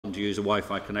welcome to use a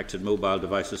Wi-Fi connected mobile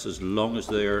devices as long as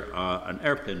they're on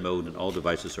airplane mode and all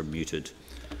devices are muted.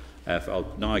 I'll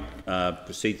now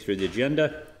proceed through the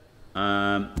agenda.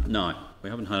 Now, we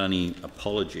haven't had any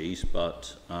apologies,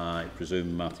 but I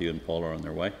presume Matthew and Paul are on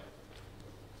their way.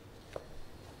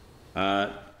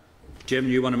 Jim,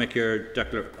 you want to make your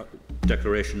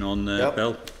declaration on the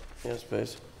bill? Yes,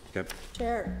 please. Okay.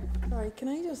 Chair, sorry, can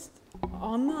I just,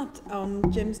 on that, on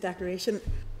Jim's declaration,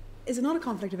 is it not a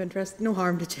conflict of interest? No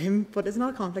harm to Jim, but is it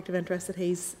not a conflict of interest that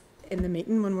he's in the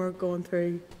meeting when we're going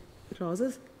through the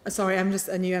clauses? Sorry, I'm just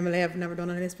a new MLA, I've never done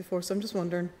any of this before, so I'm just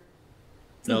wondering.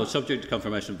 No, subject to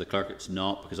confirmation of the clerk, it's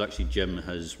not, because actually Jim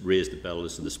has raised the bill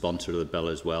as the sponsor of the bill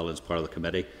as well as part of the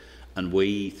committee. And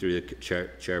we, through the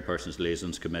Chairperson's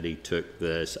Liaisons Committee, took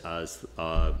this as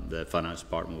the Finance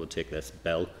Department would take this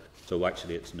bill. So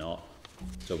actually it's not.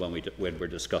 So when we're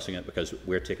discussing it, because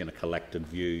we're taking a collective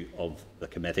view of the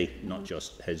committee, not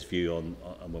just his view on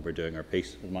when we're doing our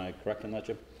piece. Am I correct on that,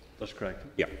 Jim? That's correct.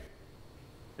 Yeah.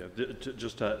 Yeah.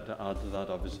 Just to add to that,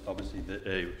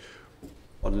 obviously,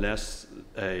 unless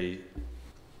the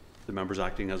member's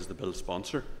acting as the bill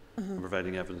sponsor and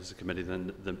providing evidence to the committee,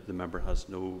 then the member has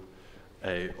no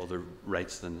other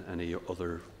rights than any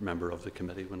other member of the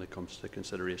committee when it comes to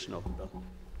consideration of the bill.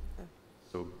 Okay.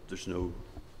 So there's no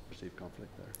perceived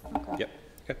conflict there. Okay. Yep.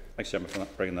 Okay. Thanks, Gemma, for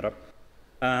bringing that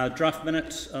up. Draft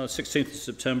minutes, 16th of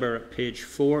September, at page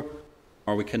 4.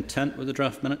 Are we content with the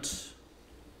draft minutes?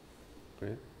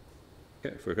 Great.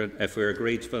 Okay. If we're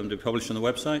agreed for them to be published on the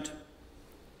website.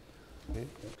 Okay.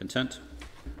 Content.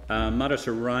 Matters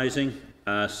arising.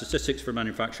 Statistics for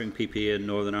manufacturing PPE in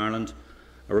Northern Ireland.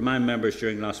 I remind members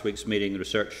during last week's meeting, the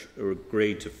research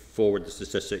agreed to forward the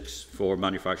statistics for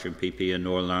manufacturing PPE in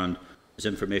Northern Ireland as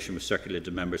information was circulated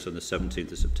to members on the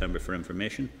 17th of September for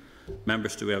information.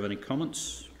 Members, do we have any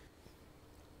comments?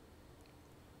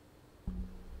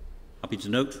 Happy to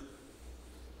note?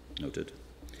 Noted.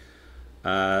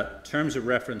 Terms of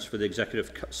reference for the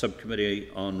Executive Subcommittee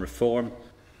on Reform.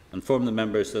 Inform the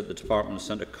members that the Department has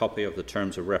sent a copy of the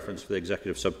Terms of Reference for the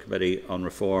Executive Subcommittee on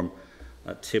Reform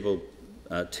tabled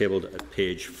at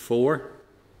page 4.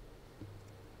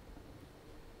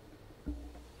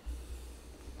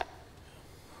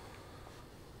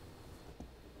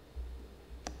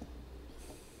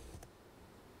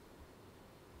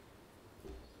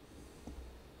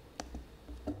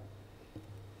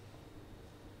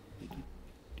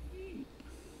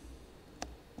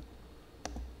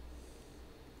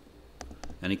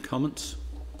 Any comments?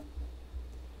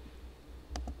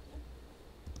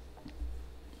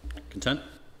 Content?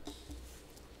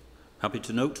 Happy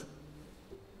to note?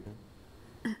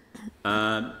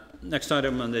 Next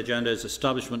item on the agenda is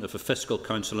establishment of a fiscal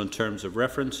council in terms of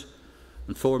reference.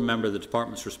 Inform member of the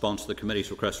department's response to the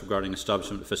committee's request regarding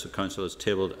establishment of fiscal council is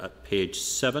tabled at page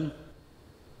 7.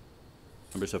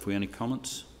 Members, have we any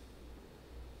comments?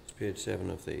 It's page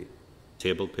 7 of the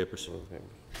tabled papers. Okay.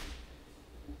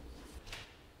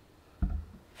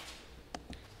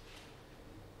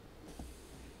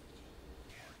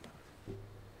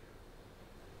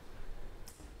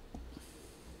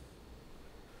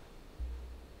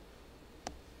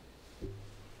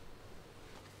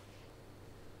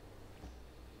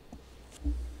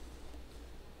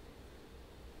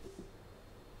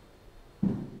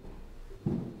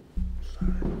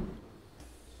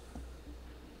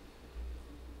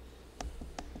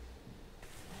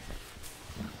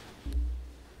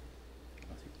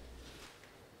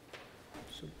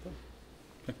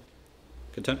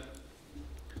 Content?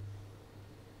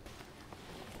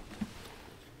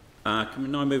 Can we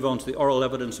now move on to the oral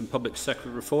evidence and public sector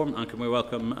reform, and can we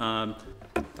welcome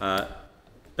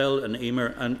Bill and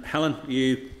Emer and Helen? Have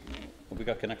we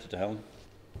got connected to Helen?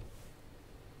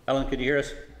 Helen, could you hear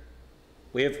us?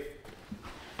 Wave?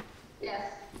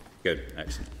 Yes. Good,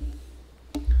 excellent.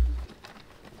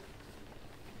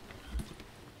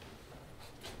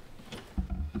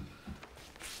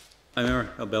 Hi, Emer.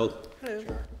 Hi, Bill. Hello.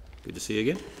 Sure. Good to see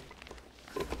you again.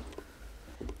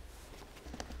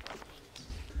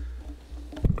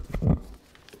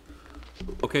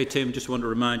 Okay, Tim, just want to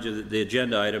remind you that the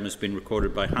agenda item has been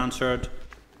recorded by Hansard.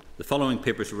 The following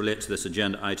papers relate to this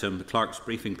agenda item: the clerk's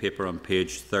briefing paper on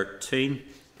page 13,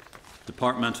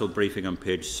 departmental briefing on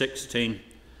page 16,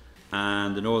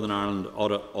 and the Northern Ireland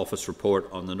Audit Office report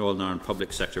on the Northern Ireland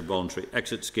Public Sector Voluntary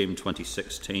Exit Scheme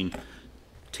 2016,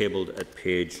 tabled at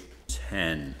page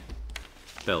 10.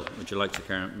 Bill, would you like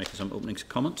to make some opening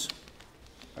comments?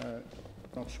 Not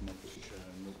so much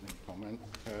an opening comment,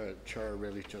 Chair,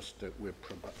 really just that we've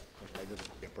provided a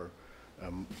paper.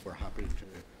 We're happy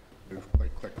to move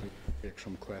quite quickly, take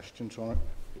some questions on it.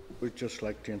 We'd just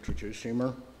like to introduce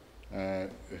Emer who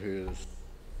is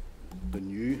the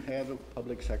new head of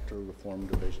Public Sector Reform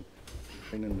Division.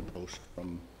 He's been in the post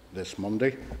from this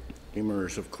Monday. Emer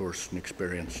is, of course, an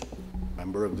experienced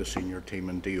member of the senior team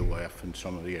in DOF and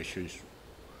some of the issues,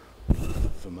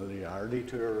 familiarity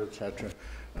to her, etc.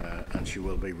 And she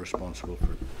will be responsible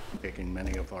for taking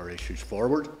many of our issues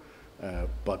forward.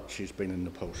 But she's been in the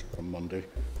post from Monday.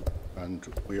 And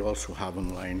we also have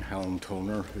in line Helen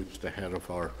Toner, who's the head of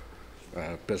our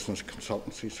business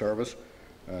consultancy service.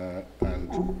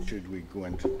 And should we go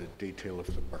into the detail of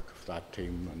the work of that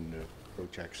team and the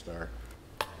projects there,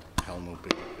 Helen will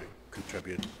be able to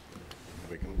contribute.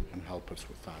 We can help us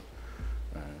with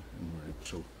that.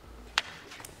 So,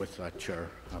 with that, Chair,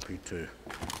 happy to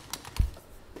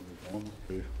move on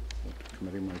to what the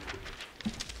committee might do.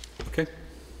 Okay.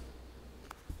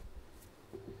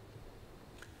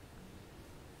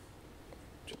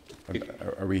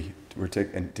 We're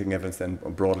taking evidence then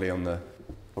broadly on the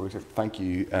public sector. Thank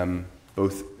you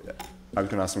both. I was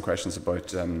going to ask some questions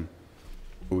about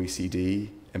OECD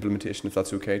implementation, if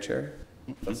that's okay, Chair.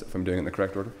 If I'm doing it in the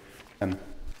correct order.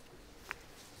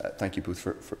 Thank you both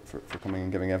for coming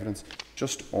and giving evidence.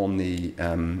 Just on the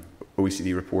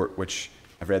OECD report, which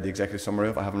I've read the executive summary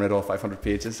of. I haven't read all 500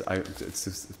 pages. I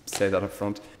say that up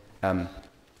front. That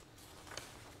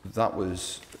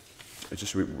was,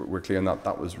 just so we're clear on that,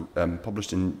 that was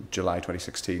published in July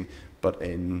 2016, but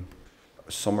in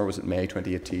summer, was it May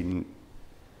 2018,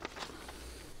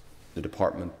 the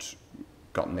department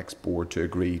got Nick's board to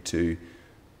agree to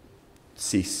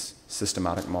cease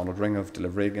systematic monitoring of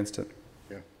delivery against it?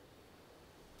 Yeah.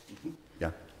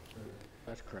 Yeah.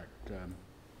 That's correct.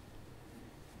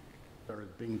 There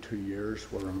have been 2 years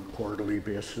where on a quarterly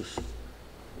basis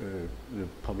the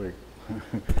public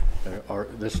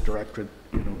this directorate,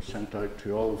 sent out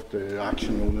to all of the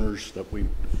action owners that we,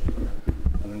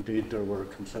 and indeed there were a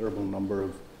considerable number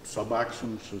of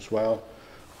sub-actions as well.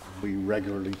 We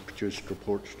regularly produced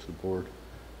reports to the board.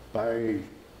 By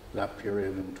that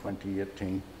period in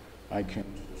 2018, I came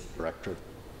to this directorate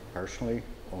personally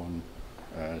on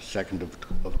 2nd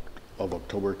of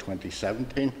October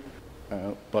 2017,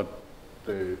 but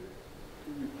the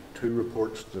 2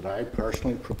 reports that I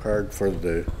personally prepared for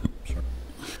the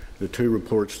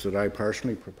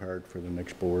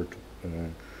next board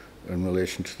in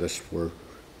relation to this were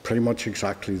pretty much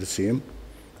exactly the same.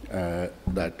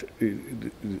 That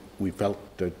we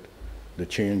felt that the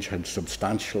change had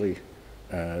substantially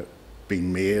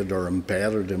been made or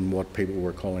embedded in what people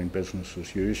were calling business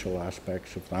as usual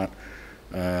aspects of that,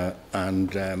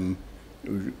 and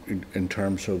in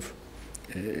terms of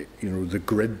the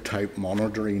grid type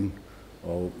monitoring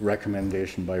of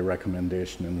recommendation by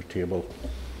recommendation in the table,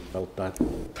 felt that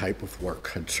type of work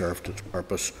had served its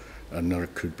purpose and that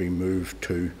it could be moved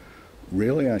to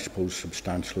really, I suppose,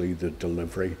 substantially the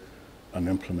delivery and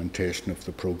implementation of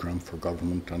the programme for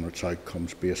government and its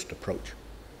outcomes-based approach.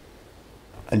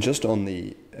 And just on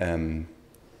the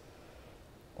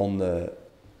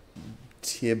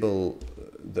table,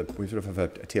 we sort of have a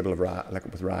table of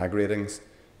with RAG ratings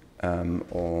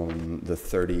on the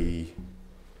 30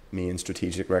 main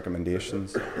strategic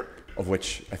recommendations, of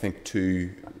which I think 2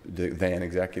 the then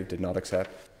executive did not accept.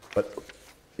 But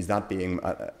is that being,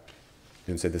 I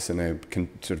don't say this in a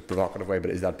sort of provocative way, but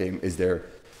is there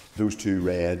those 2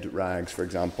 red rags, for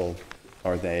example,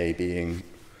 have they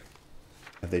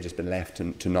just been left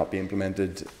to not be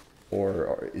implemented,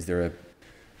 or is there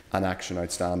an action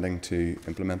outstanding to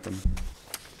implement them,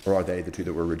 or are they the 2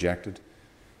 that were rejected?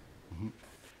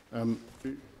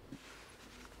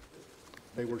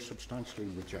 They were substantially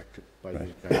rejected by the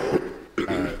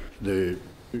executive. The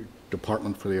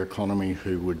Department for the Economy,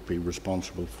 who would be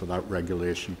responsible for that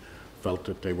regulation, felt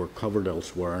that they were covered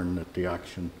elsewhere and that the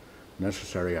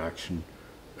necessary action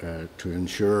to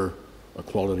ensure a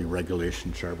quality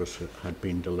regulation service had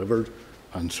been delivered,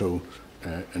 and so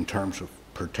in terms of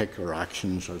particular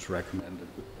actions as recommended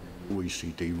in the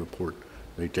OECD report,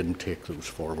 they didn't take those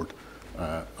forward.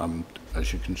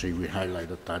 As you can see, we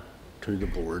highlighted that to the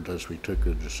board as we took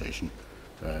a decision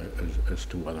as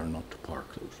to whether or not to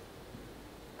park those.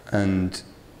 And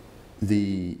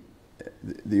the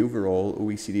overall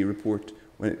OECD report,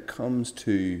 when it comes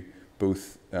to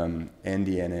both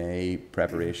NDNA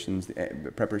preparations,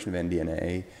 the preparation of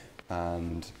NDNA,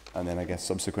 and then I guess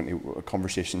subsequently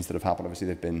conversations that have happened. Obviously,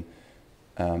 they've been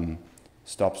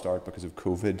stop-start because of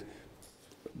COVID.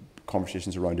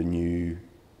 Conversations around a new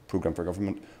programme for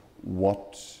government.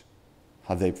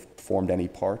 Have they formed any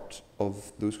part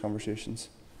of those conversations?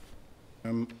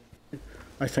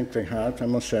 I think they have. I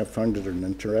must say I found it an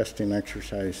interesting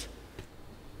exercise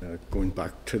going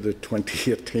back to the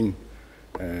 2018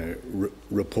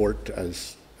 report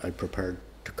as I prepared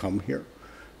to come here.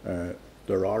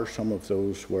 There are some of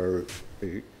those where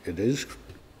it is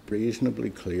reasonably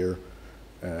clear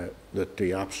that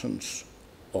the absence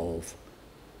of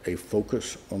a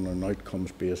focus on an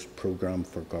outcomes-based programme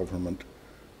for government,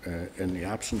 in the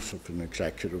absence of an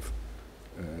executive,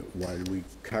 while we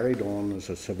carried on as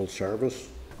a civil service,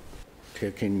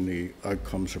 taking the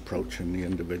outcomes approach in the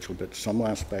individual, but some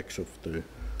aspects of the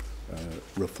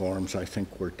reforms I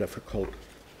think were difficult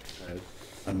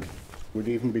and would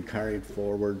even be carried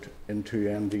forward into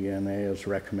NDNA as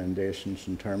recommendations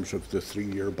in terms of the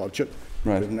 3-year budget.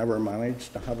 Right. We've never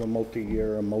managed to have a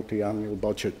multi-year, a multi-annual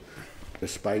budget,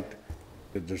 despite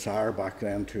the desire back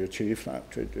then to achieve that.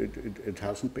 It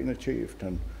hasn't been achieved,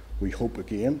 and we hope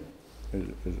again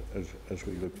as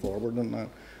we look forward on that.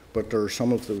 But there are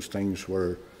some of those things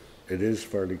where it is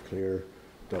fairly clear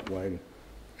that while,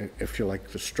 if you like,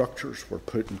 the structures were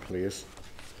put in place,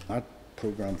 that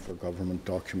programme for government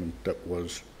document that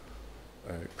was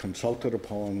consulted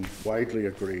upon, widely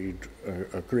agreed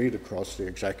across the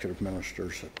executive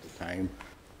ministers at the time,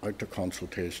 out to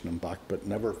consultation and back, but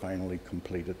never finally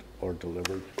completed or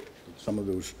delivered. Some of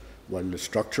those, while the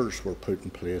structures were put in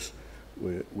place,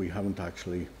 we haven't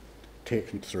actually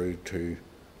taken through to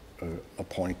a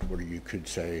point where you could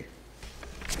say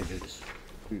it is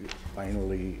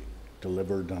finally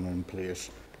delivered and in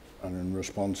place. And in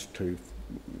response to,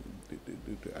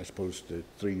 I suppose, the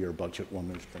 3-year budget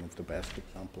one is one of the best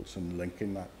examples in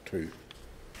linking that to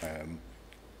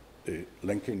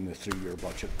linking the 3-year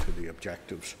budget to the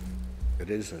objectives.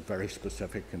 It is a very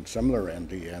specific and similar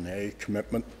NDNA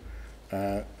commitment,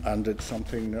 and it's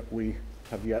something that we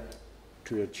have yet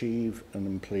to achieve and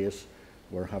in place,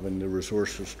 where having the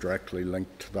resources directly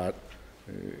linked to that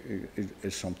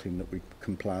is something that we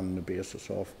can plan the basis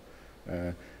of.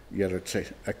 Yet it's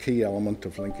a key element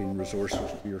of linking resources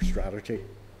to your strategy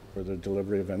for the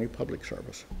delivery of any public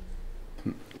service.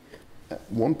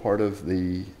 One part of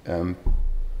the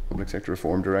Public Sector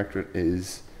Reform Directorate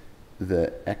is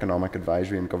the Economic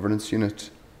Advisory and Governance Unit.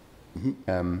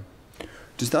 Mm-hmm.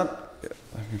 Does that,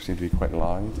 I seem to be quite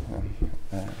loud,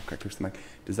 quite close to the mic,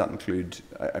 does that include,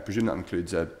 I presume that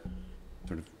includes a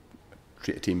sort of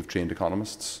a team of trained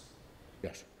economists?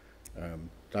 Yes.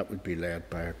 That would be led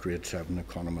by a grade 7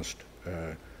 economist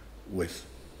with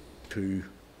 2,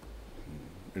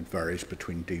 it varies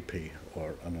between DP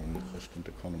or an assistant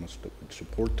economist that would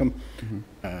support them.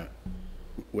 Mm-hmm.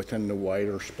 Within the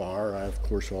wider SPAR, I of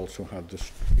course also have the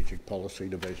Strategic Policy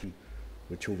Division,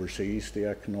 which oversees the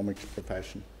economics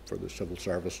profession for the civil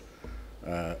service,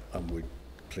 and we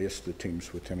place the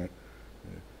teams within it.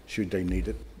 Should they need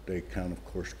it, they can of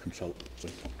course consult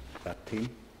with that team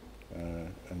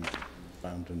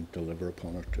and deliver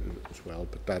upon it as well.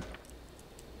 But that,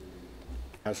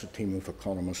 as a team of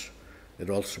economists, it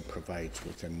also provides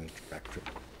within the directorate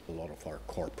a lot of our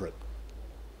corporate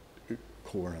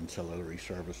core ancillary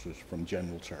services from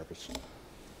general service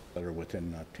that are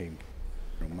within that team.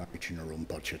 You know, managing our own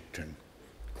budget and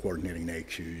coordinating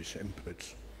AQs,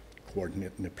 inputs,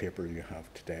 coordinating the paper you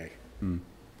have today.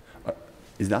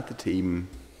 Is that the team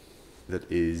that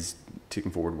is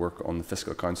taking forward work on the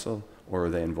Fiscal Council, or are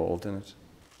they involved in it?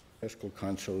 Fiscal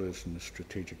Council is in the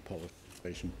Strategic Policy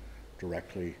Division,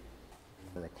 directly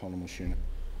our economist unit.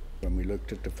 When we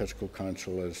looked at the Fiscal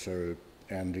Council as our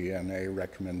NDNA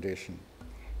recommendation,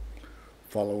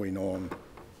 following on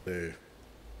the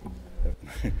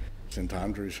St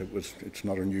Andrews, it's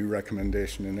not a new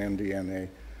recommendation in NDNA.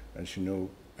 As you know,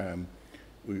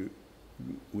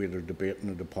 we had a debate in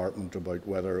the department about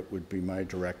whether it would be my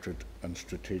directorate and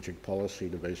Strategic Policy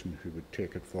Division who would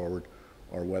take it forward,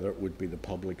 or whether it would be the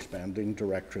Public Spending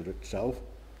Directorate itself.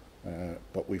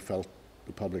 But we felt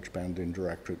the Public Spending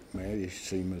Directorate may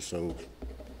seem as though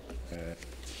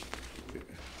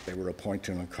they were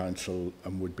appointing a council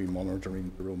and would be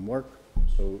monitoring their own work.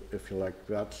 So, if you like,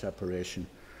 that separation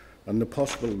and the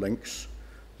possible links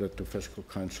that the Fiscal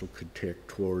Council could take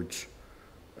towards,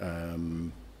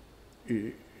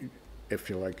 if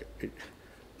you like,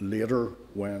 later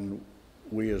when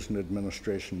we as an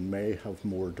administration may have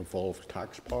more devolved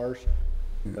tax powers,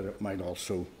 that it might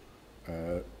also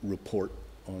report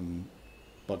on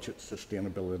budget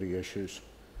sustainability issues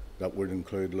that would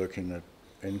include looking at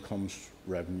incomes,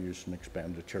 revenues and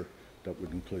expenditure, that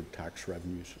would include tax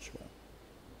revenues as well.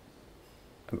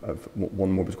 I've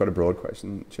one more, but it's quite a broad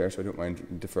question, Chair, so I don't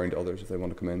mind deferring to others if they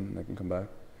want to come in and I can come back.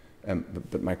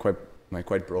 But my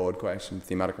quite broad question,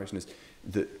 thematic question is,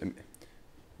 the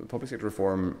Public Sector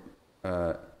Reform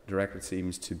Directorate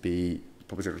seems to be,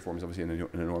 public sector reform is obviously an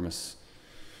enormous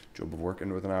job of work in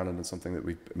Northern Ireland, and something that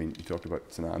I mean, you talked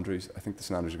about St Andrews. I think the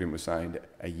St Andrews Agreement was signed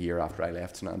a year after I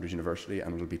left St Andrews University,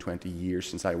 and it'll be 20 years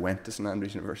since I went to St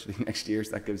Andrews University next year,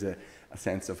 so that gives a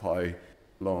sense of how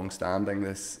long-standing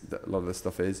a lot of this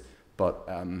stuff is. But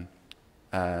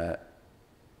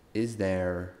is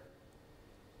there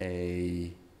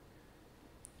I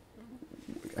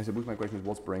suppose my question is,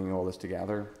 what's bringing all this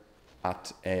together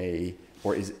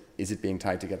or is it being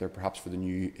tied together perhaps for the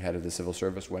new head of the civil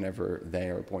service whenever they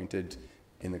are appointed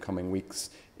in the coming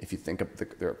weeks? If you think of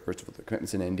first of all, the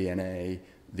commitments in NDNA,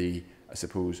 I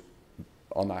suppose,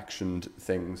 unactioned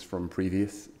things from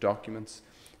previous documents,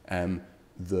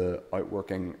 the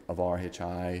outworking of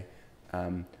RHI,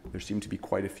 there seem to be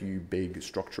quite a few big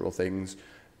structural things.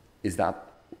 Is that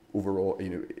overall,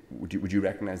 would you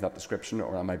recognise that description,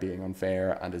 or am I being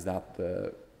unfair? And is that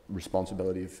the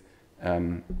responsibility of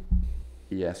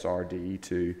ESRD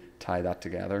to tie that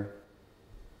together?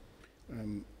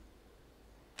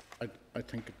 I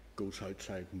think it goes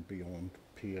outside and beyond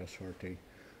PSRD.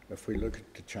 If we look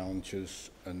at the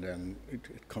challenges, and then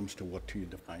it comes to what do you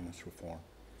define as reform.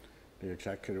 The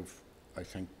executive, I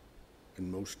think, in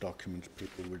most documents,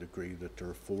 people would agree that there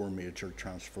are 4 major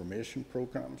transformation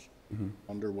programs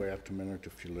underway at the minute.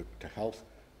 If you look to health,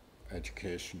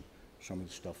 education, some of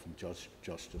the stuff in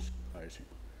justice, housing,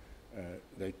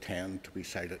 they tend to be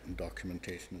cited in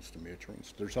documentation as the major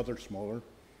ones. There's other smaller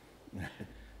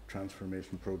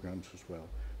transformation programs as well.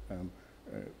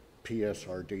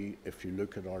 PSRD, if you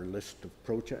look at our list of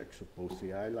projects of both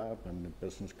the iLab and the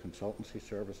Business Consultancy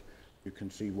Service, you can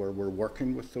see where we're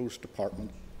working with those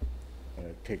departments,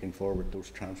 taking forward those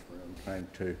transfer and trying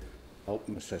to help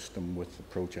and assist them with the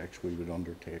projects we would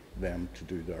undertake them to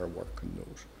do their work in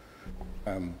those.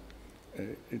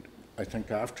 I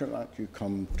think after that you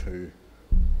come to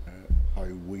how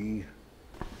we,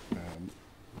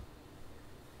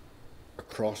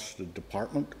 across the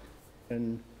department,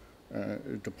 in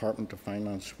Department of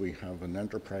Finance, we have an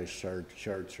Enterprise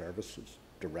Shared Services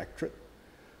Directorate,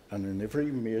 and in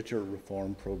every major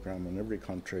reform programme in every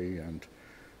country, and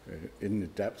in the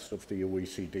depths of the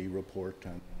OECD report,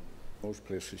 and most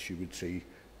places you would see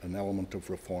an element of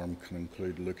reform can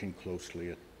include looking closely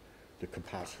at the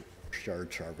capacity of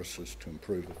shared services to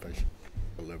improve efficiency,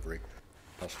 delivery,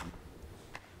 customer.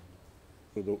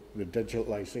 So the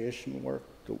digitalisation work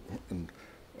and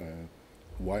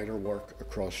wider work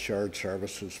across shared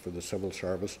services for the civil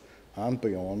service and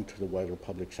beyond to the wider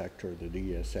public sector that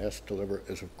ESS deliver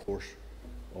is, of course,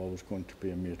 always going to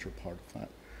be a major part of that.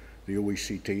 The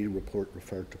OECD report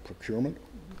referred to procurement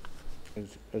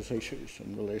as issues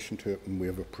in relation to it, and we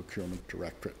have a procurement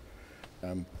directorate.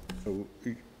 So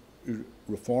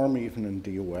reform, even in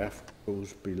DOF,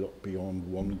 goes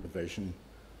beyond one division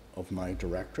of my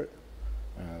directorate.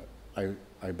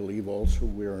 I believe also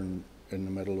we're in the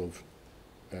middle of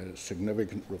a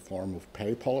significant reform of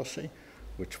pay policy,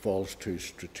 which falls to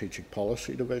Strategic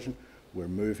Policy Division. We're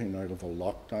moving out of a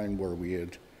lockdown where we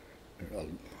had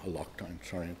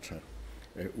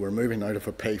we're moving out of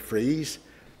a pay freeze,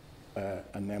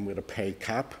 and then with a pay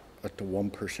cap at the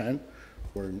 1%,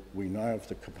 where we now have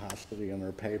the capacity in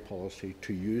our pay policy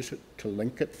to use it, to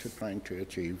link it to trying to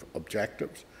achieve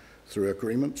objectives through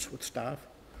agreements with staff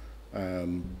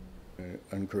and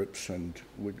groups. And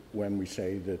when we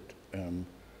say that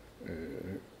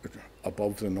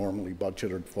above the normally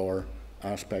budgeted for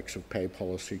aspects of pay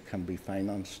policy can be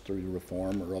financed through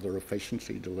reform or other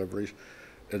efficiency deliveries,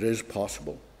 it is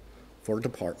possible for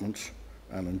departments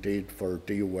and indeed for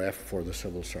DOF, for the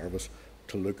civil service,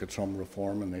 to look at some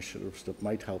reform initiatives that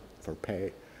might help for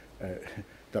pay,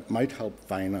 that might help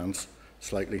finance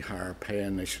slightly higher pay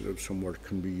initiatives and where it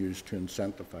can be used to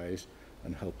incentivise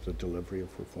and help the delivery of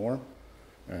reform.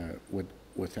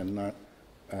 Within that,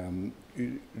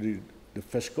 the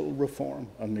fiscal reform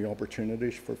and the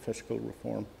opportunities for fiscal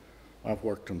reform. I've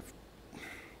worked on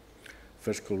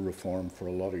fiscal reform for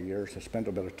a lot of years. I spent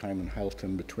a bit of time in health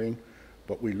in between,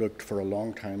 but we looked for a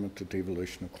long time at the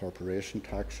devolution of corporation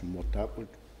tax and what that would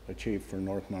achieve for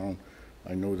Northern Ireland.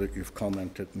 I know that you've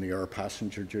commented in the air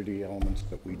passenger duty elements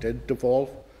that we did devolve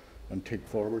and take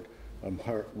forward, and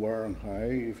where and how,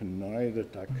 even now,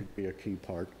 that could be a key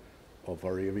part of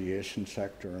our aviation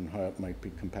sector and how it might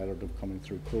be competitive coming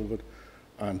through COVID,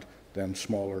 and then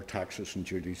smaller taxes and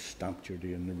duties, stamp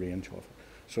duty and the range of it.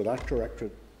 So that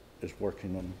directorate is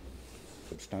working on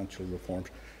substantial reforms.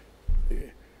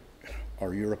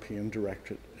 Our European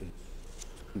directorate is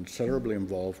considerably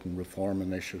involved in reform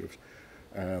initiatives.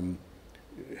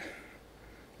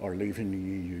 Our leaving the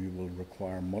EU will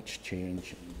require much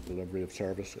change in the delivery of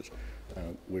services.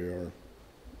 We are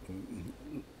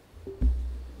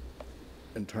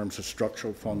in terms of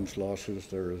structural funds losses,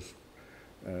 there is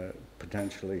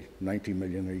potentially 90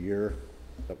 million a year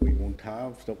that we won't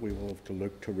have, that we will have to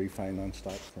look to refinance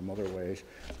that from other ways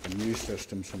and new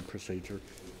systems and procedure,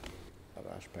 that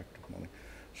aspect of money.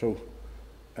 So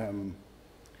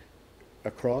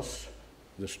across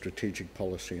the Strategic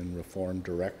Policy and Reform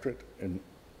Directorate in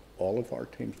all of our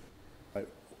teams,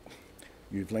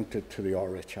 you've linked it to the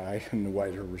RHI and the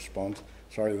wider response.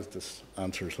 Sorry that this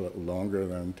answer is a little longer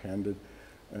than intended,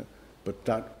 but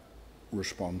that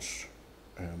response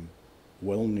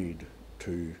will need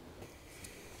to,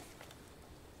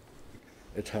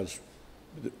 it has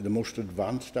the most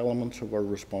advanced elements of our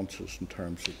responses in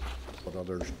terms of what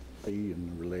others see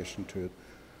in relation to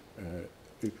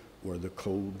it, where the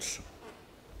codes,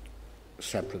 a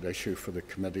separate issue for the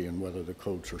committee and whether the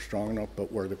codes are strong enough,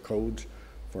 but where the codes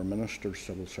for ministers,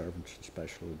 civil servants and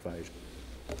special advisors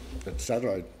that set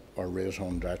out our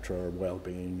raison d'etre, our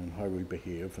well-being and how we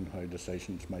behave and how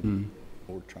decisions might be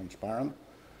more transparent,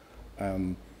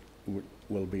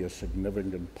 will be a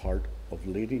significant part of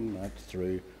leading that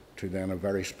through to then a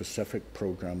very specific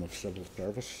programme of civil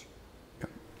service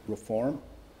reform.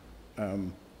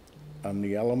 And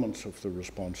the elements of the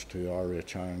response to the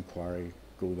RHI inquiry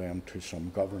go then to some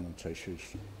governance issues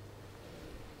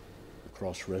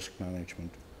across risk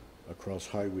management, across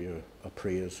how we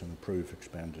appraise and approve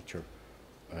expenditure,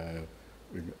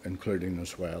 including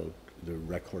as well the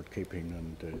record keeping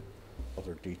and the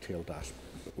other detailed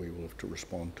aspects that we will have to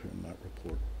respond to in that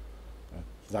report.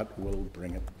 That will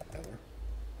bring it together.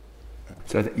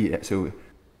 So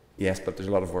yes, but there's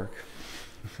a lot of work.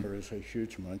 There is a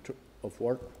huge amount of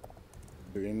work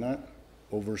doing that,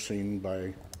 overseen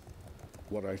by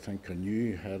what I think a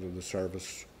new head of the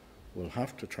service will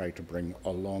have to try to bring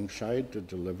alongside the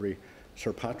delivery.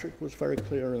 Sir Patrick was very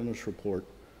clear in his report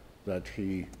that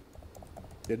he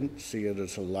didn't see it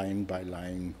as a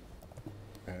line-by-line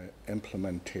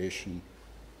implementation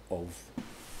of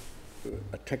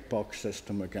a tick-box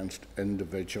system against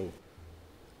individual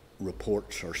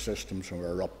reports or systems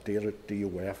or updated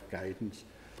DOF guidance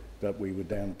that we would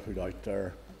then put out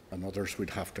there and others would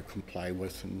have to comply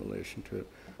with in relation to it.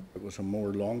 It was a more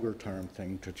longer-term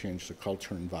thing to change the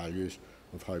culture and values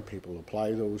of how people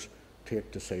apply those, take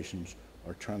decisions,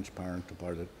 are transparent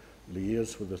about it,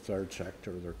 liaise with the third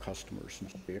sector, their customers and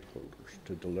stakeholders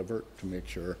to deliver, to make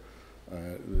sure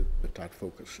that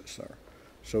focus is there.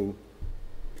 So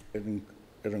it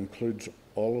includes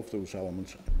all of those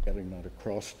elements, getting that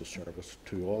across the service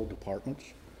to all departments,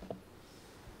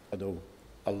 although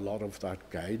a lot of that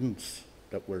guidance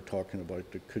that we're talking about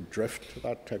that could drift to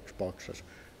that text boxes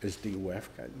is DOF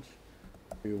guidance.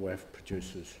 DOF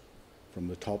produces from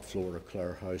the top floor of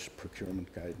Clare House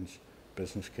procurement guidance,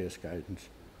 business case guidance,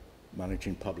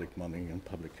 managing public money and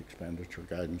public expenditure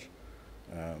guidance.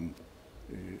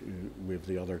 We have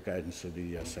the other guidance of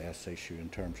the ESS issue in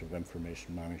terms of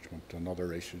information management and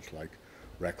other issues like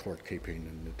record keeping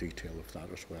and the detail of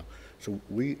that as well. So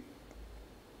we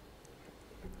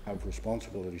have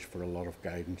responsibilities for a lot of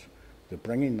guidance. The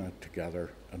bringing that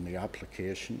together and the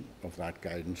application of that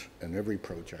guidance in every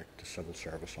project the civil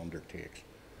service undertakes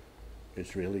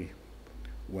is really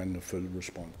when the full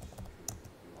response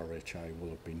RHI will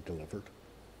have been delivered.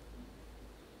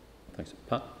 Thanks.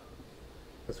 Pat?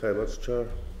 Thanks very much, Chair.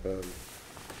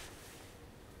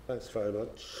 Thanks very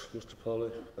much, Mr.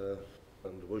 Polly,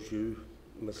 and wish you,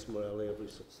 Miss Morelli, every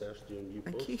success to you and you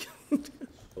both. Thank you.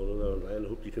 Hold on there, Ryan. I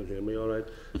hope you can hear me all right.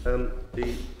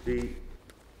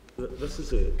 This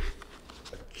is a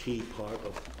key part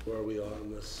of where we are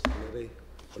in this committee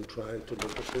and trying to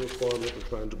look at the reform that we're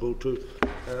trying to go to.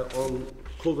 On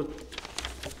COVID,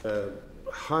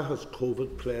 how has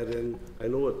COVID played in? I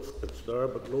know it's there,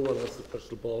 but no one has the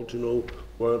crystal ball to know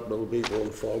where it will be going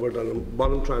forward. And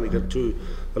what I'm trying to get to,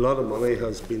 a lot of money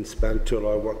has been spent to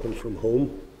allow working from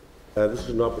home. This is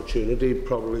an opportunity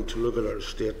probably to look at our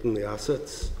state and the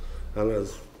assets, and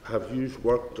have you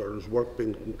worked or has work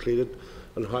been completed,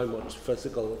 and how much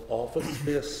physical office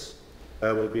space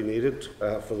will be needed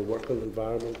for the working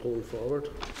environment going forward?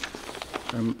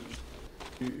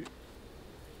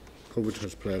 COVID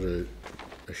has played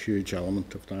a huge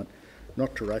element of that,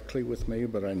 not directly with me,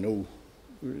 but I know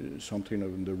something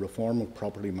of the reform of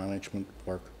property management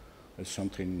work is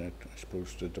something that I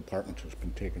suppose the department has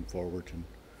been taking forward in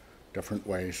different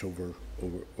ways over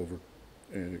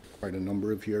quite a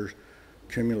number of years,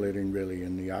 accumulating really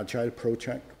in the Agile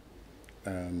project,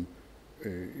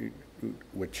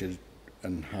 which is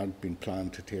and had been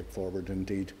planned to take forward.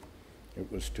 Indeed,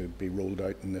 it was to be rolled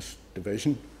out in this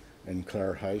division in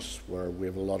Clare House, where we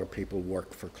have a lot of people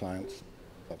work for clients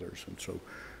and others, and so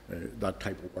that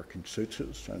type of working suits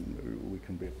us, and we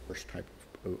can be a first type of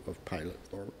of pilot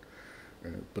forward.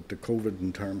 But the COVID,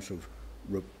 in terms of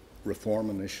reform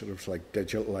initiatives like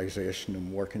digitalisation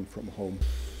and working from home,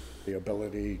 the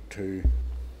ability to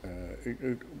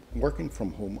working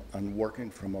from home and working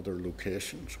from other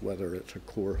locations, whether it's a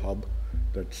core hub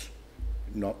that's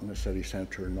not in the city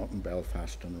centre, not in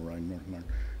Belfast and around Northern Ireland,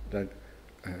 that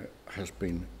has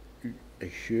been a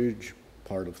huge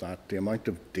part of that. The amount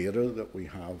of data that we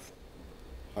have,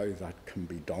 how that can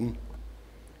be done,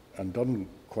 and done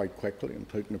quite quickly and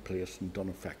put into place and done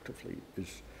effectively,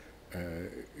 is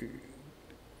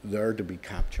there to be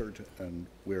captured, and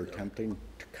we're attempting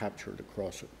to capture it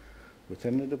across it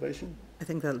within the division. I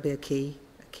think that'll be a key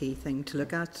thing to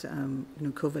look at.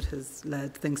 COVID has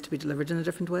led things to be delivered in a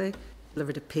different way,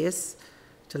 delivered at pace,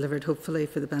 delivered hopefully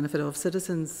for the benefit of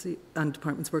citizens, and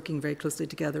departments working very closely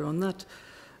together on that.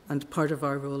 And part of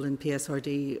our role in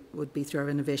PSRD would be through our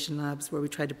innovation labs, where we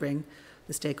try to bring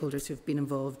the stakeholders who've been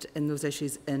involved in those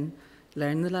issues in,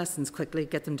 learn the lessons quickly,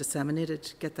 get them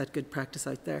disseminated, get that good practice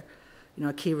out there.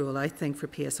 A key role, I think, for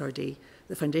PSRD.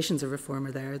 The foundations of reform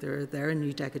are there. They're there in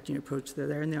New Decade, New Approach. They're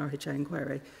there in the RHI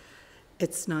inquiry.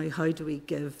 It's now, how do we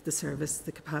give the service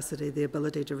the capacity, the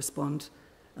ability to respond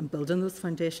and build on those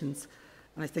foundations?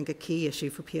 And I think a key issue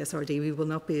for PSRD, we will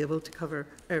not be able to cover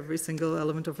every single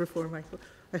element of reform,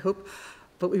 I hope,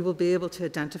 but we will be able to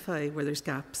identify where there's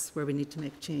gaps, where we need to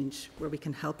make change, where we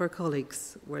can help our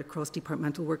colleagues, where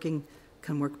cross-departmental working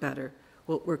can work better,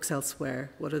 what works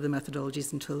elsewhere, what are the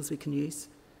methodologies and tools we can use.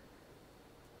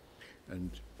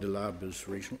 And the lab has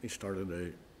recently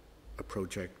started a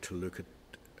project to look at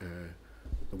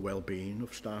the well-being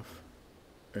of staff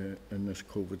in this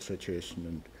COVID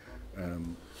situation,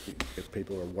 and if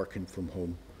people are working from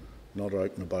home, not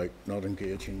out and about, not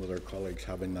engaging with their colleagues,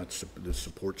 having the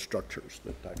support structures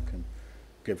that can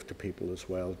give to people as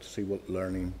well, to see what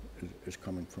learning is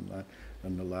coming from that,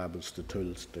 and the lab has the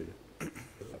tools to.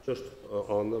 Just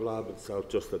on the lab itself,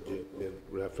 just that you made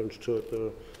reference to it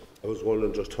there, I was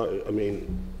wondering just how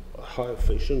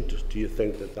efficient do you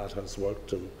think that has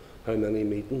worked, and how many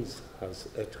meetings has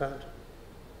it had?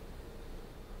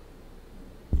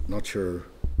 Not sure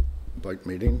about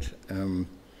meetings.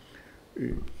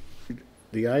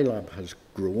 The iLab has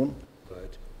grown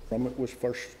from it was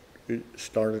first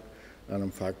started, and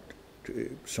in fact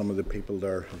some of the people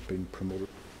there have been promoted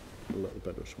a little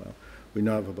bit as well. We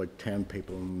now have about 10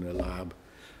 people in the lab,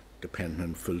 depending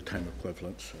on full-time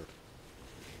equivalents or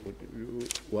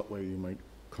what way you might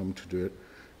come to do it.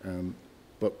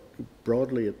 But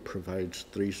broadly it provides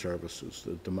 3 services,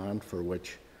 the demand for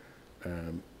which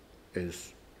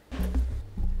is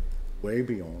way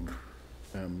beyond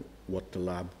what the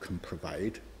lab can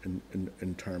provide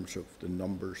in terms of the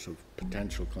numbers of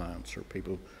potential clients or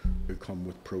people who come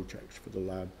with projects for the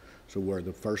lab. So where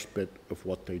the first bit of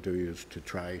what they do is to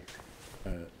try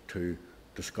to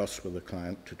discuss with the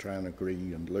client, to try and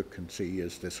agree and look and see,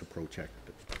 is this a project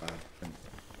that the lab can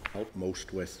help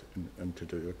most with and to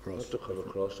do across. Not to cut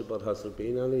across it, but has there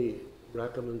been any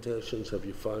recommendations? Have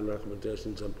you found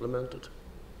recommendations implemented?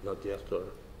 Not yet, or?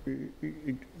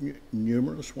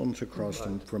 Numerous ones across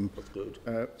them, from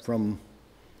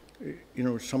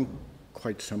some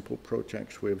quite simple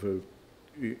projects. We have a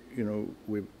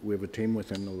team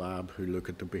within the lab who look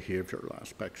at the behavioural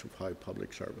aspects of how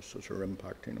public services are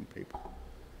impacting on people.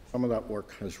 Some of that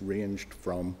work has ranged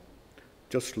from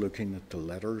just looking at the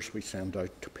letters we send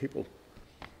out to people,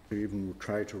 to even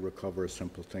try to recover a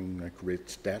simple thing like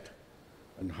rates debt,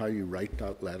 and how you write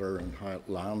that letter and how it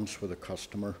lands with a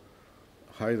customer,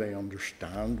 how they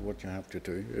understand what you have to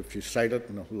do. If you cite it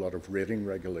in a whole lot of rating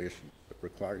regulations that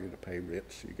require you to pay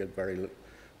rates, you get very little,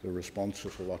 the response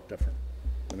is a lot different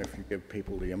than if you give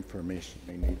people the information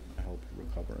they need to help you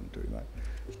recover and do that.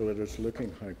 So it is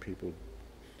looking how people,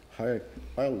 how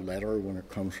a letter when it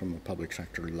comes from the public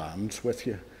sector lands with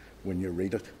you when you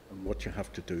read it, and what you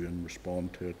have to do and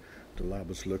respond to it. The lab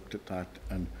has looked at that,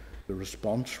 and the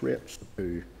response rates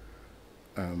to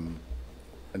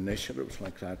initiatives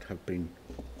like that have been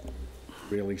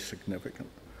really significant.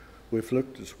 We've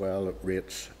looked as well at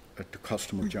rates at the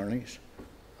customer journeys.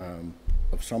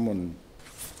 Of someone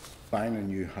buying a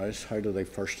new house, how do they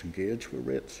first engage with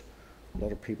rates? A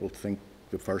lot of people think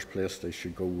the first place they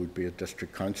should go would be a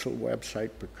district council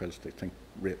website because they think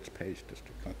rates pays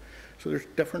district council. So there's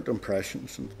different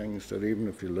impressions and things that even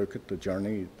if you look at the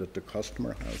journey that the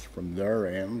customer has from their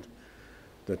end,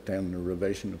 that then the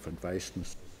revision of advice and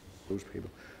those people,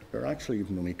 they're actually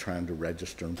even only trying to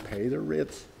register and pay their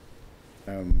rates,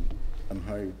 and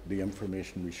how the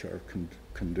information we share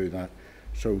can do that.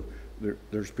 So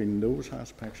there's been those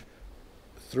aspects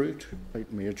through to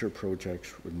quite major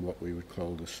projects in what we would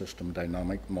call the system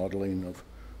dynamic modelling, of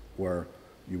where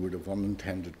you would have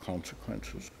unintended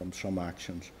consequences from some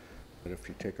actions. But if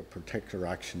you take a particular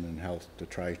action in health to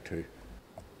try to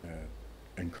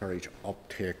encourage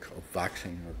uptake of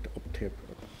vaccine or uptake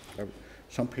of,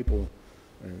 some people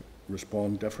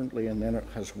respond differently, and then it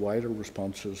has wider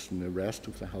responses in the rest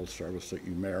of the health service that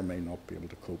you may or may not be able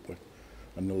to cope with.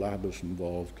 And the lab is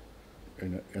involved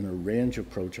in a range of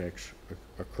projects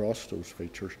across those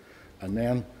features. And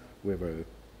then we have a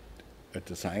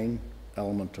design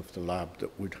element of the lab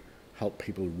that would help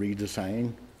people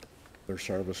redesign their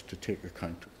service to take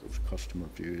account of those customer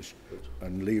views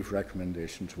and leave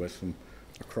recommendations with them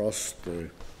across the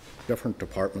different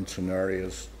departments and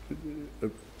areas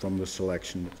from the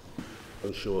selection.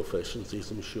 And show efficiencies.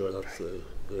 I'm sure that's the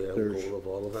end goal of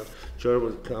all of that.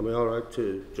 Sure, can we all right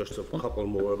to just a couple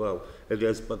more about it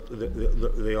is, but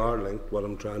they are linked. What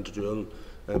I'm trying to do, and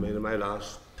I mean, in my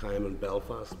last time in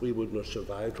Belfast, we wouldn't have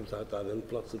survived without that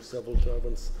influx of civil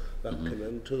servants that came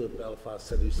into the Belfast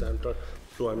city centre.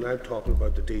 So I'm now talking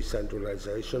about the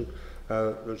decentralisation.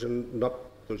 There's an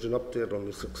update on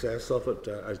the success of it.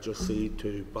 I just see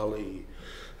to Ballykelly,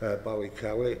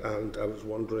 and I was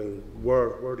wondering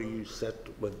where do you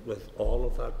sit with all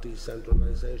of that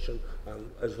decentralisation,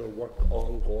 and is there work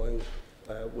ongoing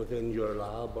within your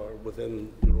lab or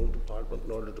within your own department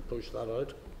in order to push that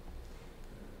out?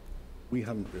 We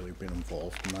haven't really been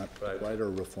involved in that. Right. Wider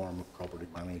reform of property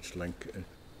managed link.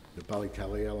 The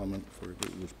Ballykelly element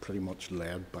was pretty much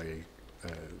led by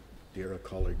Dara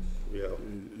colleagues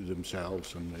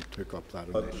themselves, and they took up that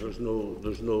But initiative.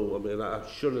 there's no. I mean,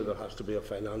 surely there has to be a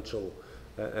financial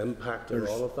impact in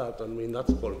all of that. I mean,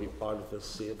 that's going to be part of the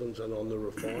savings and on the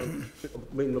reform.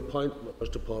 I mean, the point,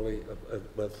 Mr. Polly,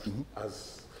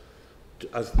 as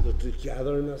the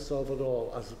togetherness of it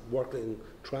all, as working,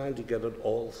 trying to get it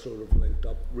all sort of linked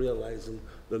up, realising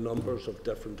the numbers of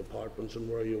different departments and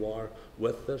where you are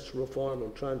with this reform,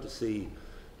 and trying to see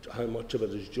how much of it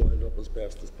is joined up as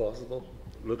best as possible.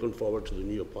 Looking forward to the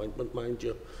new appointment, mind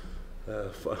you,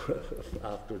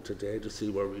 after today, to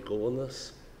see where we go on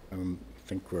this. I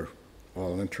think we're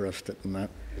all interested in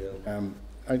that. Yeah.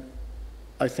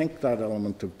 I think that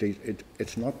element of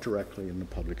it's not directly in the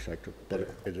public sector, but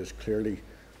it is clearly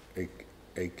a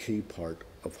key part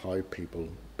of how people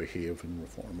behave in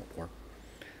reform at work.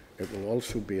 It will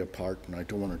also be a part, and I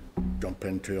don't want to jump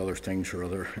into other things or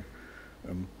other.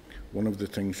 One of the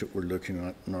things that we're looking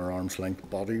at in our arm's length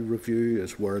body review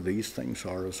is where these things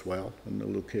are as well, and the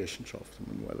locations of them,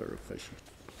 and whether efficiencies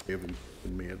have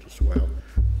been made as well,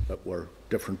 that where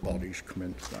different bodies come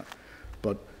into that.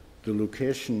 But the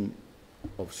location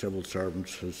of civil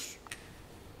servants has,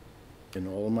 in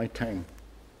all my time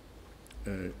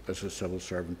as a civil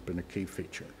servant, been a key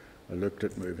feature. I looked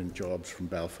at moving jobs from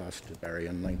Belfast to Derry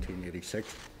in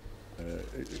 1986,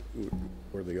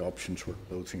 where the options were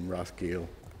closing Rathgale,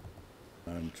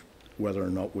 and whether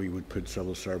or not we would put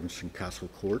civil servants in Castle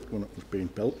Court when it was being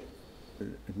built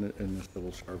in the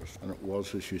civil service. And it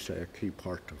was, as you say, a key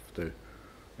part of the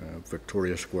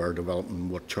Victoria Square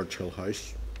development, what Churchill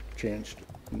House changed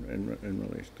in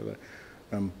relation to that.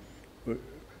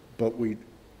 But we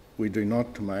do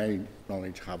not, to my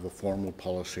knowledge, have a formal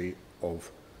policy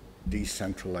of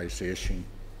decentralisation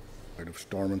out of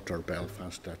Stormont or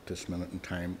Belfast at this minute in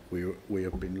time. We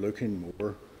have been looking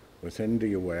more within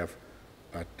DOF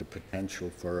at the potential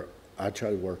for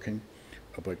agile working,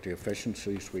 about the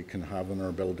efficiencies we can have in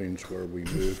our buildings, where we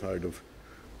move out of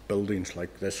buildings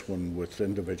like this one with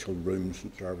individual rooms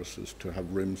and services to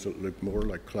have rooms that look more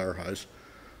like Clare House,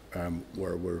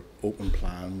 where we're open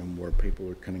plan and where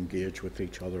people can engage with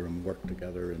each other and work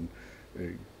together and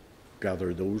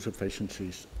gather those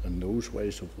efficiencies and those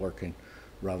ways of working,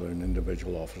 rather than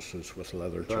individual offices with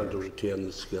leather chairs. Trying to retain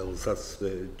the skills. That's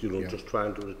the, just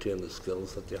trying to retain the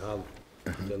skills that you have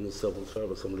in the civil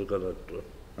service and look at it.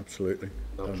 Absolutely.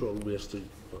 Natural wastage.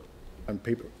 And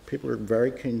people are very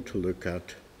keen to look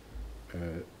at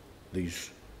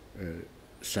these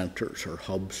centres or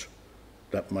hubs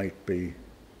that might be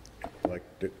like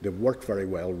they've worked very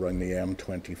well around the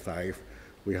M25.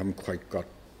 We haven't quite got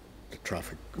the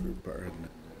traffic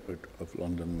of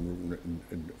London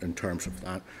in terms of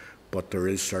that, but there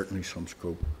is certainly some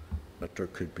scope that there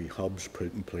could be hubs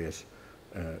put in place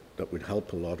that would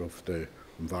help a lot of the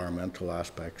environmental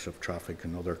aspects of traffic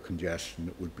and other congestion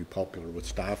that would be popular with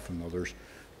staff and others,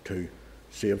 to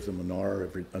save them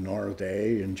an hour a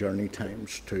day in journey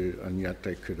times, and yet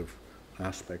they could have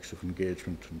aspects of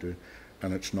engagement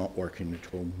and it's not working at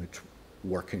home, it's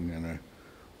working in an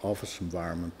office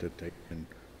environment that they can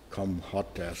come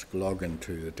hot desk, log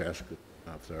into the desk that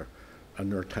they have there,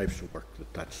 and there are types of work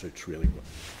that suits really well.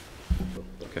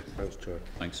 Okay. Thanks, Chair.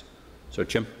 Thanks. So,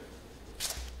 Jim?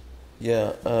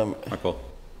 Yeah, Michael.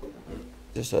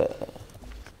 just a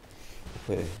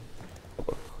couple of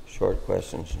short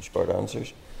questions and short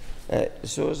answers.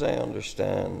 So as I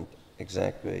understand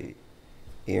exactly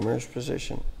Emer's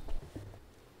position,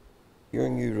 your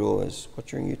new role is,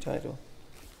 what's your new title?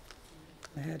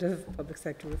 The head of Public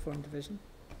Sector Reform Division.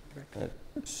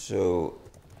 So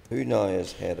who now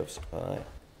is head of supply?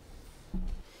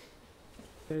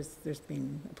 There's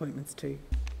been appointments to,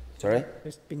 Sorry?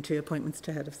 there's been 2 appointments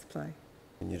to head of supply.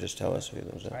 Can you just tell us who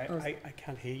those are? I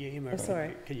can't hear you, Emer. Oh,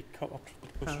 sorry. Can you come up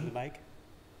closer to the mic?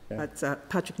 That's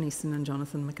Patrick Neeson and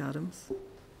Jonathan McAdams.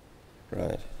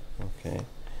 Right, okay.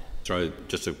 Sorry,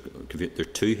 just to confuse, there are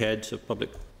 2 heads of public.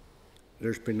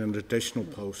 There's been an additional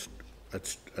post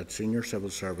at Senior Civil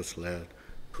Service led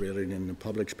created in the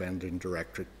Public Spending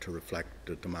Directorate to reflect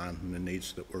the demand and the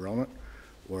needs that were on it,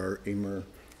 where Emer,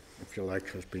 if you like,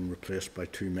 has been replaced by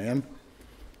 2 men.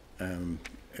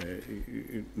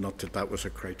 Not that that was a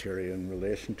criteria in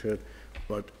relation to it,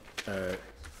 but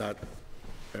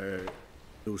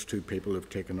those 2 people have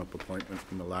taken up appointment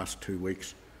in the last 2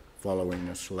 weeks following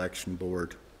a selection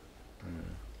board.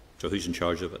 So who's in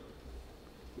charge of it?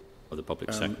 Of the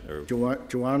public sector?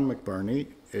 Joanne McBurney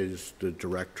is the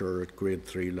director at grade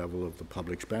 3 level of the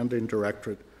Public Spending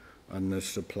Directorate, and the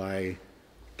supply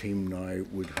team now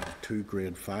would have 2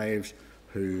 grade 5s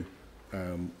who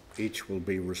each will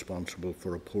be responsible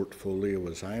for a portfolio,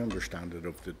 as I understand it,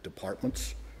 of the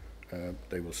departments.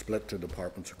 They will split the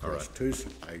departments across 2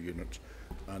 supply units,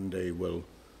 and they will.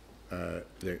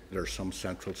 There's some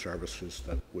central services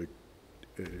that would,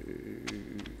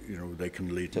 they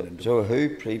can lead. So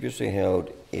who previously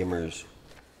held Emer's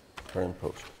current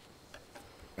post?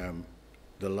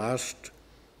 The last,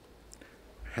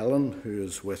 Helen, who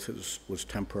is with us, was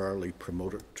temporarily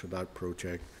promoted to that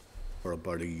project for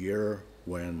about a year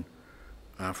when,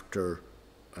 after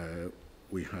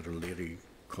we had a lady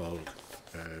called,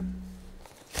 I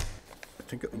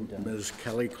think Ms.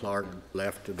 Kelly Clark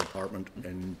left the department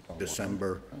in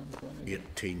December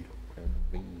 18.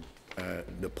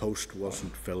 The post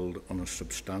wasn't filled on a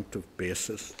substantive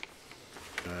basis.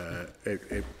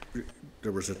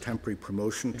 There was a temporary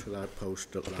promotion to that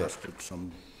post that lasted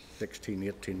some 16,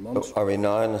 18 months. So are we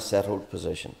now in a settled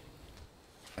position?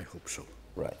 I hope so.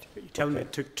 Right. You tell me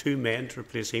it took 2 men to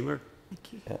replace Emer?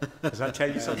 Thank you. Yeah. Does that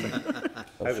tell you something?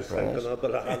 I was thinking that,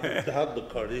 but I had the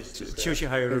courage to It say. shows you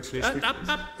how you replace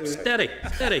Steady.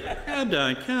 Calm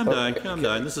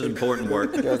down. This is important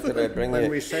work. Could I bring When you?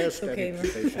 we say a steady Okay,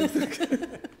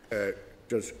 position,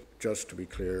 just to be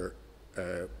clear,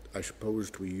 I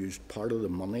suppose we used part of the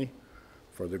money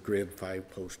for the grade 5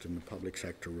 post in the Public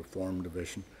Sector Reform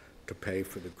Division to pay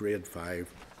for the grade 5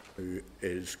 who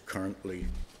is currently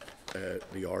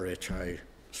the RHI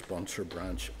sponsor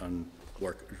branch and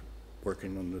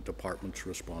working on the department's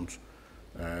response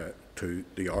to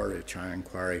the RHI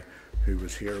inquiry, who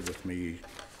was here with me,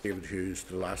 David Hughes,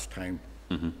 the last time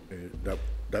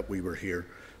that we were here.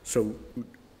 So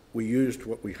we used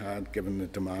what we had given the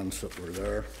demands that were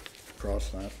there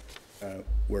across that.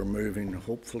 We're moving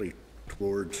hopefully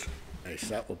towards a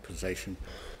settled position.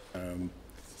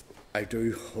 I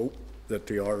do hope that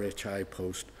the RHI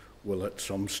post will at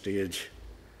some stage,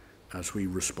 as we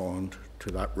respond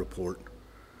to that report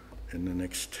in the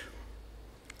next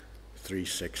 3,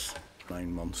 6,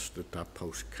 9 months, that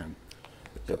post can.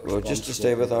 Well, just to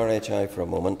stay with RHI for a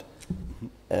moment,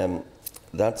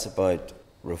 that's about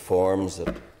reforms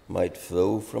that might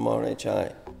flow from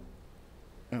RHI.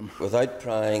 Without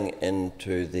prying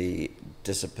into the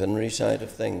disciplinary side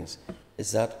of things,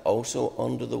 is that also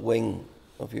under the wing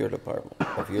of your department,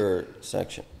 of your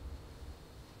section?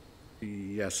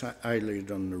 Yes, I lead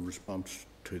on the response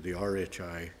to the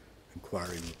RHI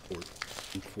inquiry report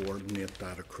and coordinate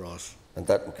that across. And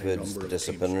that includes the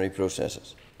disciplinary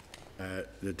processes?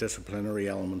 The disciplinary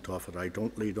element of it, I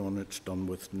don't lead on. It's done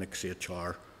with Nick's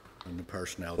HR and the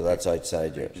personnel. So that's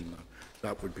outside yours?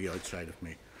 That would be outside of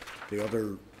me. The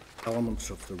other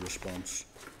elements of the response,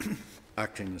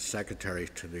 acting as secretary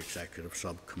to the executive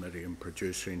subcommittee and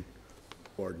producing,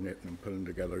 coordinating and pulling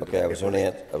together. Okay, I was only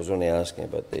asking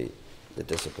about the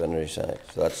disciplinary side.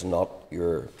 So that's not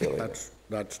your bailiwick.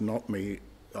 That's not me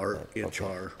or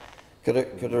HR. Okay.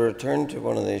 Could I return to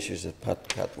one of the issues that Pat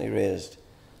Catney raised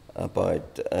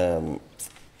about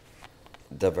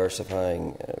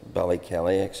diversifying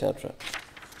Ballykelly, etc.?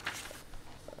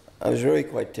 I was really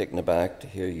quite taken aback to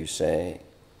hear you say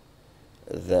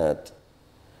that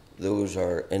those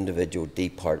are individual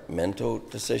departmental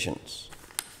decisions.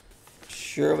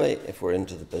 Surely, if we're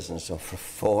into the business of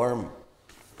reform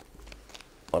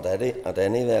at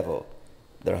any level,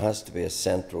 there has to be a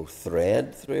central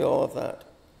thread through all of that.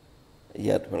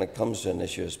 Yet when it comes to an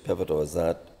issue as pivotal as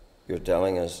that, you're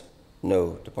telling us,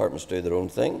 no, departments do their own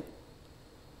thing?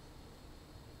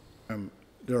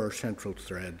 There are central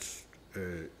threads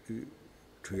to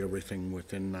everything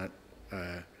within that.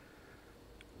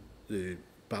 The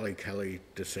Ballykelly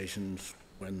decisions,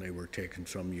 when they were taken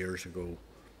some years ago,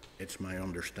 it's my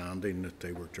understanding that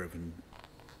they were driven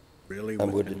really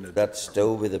and within would that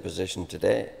still be the position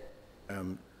today?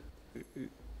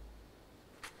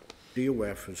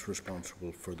 DOF is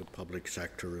responsible for the public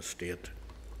sector estate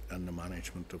and the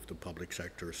management of the public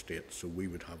sector estate, so we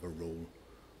would have a role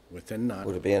within that.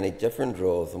 Would it be any different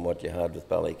role than what you had with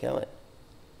Ballykelly?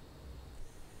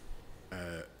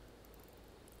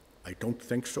 I don't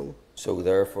think so. So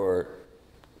therefore,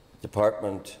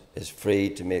 department is free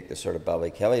to make the sort of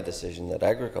Ballykelly decision that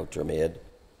agriculture made,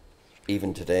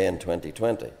 even today in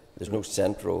 2020. There's no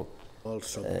central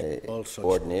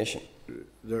coordination.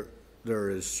 There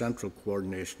is central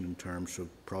coordination in terms of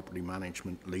property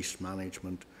management, lease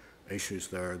management, issues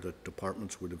there that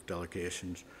departments would have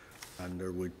delegations, and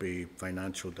there would be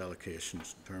financial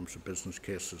delegations in terms of business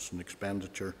cases and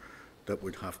expenditure that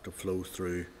would have to flow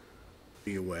through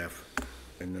DOF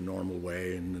in the normal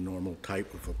way, in the normal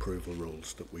type of approval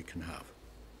rules that we can have.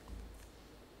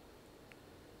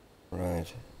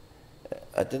 Right.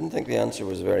 I didn't think the answer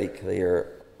was very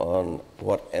clear on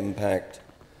what impact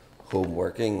home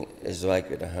working is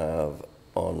likely to have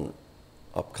on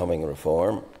upcoming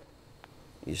reform.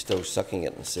 Are you still sucking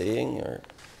it and seeing, or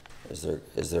is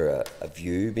there a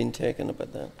view being taken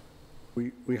about that?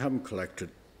 We haven't collected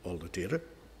all the data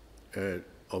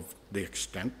of the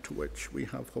extent to which we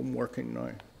have home working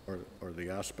now, or the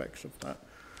aspects of that.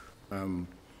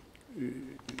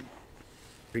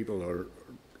 People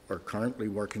are currently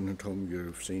working at home.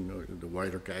 You've seen the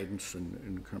wider guidance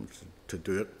in terms to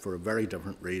do it for a very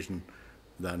different reason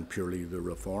than purely the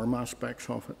reform aspects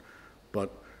of it.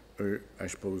 But I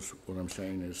suppose what I'm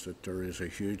saying is that there is a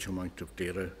huge amount of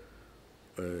data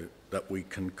that we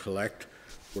can collect.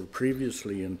 Where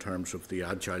previously, in terms of the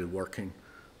agile working,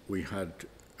 we had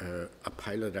a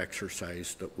pilot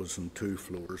exercise that was on 2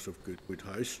 floors of Goodwood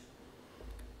House.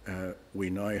 We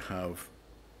now have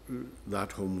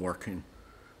that home working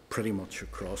pretty much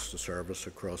across the service,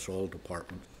 across all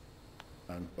departments,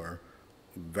 and where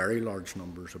very large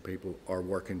numbers of people are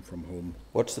working from home.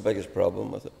 What's the biggest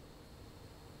problem with it?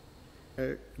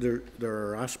 There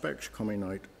are aspects coming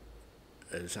out,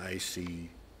 as I see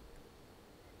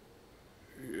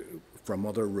from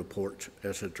other reports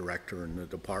as a director in the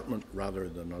department, rather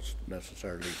than us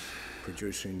necessarily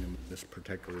producing in this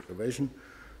particular division,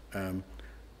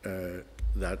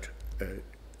 that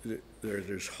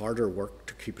there's harder work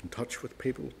to keep in touch with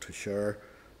people, to share,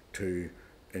 to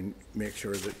make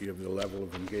sure that you have the level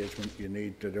of engagement you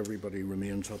need, that everybody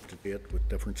remains up to date with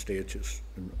different stages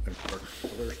and work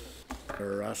with others.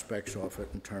 There are aspects of it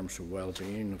in terms of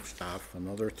well-being of staff and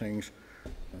other things,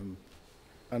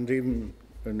 and even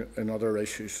in other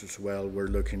issues as well. We're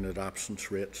looking at absence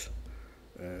rates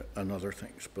and other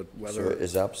things. But whether so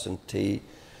is absent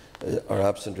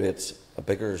rates a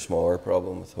bigger or smaller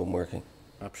problem with home working?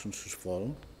 Absence has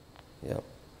fallen. Yeah.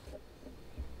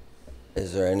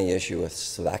 Is there any issue with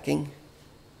slacking?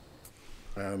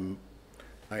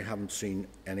 I haven't seen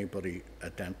anybody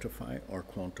identify or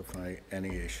quantify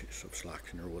any issues of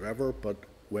slacking or whatever, but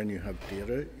when you have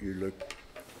data, you look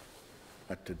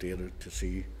at the data to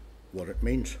see what it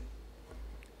means.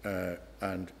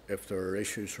 And if there are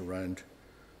issues around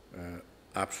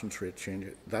absence rate change,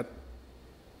 that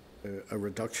a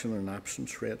reduction in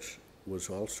absence rates was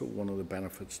also one of the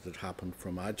benefits that happened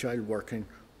from agile working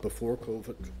before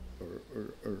COVID,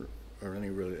 or any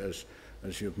really, as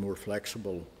you have more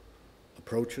flexible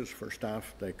approaches for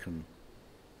staff, they can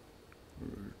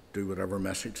do whatever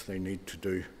message they need to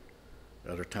do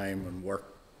at a time and work.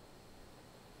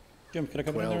 Jim, can I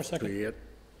come in there a second?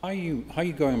 How are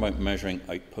you going about measuring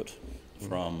output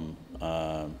from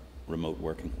remote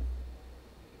working?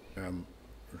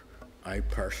 I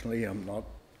personally am not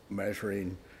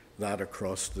measuring that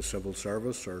across the civil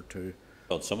service or to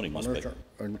somebody must be.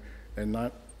 And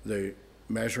not the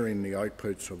measuring the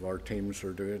outputs of our teams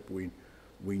are doing.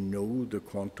 We know the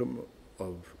quantum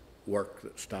of work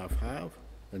that staff have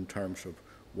in terms of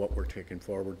what we're taking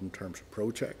forward in terms of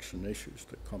projects and issues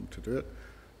that come to do it,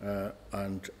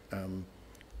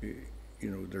 you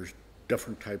know, there's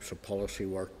different types of policy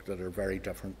work that are very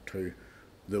different to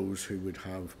those who would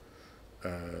have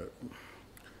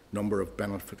number of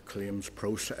benefit claims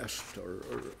processed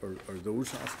or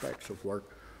those aspects of work.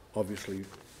 Obviously,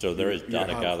 so there is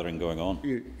data gathering going on.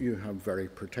 You have very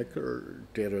particular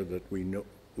data that we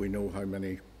know how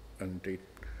many, and indeed,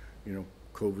 you know,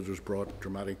 COVID has brought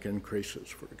dramatic increases,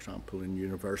 for example, in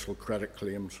universal credit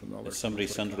claims and other. Is somebody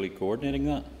centrally coordinating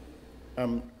that?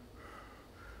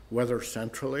 Whether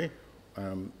centrally,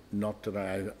 not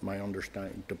that my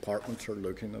understanding, departments are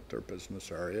looking at their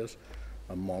business areas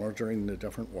and monitoring the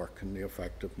different work and the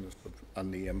effectiveness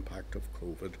and the impact of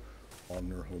COVID on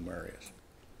their home areas.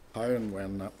 How and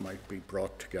when that might be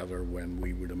brought together when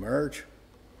we would emerge,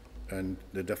 and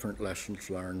the different lessons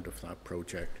learned of that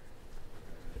project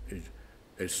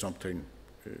is something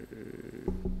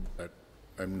that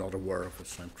I'm not aware of a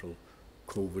central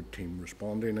COVID team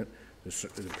responding it.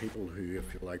 The people who,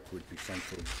 if you like, would be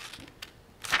central.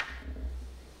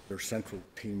 There are central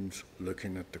teams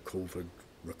looking at the COVID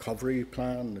recovery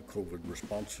plan, the COVID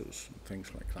responses, and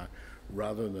things like that,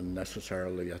 rather than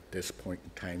necessarily at this point in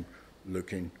time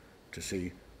looking to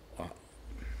see,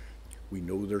 we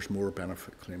know there's more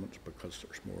benefit claimants because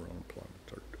there's more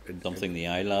unemployment. Something the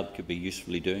iLab could be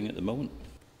usefully doing at the moment?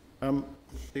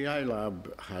 The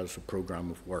iLab has a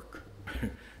programme of work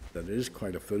that is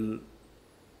quite a full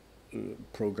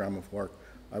programme of work.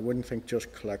 I wouldn't think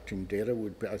just collecting data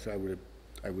would be,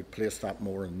 I would place that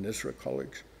more in NISRA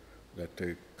colleagues, that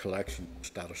the collection of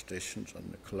statisticians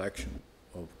and the collection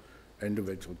of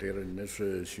individual data in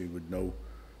NISRA, as you would know,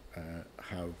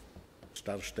 have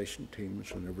statistician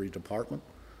teams in every department,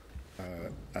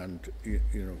 and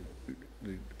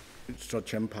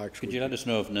such impacts. Could you let us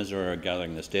know if NISRA are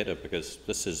gathering this data, because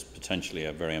this is potentially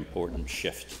a very important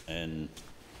shift in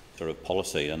sort of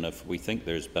policy, and if we think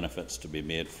there's benefits to be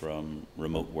made from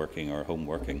remote working or home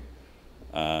working,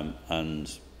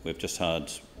 and we've just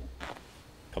had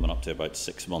coming up to about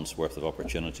 6 months worth of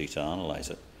opportunity to analyse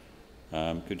it,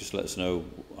 could you just let us know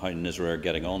how NISRA are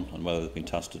getting on and whether they've been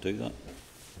tasked to do that?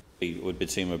 It would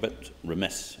seem a bit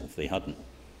remiss if they hadn't.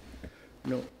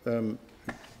 No,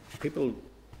 people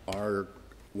are,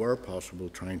 where possible,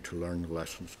 trying to learn the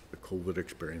lessons, the COVID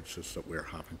experiences that we're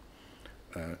having,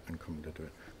 and come to do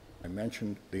it. I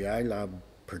mentioned the iLab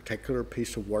particular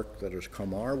piece of work that has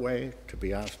come our way to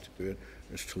be asked to do it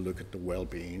is to look at the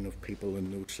well-being of people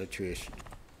in those situations.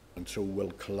 And so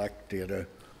we'll collect data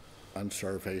and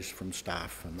surveys from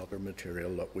staff and other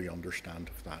material that we understand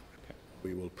of that. Okay.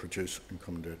 We will produce and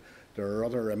come to it. There are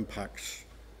other impacts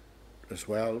as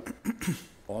well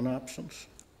on absence,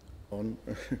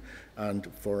 and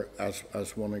for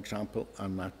as one example,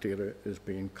 and that data is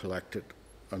being collected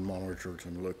and monitored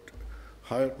and looked.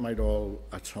 How it might all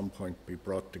at some point be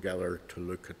brought together to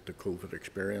look at the COVID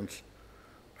experience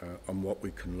and what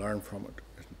we can learn from it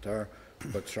isn't there,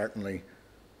 but certainly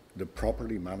the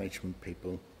property management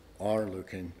people are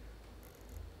looking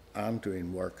and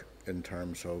doing work in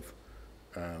terms of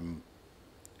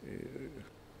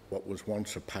what was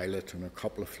once a pilot in a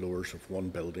couple of floors of one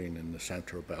building in the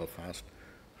centre of Belfast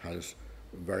has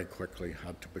very quickly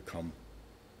had to become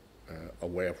a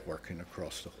way of working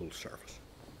across the whole service.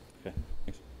 Okay,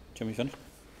 thanks. Jim, you finished?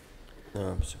 No,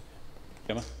 I'm sorry.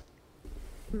 Gemma?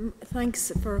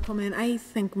 Thanks for coming. I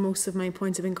think most of my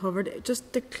points have been covered.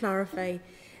 Just to clarify,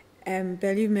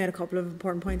 Bill, you've made a couple of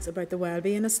important points about the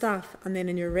well-being of staff, and then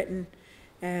in your written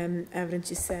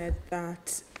evidence you said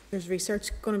that there's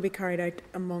research going to be carried out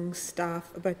among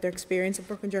staff about their experience of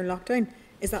working during lockdown.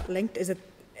 Is that linked?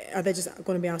 Are they just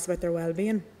going to be asked about their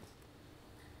well-being?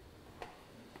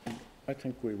 I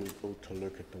think we will go to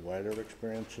look at the wider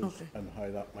experiences and how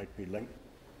that might be linked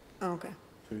to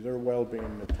their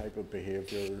well-being, the type of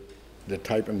behaviour, the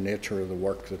type and nature of the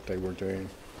work that they were doing,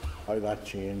 how that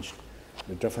changed,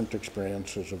 the different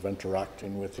experiences of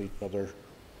interacting with each other.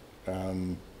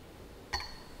 There's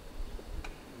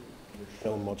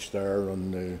still much there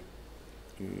on the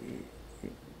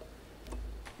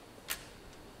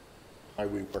how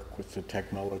we work with the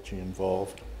technology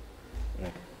involved.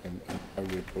 And how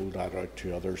we roll that out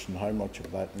to others, and how much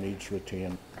of that needs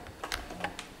retained.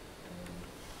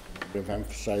 We've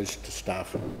emphasised to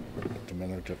staff at the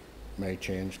minute it may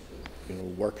change.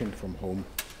 Working from home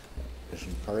is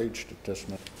encouraged at this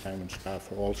time, and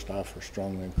all staff are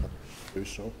strongly encouraged to do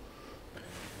so.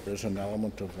 There is an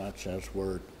element of that says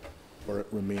where it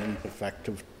remains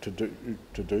effective to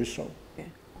do so. Yeah.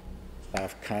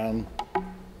 Staff can,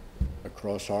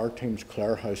 across our teams,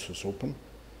 Clare House is open.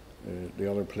 The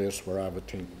other place where I have a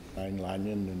team, 9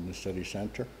 Lanyon in the city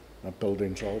centre, that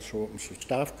building's also open, so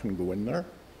staff can go in there.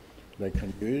 They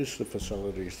can use the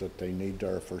facilities that they need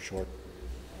there for short.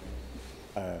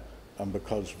 And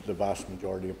because the vast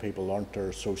majority of people aren't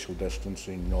there, social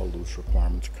distancing and all those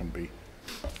requirements can be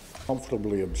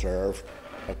comfortably observed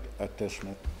at this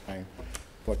time.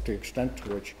 But the extent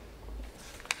to which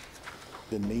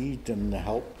the need and the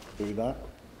help to do that,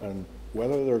 and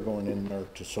whether they're going in there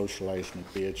to socialise and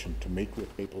engage and to meet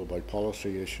with people about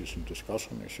policy issues and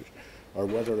discussing issues, or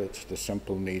whether it's the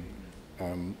simple need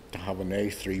to have an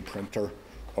A3 printer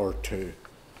or to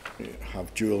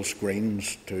have dual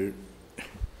screens, to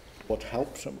what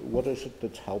helps them, what is it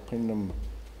that's helping them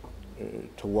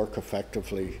to work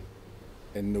effectively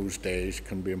in those days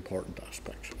can be important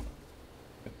aspects.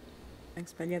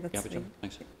 Thanks, Ben. Yeah, that's fine.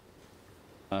 Thanks.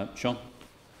 Sean?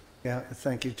 Yeah,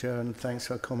 thank you, Chair, and thanks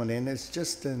for coming in. It's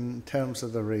just in terms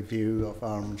of the review of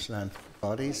arm's length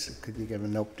bodies, could you give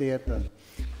an update on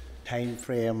time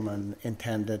frame and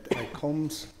intended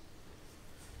outcomes?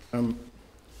 The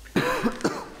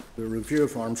review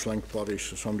of arm's length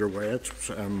bodies is underway. It's,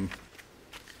 I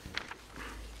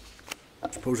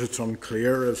suppose it's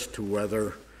unclear as to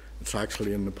whether it's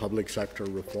actually in the public sector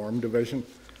reform division.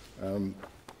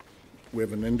 We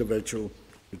have an individual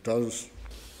who does,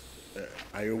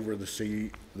 I oversee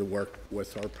the work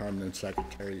with our permanent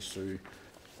secretary Sue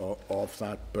of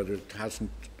that, but it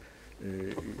hasn't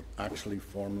actually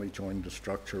formally joined the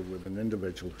structure with an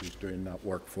individual who's doing that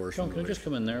work for us. John, can I just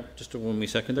come in there just 1 wee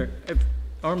second there? If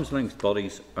arm's length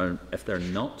bodies are, if they're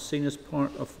not seen as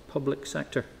part of the public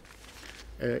sector,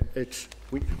 could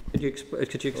you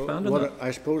expand on that?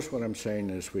 I suppose what I'm saying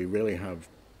is we really have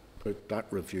put that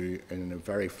review in a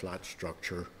very flat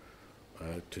structure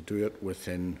to do it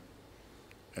within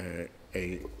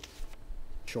a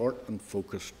short and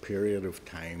focused period of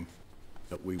time,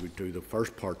 that we would do the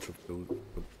first parts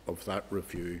of that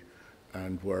review,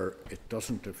 and where it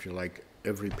doesn't, if you like,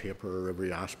 every paper or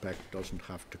every aspect doesn't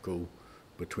have to go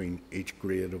between each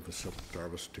grade of a civil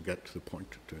service to get to the point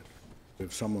to do it. We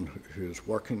have someone who is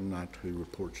working on that, who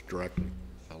reports directly to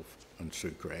myself and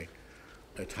Sue Gray.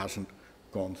 It hasn't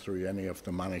gone through any of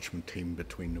the management team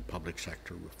between the public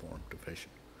sector reform division.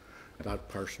 That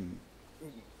person...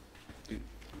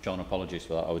 John, apologies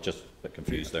for that. I was just a bit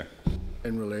confused there.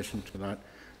 In relation to that,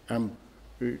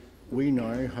 we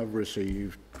now have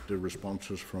received the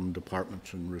responses from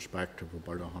departments in respect of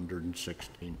about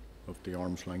 116 of the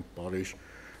arm's length bodies.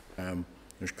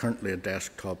 There's currently a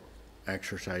desktop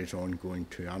exercise ongoing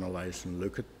to analyse and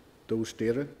look at those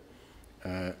data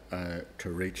to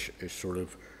reach a sort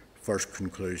of first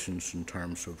conclusions in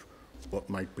terms of what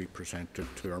might be presented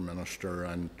to our Minister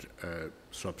and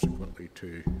subsequently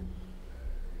to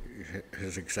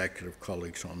his executive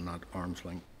colleagues on that arm's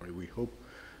length. We hope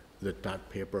that that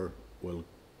paper will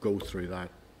go through that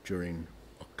during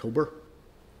October.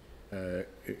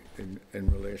 In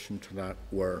relation to that,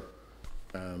 where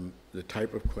the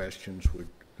type of questions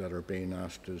that are being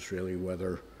asked is really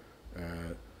whether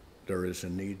there is a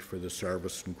need for the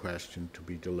service in question to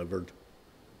be delivered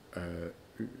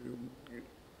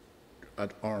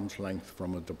at arm's length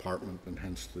from a department, and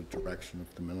hence the direction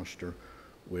of the Minister.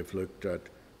 We've looked at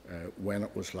when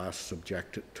it was last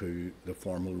subjected to the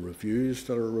formal reviews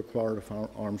that are required of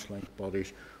arm's length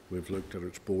bodies. We've looked at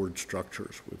its board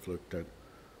structures. We've looked at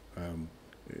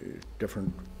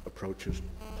different approaches to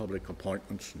public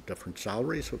appointments and different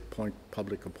salaries of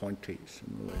public appointees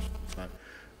in relation to that.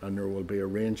 And there will be a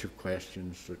range of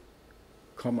questions that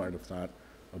come out of that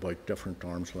about different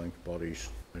arm's length bodies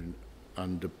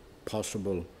and the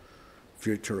possible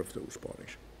future of those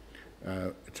bodies.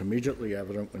 It's immediately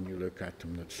evident when you look at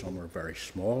them that some are very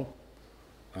small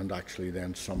and actually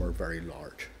then some are very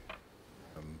large,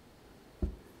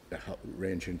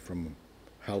 ranging from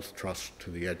Health Trust to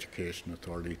the Education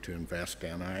Authority to Invest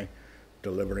NI,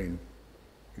 delivering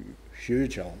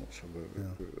huge elements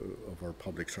of our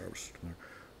public service.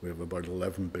 We have about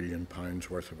 £11 billion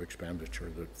worth of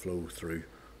expenditure that flow through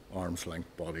arm's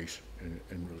length bodies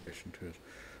in relation to it.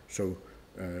 So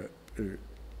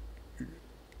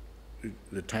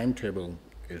the timetable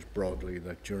is broadly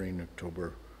that during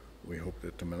October we hope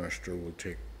that the Minister will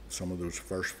take some of those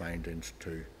first findings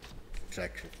to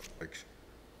executive colleagues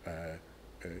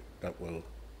that will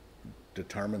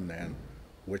determine then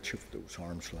which of those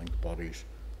arm's length bodies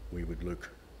we would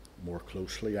look more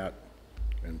closely at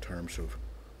in terms of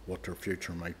what their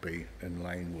future might be, in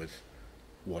line with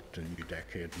what the New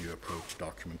Decade, New Approach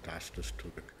document asked us to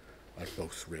look at,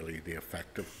 both really the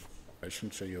effective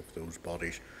efficiency of those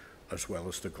bodies as well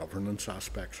as the governance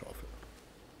aspects of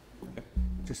it.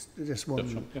 Just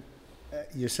one.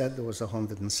 You said there was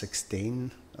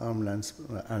 116 arm lengths,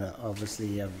 and obviously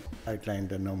you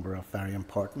outlined a number of very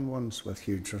important ones with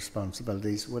huge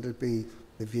responsibilities. Would it be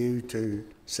the view to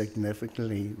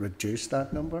significantly reduce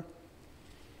that number?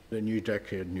 The New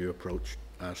Decade, New Approach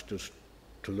asked us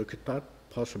to look at that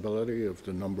possibility of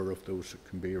the number of those that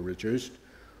can be reduced,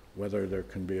 whether there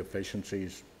can be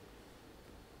efficiencies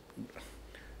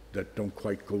that don't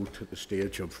quite go to the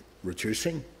stage of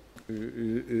reducing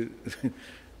the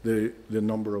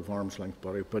number of arm's length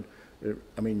body. But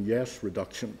I mean, yes,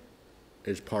 reduction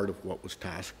is part of what was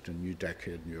tasked in New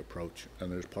Decade, New Approach,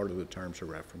 and is part of the terms of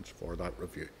reference for that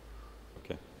review.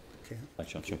 Okay. Okay.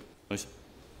 Thanks, Chancellor. Nice.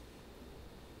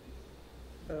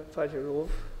 Fáidir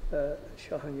Rove,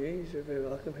 Sean Hughes, you're very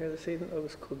welcome here this evening. I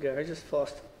was co-garage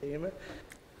Foster Emer.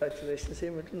 Congratulations,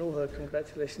 Emer. I don't know how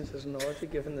congratulations is not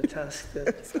given the task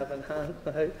that you have in hand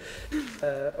now,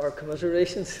 or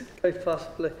commiserations, quite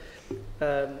possibly.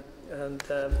 But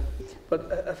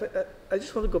I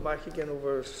just want to go back again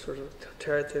over sort of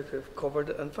territory we've covered.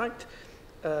 In fact,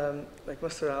 like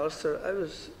Mr. Alistair, I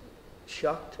was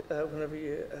shocked whenever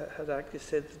you had actually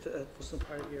said that it wasn't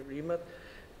part of your remit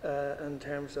in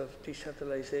terms of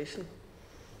decentralisation.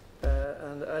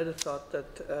 And I'd have thought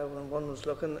that when one was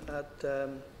looking at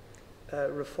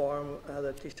reform,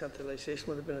 that decentralisation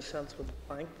would have been essential to the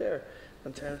bank there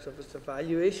in terms of its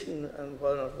evaluation and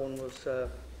whether or not one was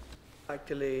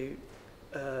actually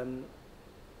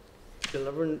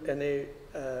delivering any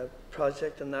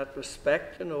project in that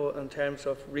respect, you know, in terms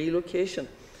of relocation.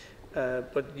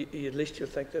 But at least you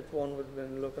think that one would have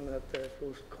been looking at the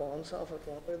pros and cons of it,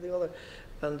 one way or the other.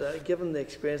 And given the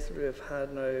experience that we've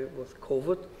had now with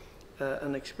COVID,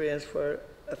 an experience where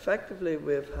effectively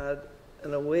we've had,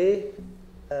 in a way,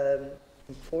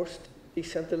 enforced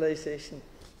decentralisation,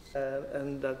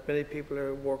 and that many people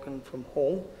are working from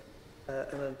home.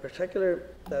 And in particular,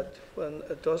 that when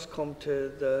it does come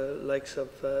to the likes of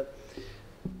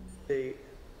the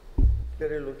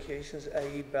greater locations,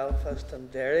 i.e. Belfast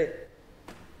and Derry,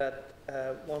 that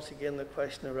once again the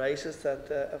question arises that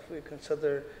if we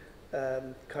consider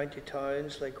county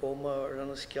towns like Omagh or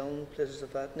Enniskillen, places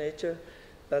of that nature,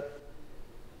 that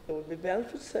there would be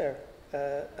benefits there.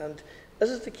 And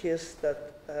is it the case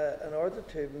that in order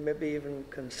to maybe even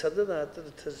consider that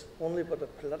it is only but a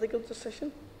political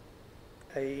decision,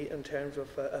 i.e. in terms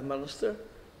of a minister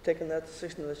taking that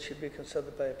decision that should be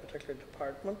considered by a particular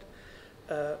department,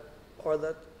 or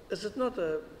that is it not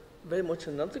very much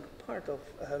an integral part of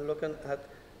looking at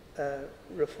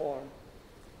reform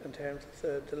in terms of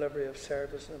the delivery of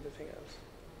service and everything else?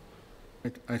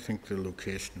 I think the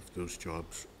location of those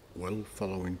jobs will,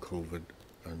 following COVID,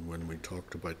 and when we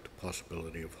talked about the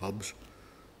possibility of hubs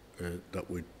that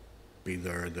would be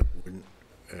there, that wouldn't,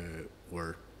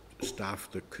 where staff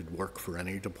that could work for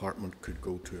any department could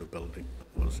go to a building that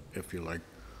was, if you like,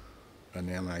 an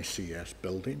NICS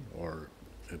building or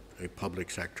a public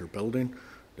sector building.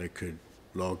 They could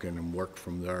log in and work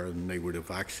from there, and they would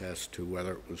have access to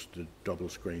whether it was the double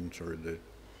screens or the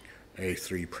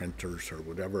A3 printers or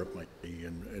whatever it might be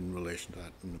in relation to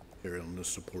that, and the material and the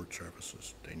support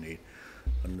services they need.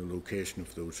 And the location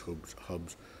of those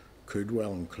hubs could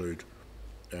well include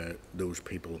those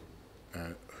people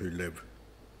who live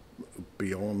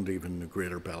beyond even the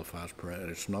greater Belfast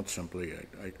perimeter. It's not simply,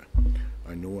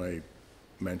 I know I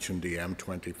mentioned the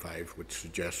M25, which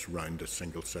suggests round a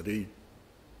single city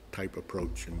type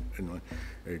approach, and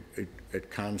it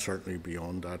can certainly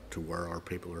beyond that to where our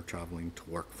people are travelling to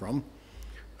work from.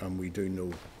 And we do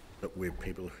know that we have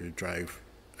people who drive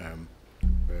from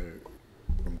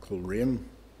Coleraine,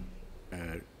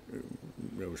 I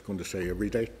was going to say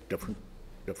every day, different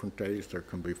days. There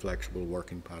can be flexible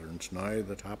working patterns now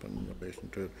that happen in relation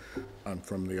to it, and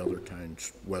from the other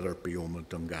towns, whether it be Omagh,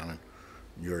 Dungannon,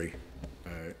 Newry,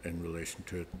 in relation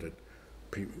to it, that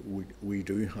we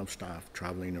do have staff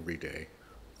travelling every day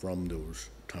from those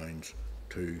towns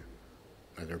to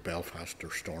either Belfast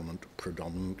or Stormont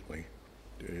predominantly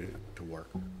to work.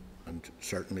 And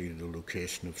certainly the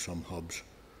location of some hubs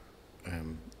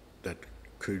that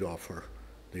could offer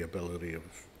the ability of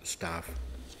staff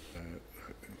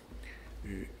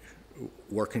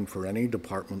working for any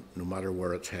department, no matter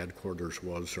where its headquarters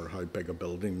was or how big a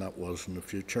building that was in the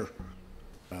future,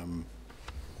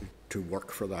 to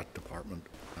work for that department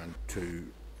and to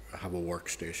have a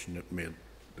workstation that made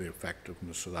the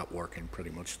effectiveness of that working pretty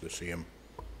much the same,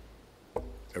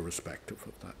 irrespective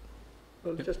of that.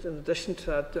 Well, just in addition to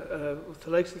that, with the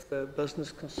likes of the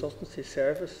business consultancy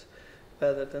service,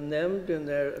 that in them doing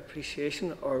their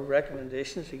appreciation or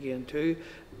recommendations again too,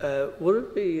 would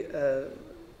it be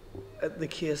the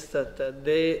case that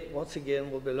they once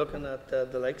again will be looking at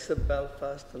the likes of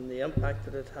Belfast and the impact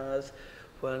that it has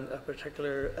when a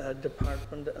particular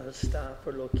department and staff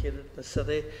are located in the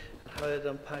city, and how it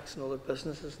impacts on other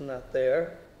businesses and that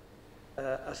there,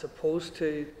 as opposed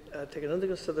to taking into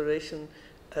consideration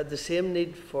the same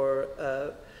need for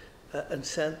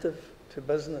incentive to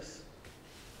business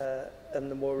in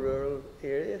the more rural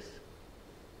areas?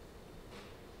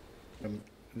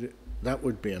 That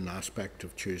would be an aspect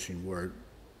of choosing where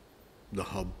the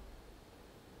hub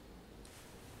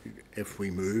if we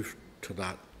move to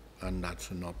that, and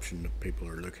that's an option that people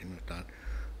are looking at that,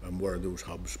 and where those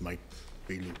hubs might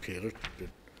be located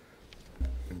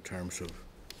in terms of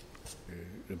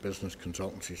the business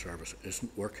consultancy service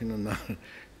isn't working on that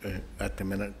at the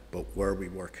minute, but were we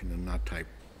working in that type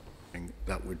of thing,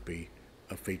 that would be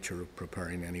a feature of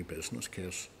preparing any business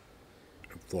case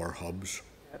for hubs.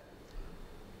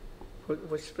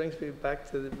 Which brings me back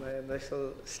to my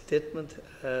initial statement,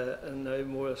 and now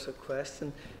more as a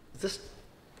question. Is this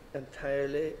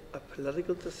entirely a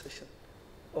political decision,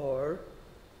 or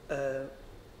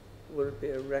would it be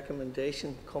a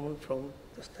recommendation coming from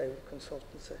this type of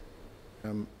consultancy?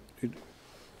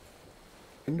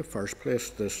 In the first place,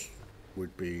 this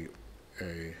would be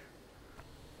a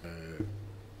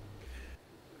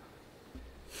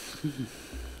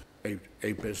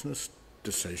business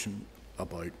decision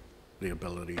about the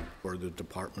ability for the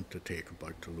department to take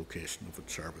about the location of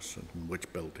its service and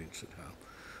which buildings it have.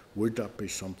 Would that be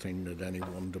something that any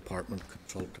one department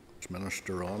consult its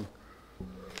minister on?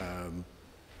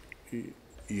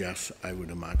 Yes, I would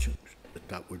imagine that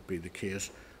that would be the case.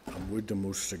 And would the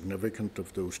most significant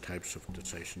of those types of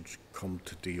decisions come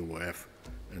to DOF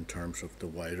in terms of the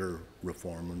wider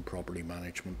reform and property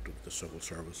management of the civil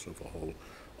service of a whole?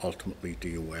 Ultimately,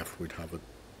 DOF would have a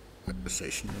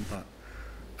decision in that.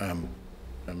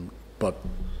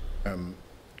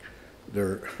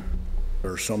 There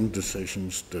are some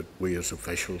decisions that we as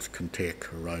officials can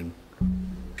take around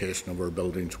location of our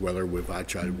buildings, whether with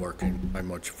agile working, how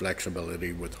much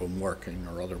flexibility with home working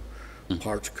or other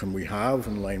parts can we have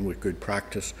in line with good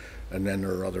practice, and then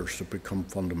there are others that become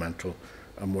fundamental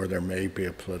and where there may be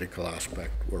a political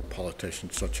aspect where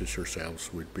politicians such as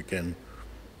yourselves would begin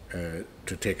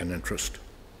to take an interest,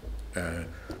 and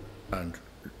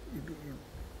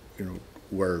you know,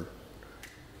 where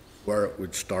it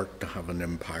would start to have an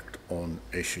impact on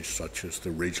issues such as the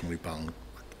regionally balanced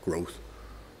growth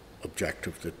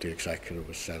objective that the executive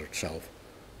has set itself,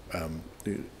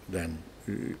 then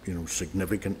you know,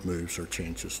 significant moves or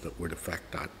changes that would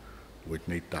affect that would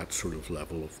need that sort of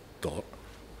level of thought.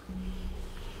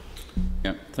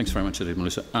 Yeah, thanks very much indeed,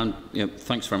 Melissa. And yeah,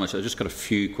 thanks very much. I just got a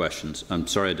few questions. I'm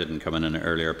sorry I didn't come in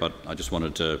earlier, but I just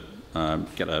wanted to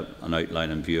get an outline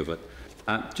and view of it.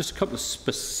 Just a couple of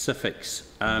specifics.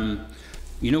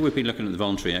 You know, we've been looking at the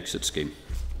voluntary exit scheme,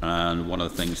 and one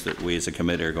of the things that we as a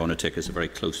committee are going to take is a very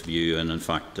close view, and in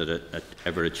fact, did it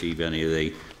ever achieve any of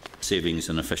the savings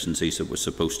and efficiencies that we're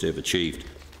supposed to have achieved.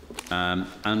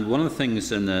 And one of the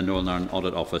things in the Northern Ireland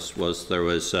Audit Office was there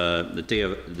was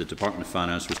the Department of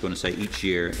Finance was going to say each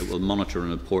year it will monitor and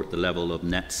report the level of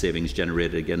net savings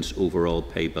generated against overall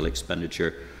pay bill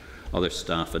expenditure, other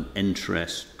staff and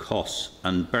interest costs.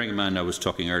 And bearing in mind I was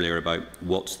talking earlier about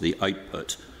what's the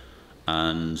output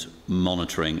and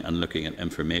monitoring and looking at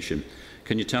information.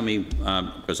 Can you tell me,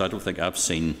 because I don't think I've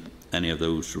seen any of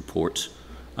those reports,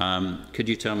 could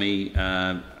you tell me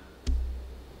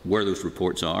where those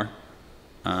reports are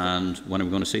and when are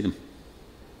we going to see them?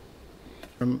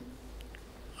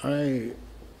 I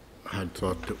had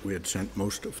thought that we had sent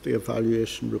most of the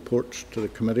evaluation reports to the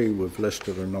committee. We've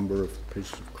listed a number of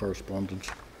pieces of correspondence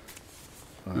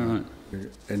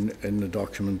in the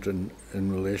document in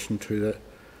relation to that.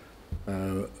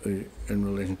 In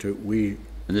relation to it,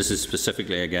 and this is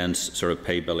specifically against sort of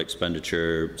pay bill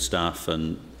expenditure, staff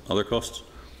and other costs?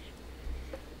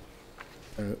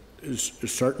 Is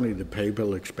certainly the pay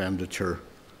bill expenditure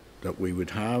that we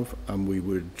would have, and we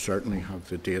would certainly have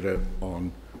the data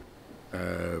on.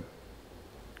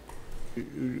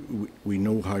 We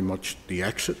know how much the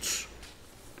exits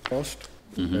cost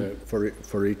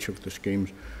for each of the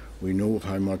schemes. We know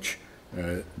how much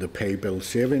the pay bill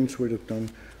savings would have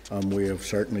done, and we have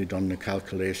certainly done the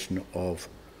calculation of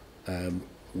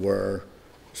where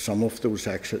some of those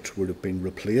exits would have been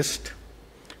replaced,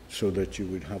 so that you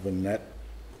would have a net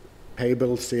pay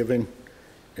bill saving.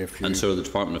 And so the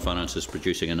Department of Finance is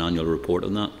producing an annual report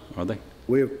on that, are they?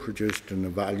 We have produced an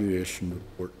evaluation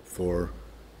report for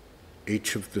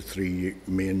each of the 3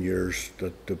 main years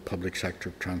that the Public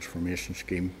Sector Transformation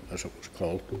Scheme, as it was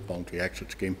called, the Voluntary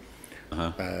Exit Scheme,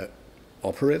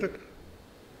 operated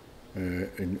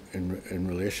in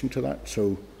relation to that.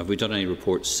 So, have we done any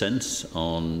reports since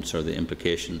on sort of the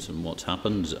implications and what's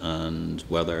happened, and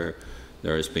whether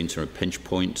there has been sort of pinch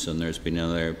points and there's been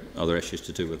other issues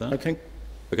to do with that? I think,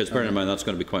 because bearing in mind that's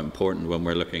going to be quite important when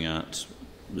we're looking at,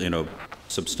 you know,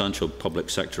 substantial public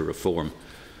sector reform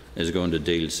is going to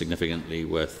deal significantly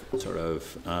with sort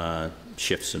of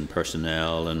shifts in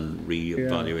personnel and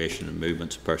re-evaluation and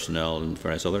movements of personnel and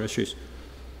various other issues.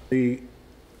 The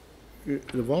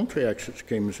voluntary exit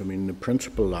schemes, I mean, the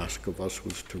principal ask of us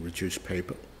was to reduce pay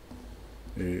bill.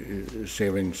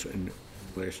 savings in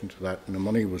relation to that, and the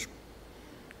money was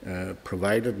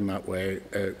provided in that way.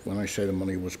 When I say the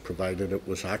money was provided, it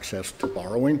was access to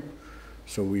borrowing.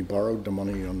 So we borrowed the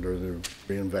money under the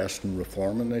Reinvest and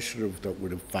Reform Initiative that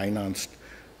would have financed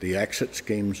the exit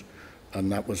schemes,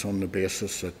 and that was on the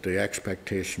basis that the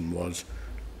expectation was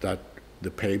that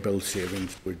the pay bill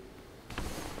savings would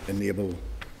enable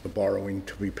the borrowing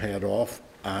to be paid off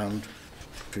and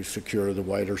to secure the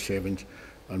wider savings,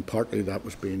 and partly that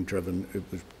was being driven. It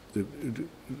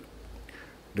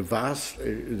was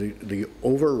the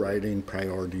overriding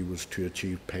priority was to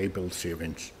achieve pay bill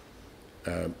savings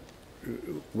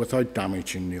without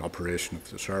damaging the operation of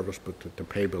the service, but the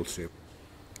pay bill savings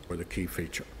were the key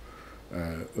feature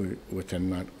within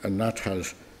that, and that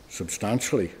has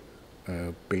substantially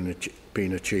been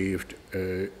achieved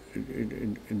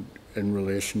in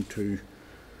relation to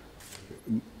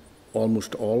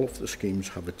almost all of the schemes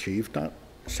have achieved that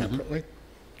separately.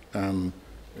 The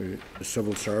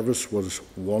civil service was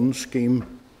one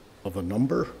scheme of a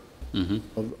number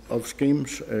of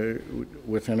schemes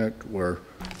within it, where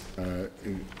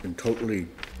in totally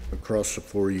across the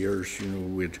 4 years,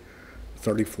 we had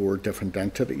 34 different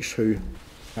entities who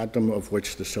had them, of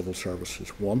which the civil service is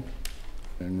one.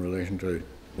 In relation to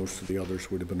most of the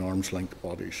others would have been arm's length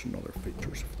bodies and other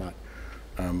features of that.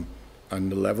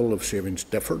 And the level of savings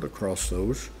differed across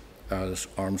those, as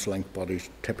arm's length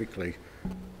bodies typically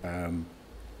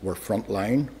were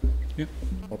frontline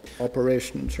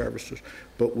operation services.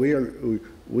 But we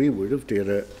would have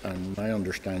data, and my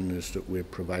understanding is that we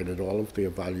have provided all of the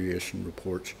evaluation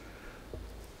reports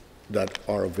that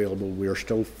are available. We are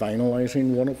still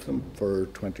finalising one of them for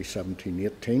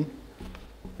 2017-18.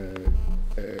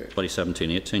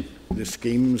 2017-18. The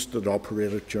schemes that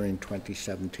operated during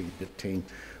 2017-18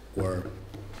 were,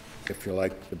 if you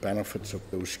like, the benefits of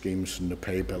those schemes and the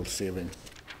pay bill savings,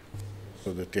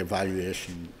 so that the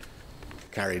evaluation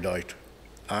carried out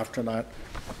after that,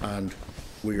 and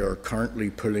we are currently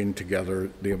pulling together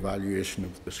the evaluation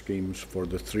of the schemes for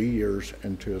the 3 years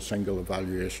into a single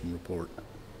evaluation report.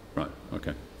 Right,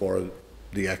 okay. For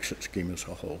the exit scheme as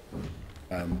a whole.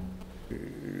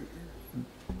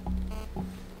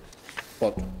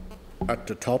 But at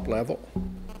the top level,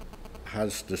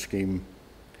 has the scheme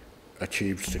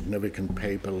achieved significant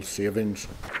pay bill savings?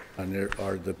 And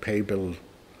those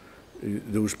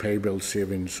pay bill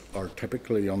savings are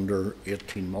typically under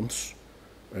 18 months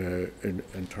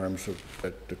in terms of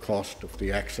the cost of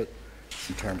the exit,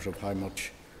 in terms of how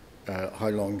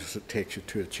long does it take you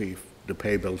to achieve the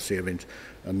pay bill savings,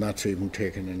 and that's even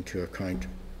taken into account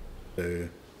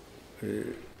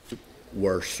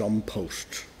where some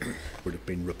posts would have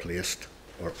been replaced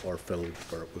or filled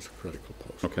where it was a critical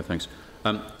post. Okay, thanks.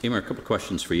 Emer, a couple of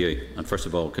questions for you. And first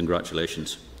of all,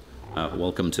 congratulations.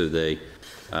 Welcome to the...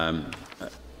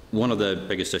 one of the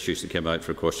biggest issues that came out,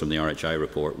 of course, from the RHI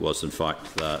report was, in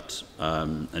fact, that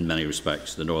in many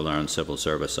respects the Northern Ireland civil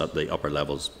service at the upper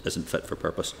levels isn't fit for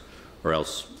purpose, or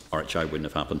else RHI wouldn't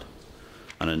have happened.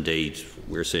 And indeed,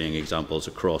 we're seeing examples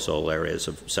across all areas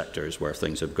of sectors where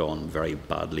things have gone very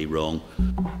badly wrong,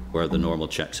 where the normal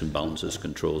checks and balances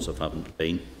controls haven't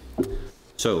been.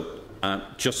 So,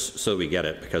 just so we get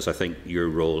it, because I think your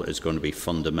role is going to be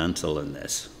fundamental in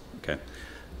this. Okay.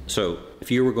 So, if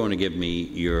you were going to give me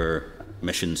your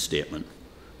mission statement,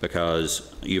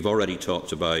 because you've already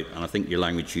talked about, and I think your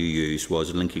language you used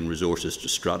was linking resources to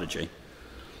strategy.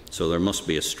 So there must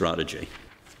be a strategy.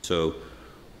 So,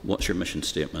 what's your mission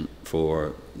statement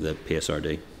for the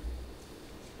PSRD?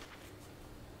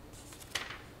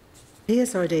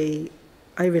 PSRD,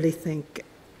 I really think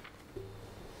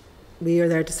we are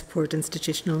there to support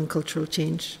institutional and cultural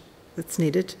change that's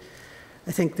needed.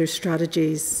 I think there's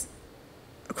strategies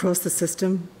across the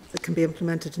system that can be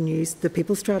implemented and used. The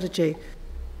people strategy,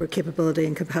 where capability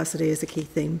and capacity is a key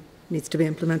theme, needs to be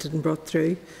implemented and brought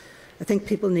through. I think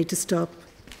people need to stop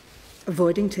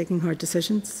avoiding taking hard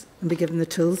decisions and be given the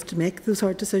tools to make those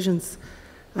hard decisions.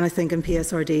 And I think in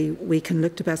PSRD we can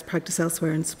look to best practice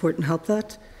elsewhere and support and help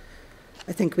that.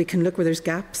 I think we can look where there's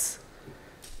gaps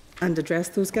and address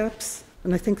those gaps.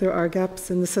 And I think there are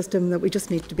gaps in the system that we just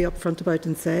need to be upfront about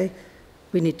and say,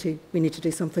 we need to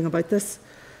do something about this.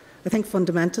 I think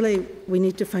fundamentally we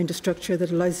need to find a structure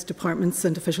that allows departments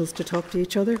and officials to talk to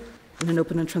each other in an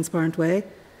open and transparent way,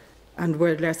 and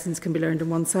where lessons can be learned on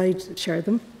one side, share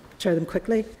them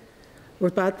quickly.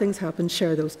 Where bad things happen,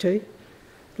 share those too.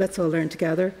 Let's all learn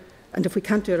together. And if we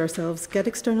can't do it ourselves, get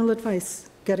external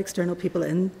advice, get external people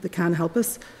in that can help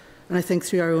us. And I think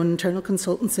through our own internal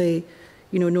consultancy,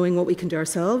 knowing what we can do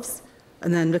ourselves,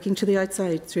 and then looking to the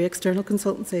outside through external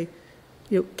consultancy,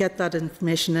 get that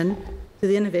information in to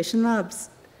the innovation labs.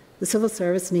 The civil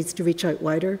service needs to reach out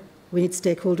wider. We need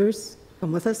stakeholders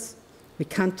come with us. We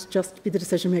can't just be the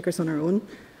decision makers on our own.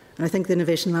 And I think the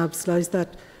Innovation Labs allows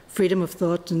that freedom of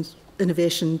thought and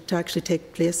innovation to actually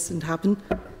take place and happen.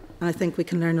 And I think we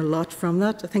can learn a lot from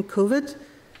that. I think COVID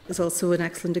is also an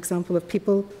excellent example of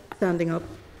people standing up,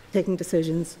 taking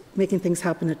decisions, making things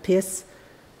happen at pace,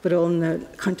 but all in an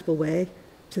accountable way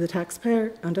to the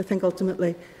taxpayer. And I think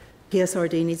ultimately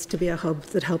PSRD needs to be a hub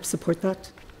that helps support that.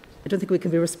 I don't think we can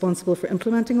be responsible for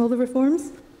implementing all the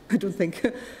reforms. I don't think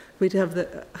we'd have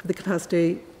the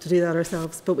capacity to do that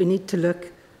ourselves, but we need to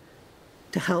look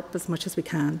to help as much as we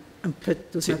can and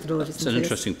put those methodologies in place. It's an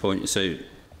interesting point. You say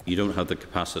you don't have the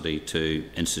capacity to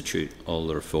institute all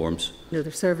the reforms. No,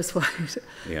 they're service-wide.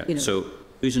 Yeah. You know. So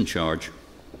who's in charge?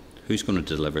 Who's going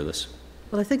to deliver this?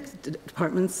 Well, I think the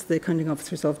departments, the accounting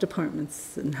officers of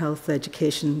departments in health,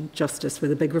 education, justice, where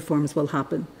the big reforms will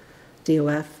happen.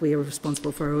 DOF, we are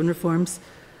responsible for our own reforms.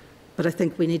 But I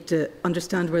think we need to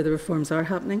understand where the reforms are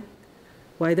happening,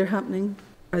 why they're happening,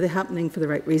 are they happening for the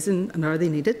right reason, and are they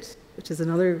needed, which is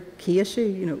another key issue.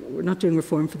 You know, we're not doing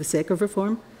reform for the sake of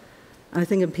reform. And I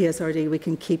think in PSRD we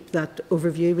can keep that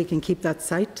overview, we can keep that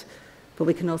sight, but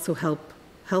we can also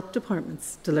help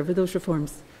departments deliver those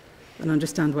reforms and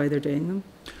understand why they're doing them.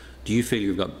 Do you feel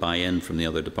you've got buy-in from the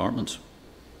other departments?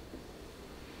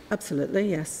 Absolutely,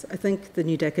 yes. I think the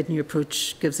New Decade New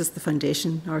Approach gives us the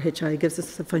foundation. RHI gives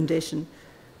us the foundation.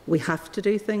 We have to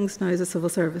do things now as a civil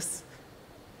service,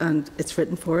 and it's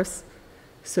written for us.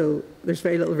 So there's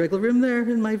very little wriggle room there,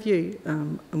 in my view,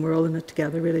 and we're all in it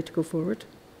together, really, to go forward.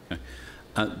 Okay.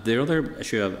 The other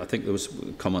issue, I think there was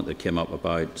a comment that came up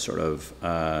about sort of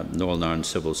Northern Ireland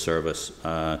Civil Service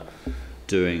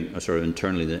doing, sort of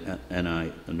internally, the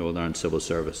NI, the Northern Ireland Civil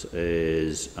Service,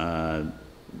 is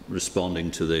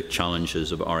responding to the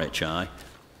challenges of RHI.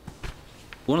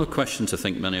 One of the questions I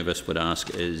think many of us would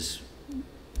ask is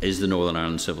the Northern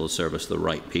Ireland Civil Service the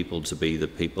right people to be the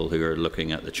people who are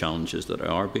looking at the challenges that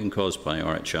are being caused by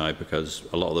RHI? Because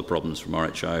a lot of the problems from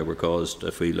RHI were caused,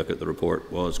 if we look at the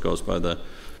report, was caused by the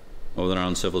Northern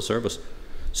Ireland Civil Service.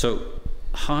 So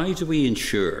how do we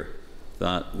ensure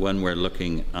that when we're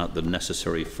looking at the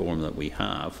necessary form that we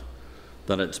have,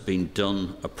 that it's been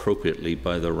done appropriately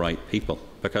by the right people?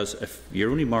 Because if you're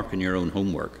only marking your own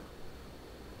homework,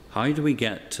 how do we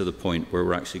get to the point where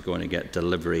we're actually going to get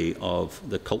delivery of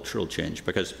the cultural change?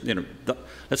 Because, you know,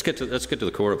 let's get to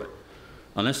the core of it.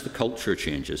 Unless the culture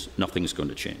changes, nothing's going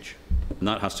to change, and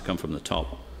that has to come from the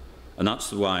top. And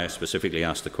that's why I specifically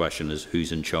asked the question: is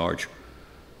who's in charge?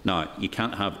 Now, you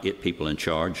can't have 8 people in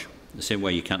charge. The same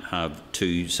way you can't have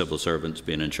 2 civil servants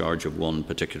being in charge of one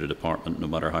particular department, no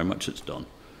matter how much it's done.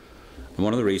 And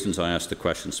one of the reasons I asked the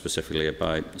question specifically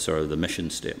about sort of the mission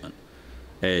statement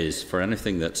is for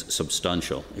anything that's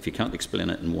substantial, if you can't explain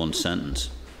it in one sentence,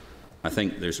 I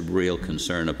think there's real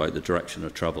concern about the direction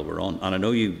of travel we're on. And I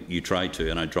know you tried to,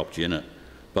 and I dropped you in it,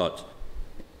 but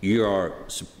you are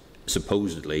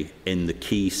supposedly in the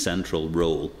key central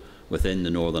role within the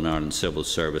Northern Ireland Civil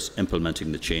Service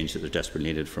implementing the change that are desperately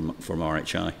needed from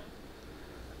RHI.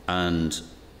 And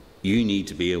you need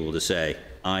to be able to say,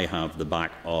 I have the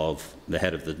back of the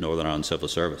head of the Northern Ireland Civil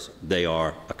Service. They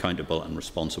are accountable and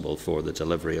responsible for the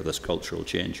delivery of this cultural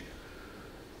change.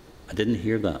 I didn't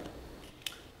hear that.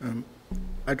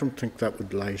 I don't think that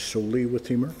would lie solely with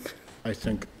Emer. I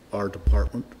think our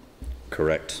department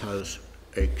has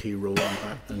a key role in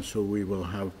that, and so we will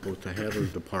have both the head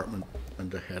of the department and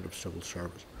the head of civil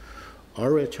service.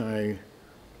 RHI,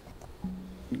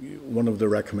 one of the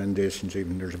recommendations,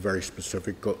 even there's a very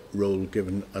specific role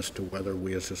given as to whether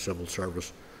we as a civil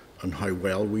service and how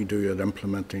well we do at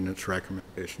implementing its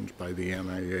recommendations by the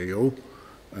NIAO,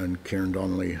 and Kieran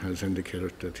Donnelly has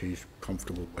indicated that he's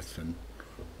comfortable with and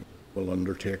will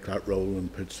undertake that role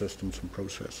and put systems and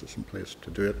processes in place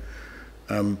to do it.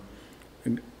 And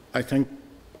I think,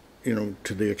 you know,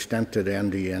 to the extent that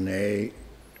NDNA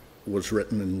was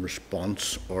written in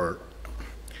response, or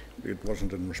it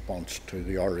wasn't in response to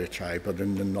the RHI, but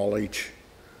in the knowledge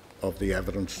of the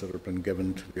evidence that had been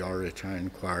given to the RHI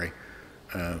inquiry,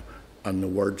 and the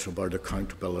words about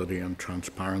accountability and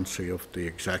transparency of the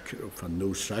executive and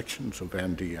those sections of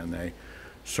NDNA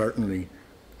certainly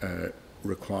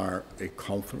require a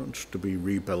confidence to be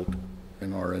rebuilt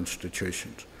in our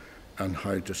institutions and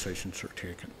how decisions are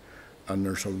taken. And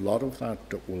there's a lot of that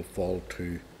that will fall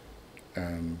to,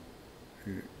 you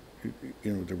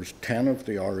know, there was 10 of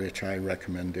the RHI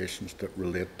recommendations that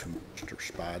relate to Mr.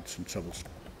 Spad's and civil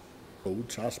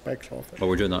codes aspects of it. Well,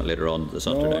 we're doing that later on this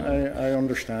afternoon. I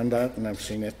understand that, and I've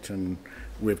seen it, and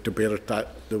we've debated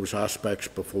those aspects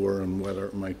before and whether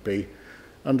it might be.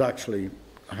 And actually,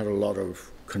 I had a lot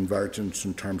of convergence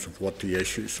in terms of what the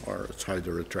issues are. It's how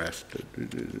they're addressed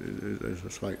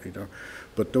is slightly different.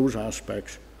 But those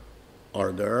aspects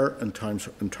are there in terms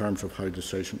of how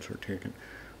decisions are taken.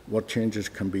 What changes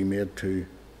can be made to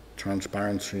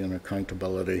transparency and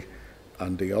accountability,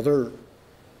 and the other,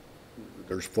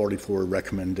 there's 44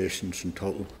 recommendations in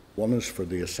total. One is for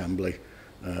the Assembly,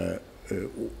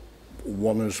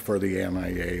 one is for the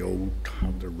NIAO to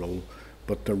have their role,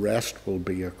 but the rest will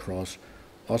be across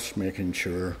us making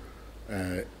sure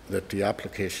that the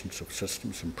applications of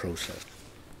systems and process,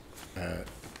 that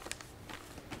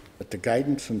the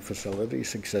guidance and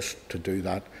facilities exist to do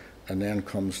that, and then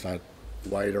comes that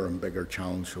wider and bigger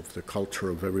challenge of the culture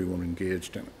of everyone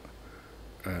engaged in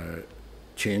it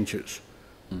changes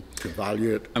to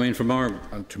value it. I mean, from our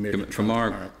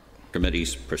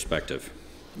committee's perspective,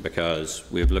 because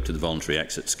we've looked at the voluntary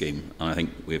exit scheme, and I think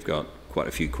we've got quite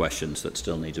a few questions that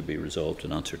still need to be resolved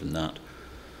and answered in that.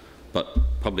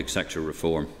 But public sector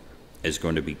reform is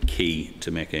going to be key to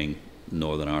making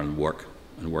Northern Ireland work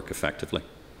and work effectively.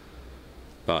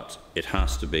 But it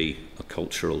has to be a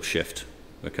cultural shift,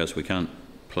 because we can't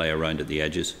play around at the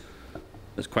edges.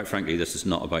 Quite frankly, this is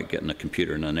not about getting a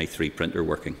computer and an A3 printer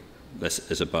working.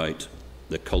 This is about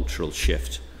the cultural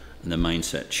shift and the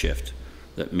mindset shift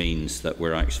that means that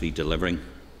we're actually delivering.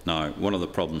 Now, one of the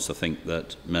problems I think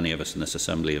that many of us in this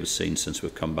Assembly have seen since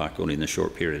we've come back only in a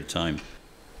short period of time,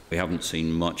 we haven't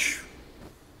seen much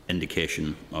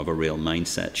indication of a real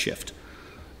mindset shift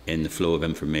in the flow of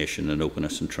information and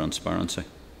openness and transparency.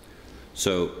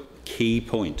 So, key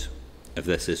point, if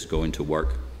this is going to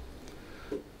work,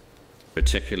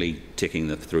 particularly taking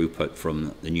the throughput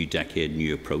from the new decade,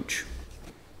 new approach,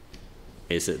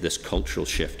 is that this cultural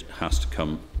shift has to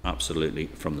come absolutely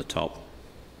from the top.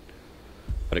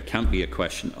 But it can't be a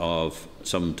question of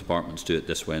some departments do it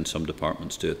this way and some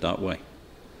departments do it that way.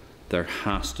 There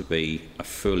has to be a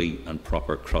fully and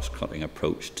proper cross-cutting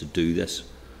approach to do this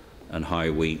and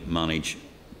how we manage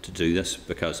to do this,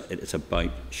 because it's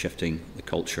about shifting the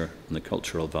culture and the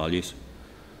cultural values.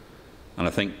 And I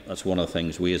think that's one of the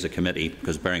things we as a committee,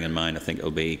 because bearing in mind I think it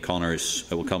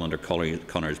will come under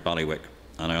Connor's bailiwick,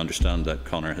 and I understand that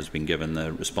Connor has been given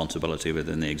the responsibility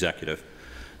within the executive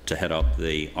to head up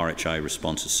the RHI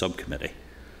Responses Subcommittee.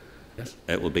 Yes.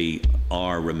 It will be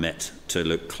our remit to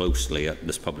look closely at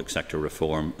this public sector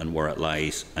reform and where it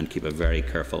lies, and keep a very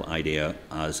careful idea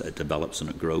as it develops and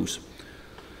it grows.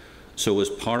 So as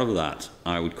part of that,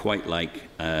 I would quite like,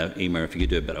 Emer, if you could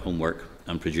do a bit of homework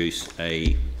and produce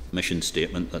a mission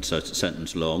statement that's a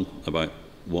sentence long about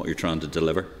what you're trying to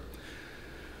deliver.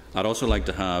 I'd also like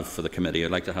to have, for the committee,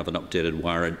 I'd like to have an updated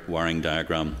wiring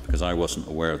diagram, because I wasn't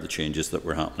aware of the changes that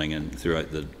were happening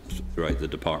throughout the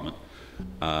department.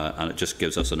 And it just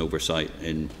gives us an oversight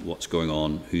in what's going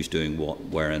on, who's doing what,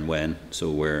 where and when,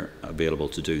 so we're available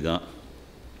to do that.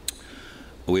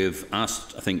 We've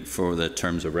asked, I think, for the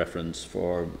terms of reference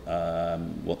for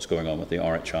what's going on with the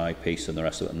RHI piece and the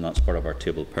rest of it, and that's part of our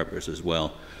table of purpose as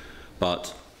well.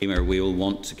 But, Emer, we will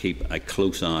want to keep a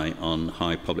close eye on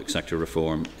how public sector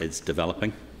reform is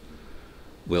developing.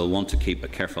 We'll want to keep a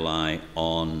careful eye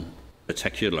on,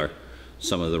 particular,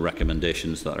 some of the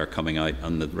recommendations that are coming out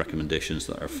and the recommendations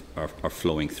that are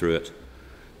flowing through it,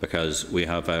 because we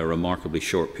have a remarkably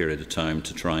short period of time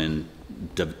to try and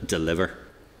deliver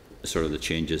sort of the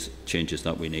changes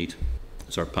that we need.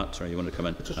 Sorry, Pat, sorry, you want to come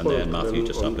in? And then Matthew,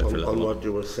 just up there for a little on while. what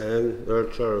you were saying there,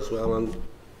 Chair, as well. And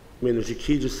I mean, there's a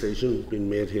key decision being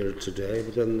made here today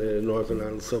within the Northern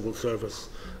Ireland Civil Service,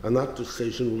 and that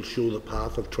decision will show the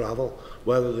path of travel,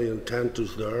 whether the intent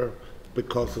is there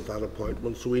because of that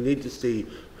appointment. So we need to see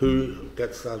who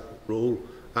gets that role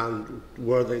and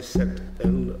where they sit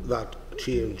in that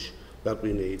change that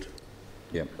we need.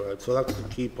 Yeah. Right, so that's the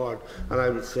key part. And I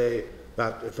would say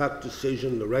that if that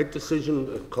decision, the right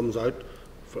decision, comes out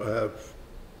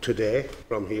today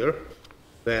from here,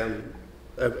 then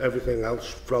everything else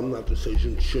from that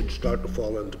decision should start to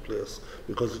fall into place,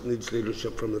 because it needs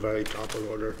leadership from the very top in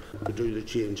order to do the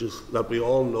changes that we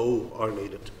all know are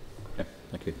needed. Okay,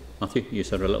 thank you. Matthew, you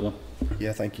said a little one.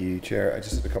 Yeah, thank you, Chair. I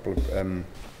just had a couple of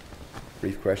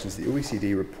brief questions. The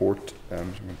OECD report, which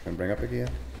I'm going to bring up again,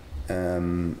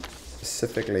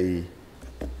 specifically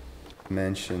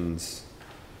mentions.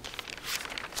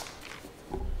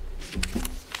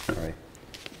 Sorry.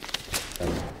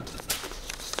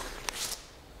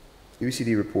 The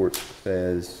OECD report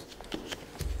says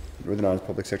Northern Ireland's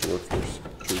public sector workforce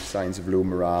shows signs of low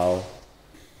morale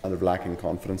and of lacking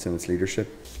confidence in its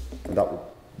leadership. And that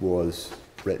was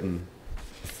written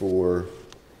before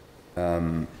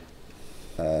the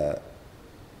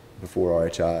before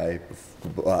RHI,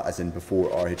 as in before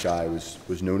RHI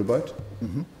was known about,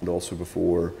 and also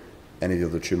before any of the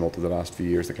other tumult of the last few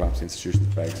years, the collapse of the institutions,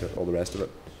 Brexit, all the rest of it.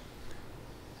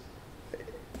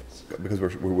 Because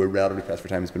we're relatively pressed for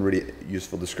time, it's been a really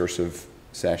useful discursive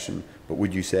session, but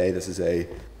would you say this is a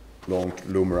low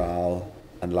morale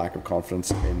and lack of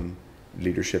confidence in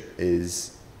leadership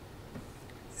is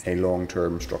a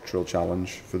long-term structural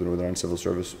challenge for the Northern Ireland Civil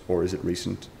Service, or is it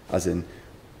recent, as in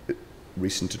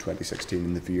recent to 2016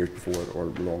 and the few years before it, or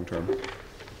long-term?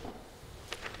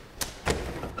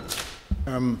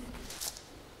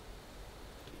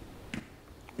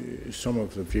 Some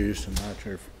of the views in that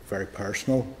are very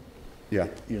personal, yeah,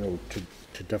 you know,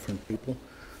 to different people.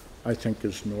 I think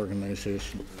as an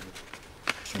organisation,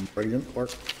 some brilliant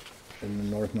work in the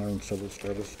Northern Ireland Civil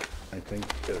Service. I think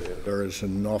there is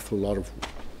an awful lot of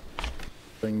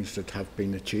things that have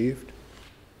been achieved.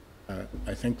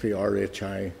 I think the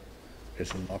RHI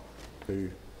is a knock to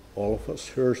all of us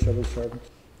who are civil servants.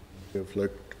 We've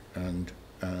looked and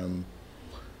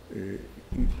you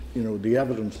know, the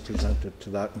evidence presented to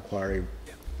that inquiry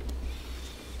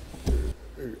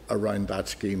around that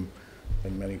scheme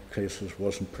in many cases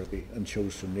wasn't pretty and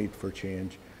shows the need for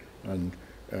change, and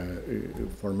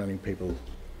for many people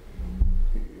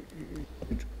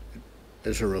it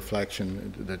is a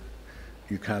reflection that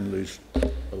you can lose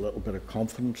a little bit of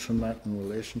confidence in that in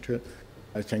relation to it.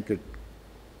 I think it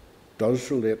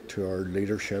does relate to our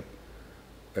leadership.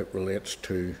 It relates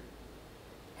to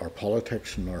our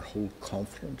politics and our whole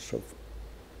confidence of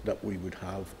that we would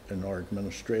have in our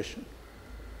administration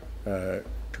to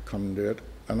come and do it.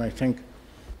 And I think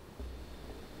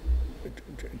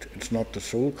it's not the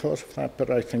sole cause of that, but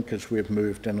I think as we've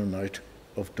moved in and out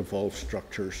of devolved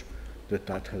structures,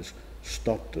 that has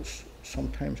stopped us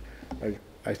sometimes.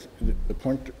 The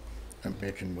point I'm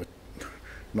making, with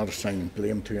not assigning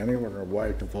blame to anyone or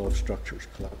why devolved structures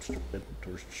collapsed or didn't,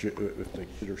 or if they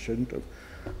should or shouldn't have,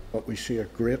 but we see a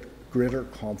greater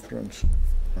confidence in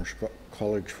our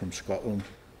colleagues from Scotland,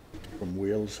 from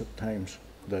Wales at times,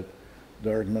 that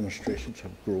their administrations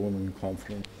have grown in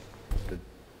confidence that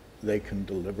they can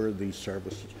deliver these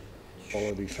services,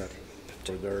 quality services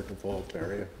for their devolved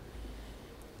area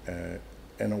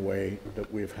in a way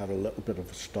that we've had a little bit of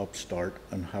a stop-start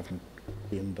and haven't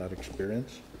gained that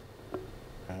experience.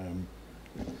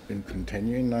 In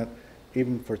continuing that,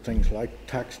 even for things like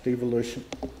tax devolution,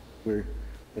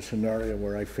 it's an area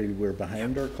where I feel we're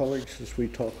behind our colleagues as we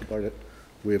talk about it.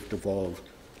 We've devolved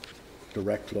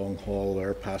direct long-haul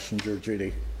air passenger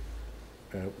duty,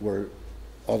 where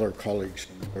other colleagues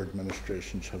in our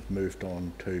administrations have moved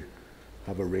on to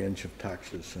have a range of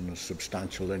taxes and a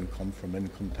substantial income from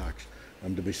income tax,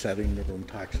 and to be setting their own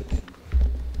taxes.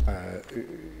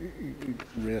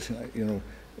 Raising, you know,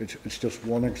 it's just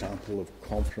one example of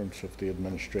confidence of the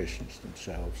administrations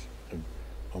themselves and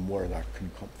where that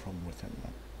can come from within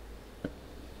that.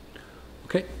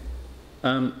 Okay.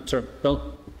 Sir,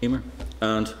 Bill, Emer,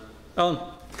 and Alan.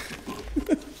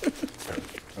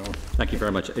 Thank you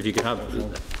very much. If you could have,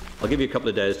 I'll give you a couple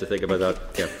of days to think about that.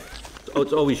 Yeah. Oh,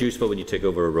 it's always useful when you take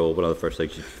over a role. One of the first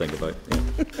things you think about. Yeah.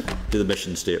 Do the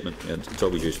mission statement. Yeah, it's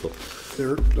always useful.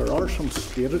 There are some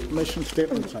stated mission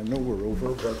statements. I know we're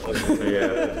over, but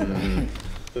yeah.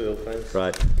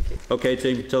 Right. Okay,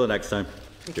 team. Till the next time.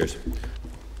 Cheers.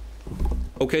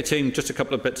 Okay, team. Just a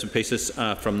couple of bits and pieces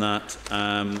from that.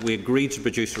 We agreed to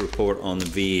produce a report on the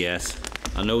VES.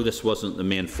 I know this wasn't the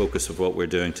main focus of what we're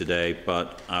doing today,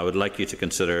 but I would like you to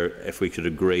consider if we could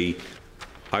agree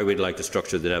how we'd like to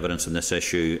structure the evidence in this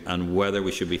issue, and whether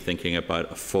we should be thinking about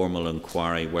a formal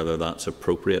inquiry, whether that's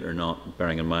appropriate or not,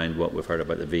 bearing in mind what we've heard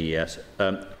about the VES.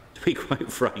 To be quite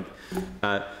frank,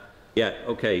 yeah,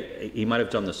 okay, he might have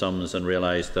done the sums and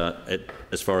realised that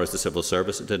as far as the civil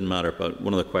service, it didn't matter, but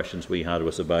one of the questions we had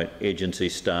was about agency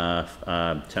staff,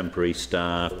 temporary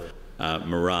staff,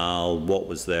 morale, what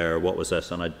was there, what was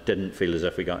this, and I didn't feel as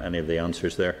if we got any of the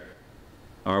answers there.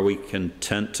 Are we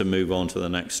content to move on to the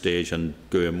next stage and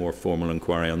do a more formal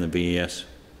inquiry on the VES?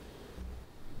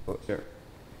 Well, yeah.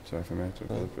 Sorry if I may.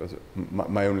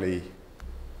 My only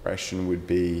question would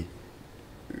be,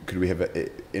 could we have,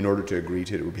 in order to agree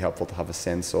to it, it would be helpful to have a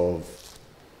sense of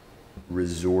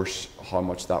resource, how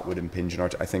much that would impinge on our.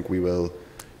 I think we will,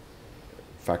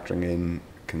 factoring in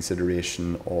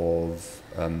consideration of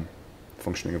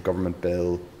functioning of government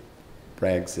bill,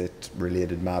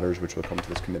 Brexit-related matters, which will come to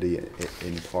this committee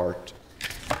in part,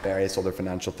 various other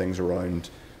financial things around,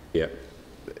 yeah,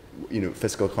 you know,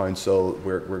 fiscal council.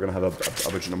 We're going to have a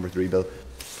budget number 3 bill.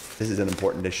 This is an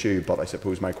important issue, but I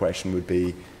suppose my question would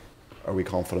be: are we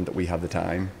confident that we have the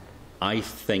time? I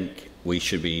think we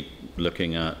should be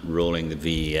looking at rolling the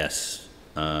VES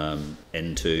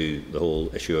into the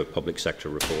whole issue of public sector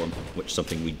reform, which is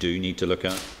something we do need to look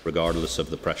at, regardless of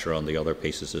the pressure on the other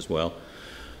pieces as well.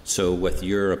 So with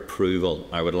your approval,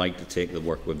 I would like to take the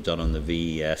work we've done on the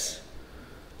VES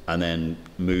and then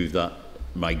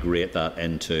migrate that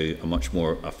into a much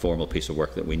more formal piece of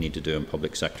work that we need to do in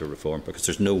public sector reform, because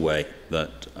there's no way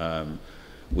that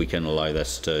we can allow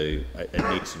this to, it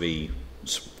needs to be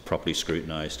properly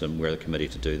scrutinised, and we're the committee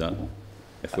to do that.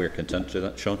 If we're content to do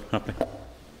that, Sean, happy?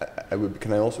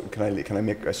 Can I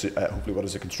make hopefully what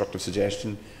is a constructive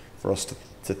suggestion for us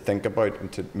to think about,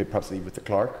 and to maybe perhaps leave with the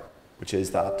clerk, which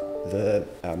is that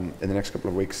in the next couple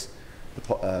of weeks,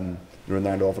 the Northern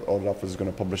Ireland Audit Office is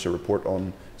going to publish a report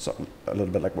on something a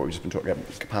little bit like what we've just been talking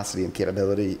about, capacity and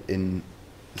capability in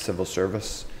the civil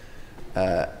service.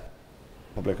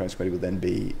 Public Accounts Committee will then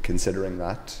be considering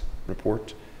that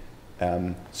report.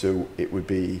 So it would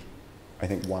be, I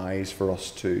think, wise for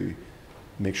us to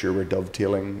make sure we're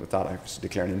dovetailing with that. I've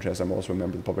declared an interest. I'm also a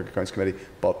member of the Public Accounts Committee,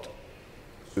 but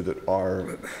so that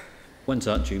our... When's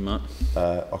that due, Matt?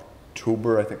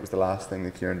 October, I think, was the last thing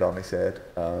that Kieran Donnelly said.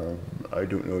 I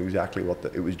don't know exactly what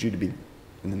it was due to be.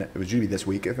 It was due to be this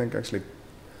week, I think, actually,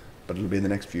 but it'll be in the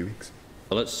next few weeks.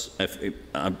 Well,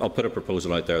 I'll put a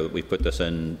proposal out there that we put this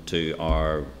into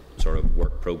our sort of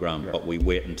work programme, but we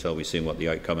wait until we see what the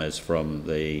outcome is from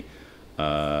the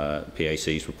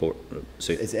PAC's report.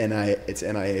 So it's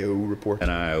NIAO report.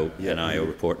 NIAO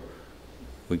report.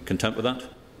 We content with that?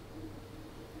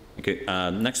 Okay.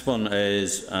 Next one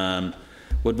is,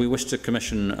 would we wish to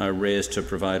commission a raise to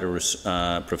provide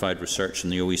research in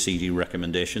the OECD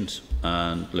recommendations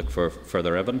and look for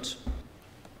further evidence?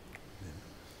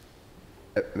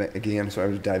 Again, so I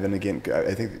would dive in again.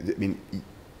 I think,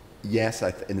 yes,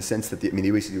 in the sense that the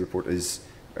OECD report is,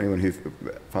 anyone who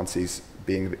fancies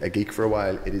being a geek for a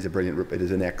while, it is a brilliant, it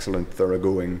is an excellent,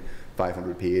 thoroughgoing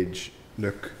 500-page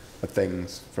look at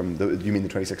things from you mean the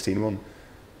 2016 one?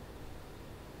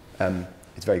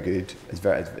 It's very good. It's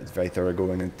very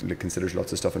thoroughgoing, and it considers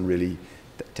lots of stuff in really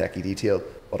techy detail.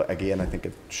 But again, I think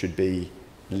it should be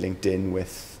linked in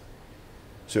with.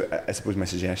 So I suppose my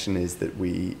suggestion is that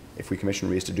if we commission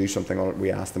Race to do something on it,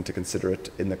 we ask them to consider it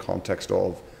in the context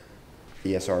of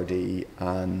ESRD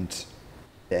and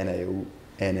the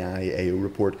NIAO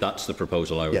report. That's the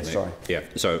proposal I would make. Yes, sorry. Yeah.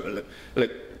 So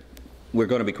look, we're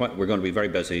going to be very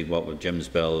busy. What with Jim's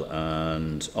bill,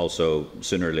 and also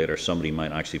sooner or later somebody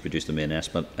might actually produce the main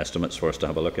estimates for us to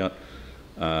have a look at.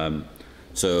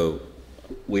 So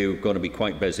we're going to be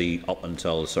quite busy up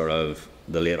until sort of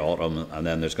the late autumn, and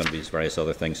then there's going to be various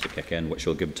other things to kick in, which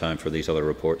will give time for these other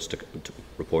reports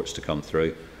to come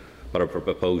through. But I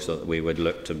propose that we would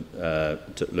look to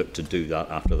do that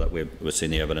after that we've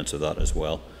seen the evidence of that as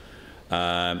well.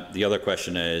 The other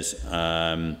question is,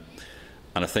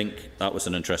 and I think that was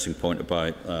an interesting point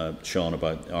about Sean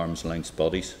about arm's length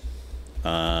bodies,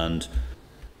 and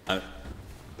I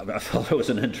thought it was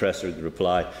an interesting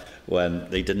reply when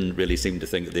they didn't really seem to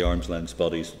think that the arm's length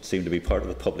bodies seemed to be part of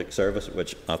the public service,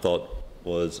 which I thought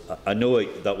was, I know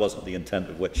that wasn't the intent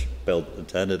of which Bill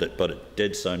intended it, but it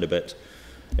did sound a bit,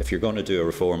 if you're going to do a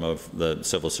reform of the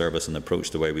civil service and the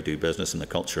approach the way we do business and the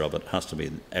culture of it, has to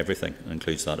be everything, it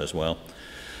includes that as well.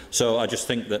 So I just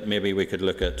think that maybe we could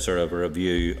look at sort of a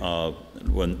review of,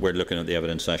 when we're looking at the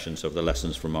evidence sessions, of the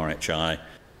lessons from RHI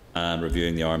and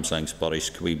reviewing the arm's length bodies.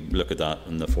 Could we look at that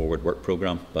in the forward work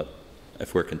programme? But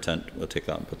if we're content, we'll take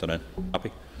that and put that in.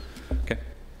 Happy? Okay.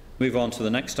 Move on to the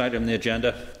next item on the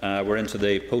agenda. We're into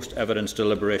the post-evidence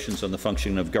deliberations on the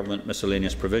functioning of Government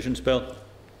Miscellaneous Provisions Bill.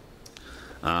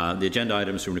 The agenda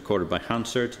items are recorded by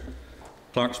Hansard.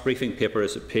 Clerk's briefing paper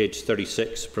is at page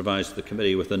 36, provides the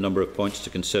committee with a number of points to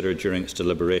consider during its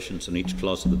deliberations on each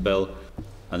clause of the bill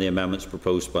and the amendments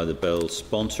proposed by the bill's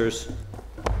sponsors.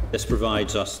 This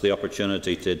provides us the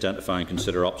opportunity to identify and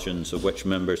consider options of which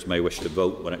members may wish to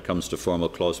vote when it comes to formal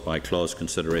clause-by-clause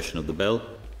consideration of the bill.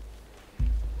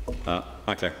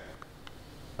 Hi, Claire.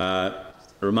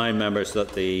 Remind members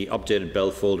that the updated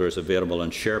bill folder is available on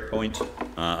SharePoint.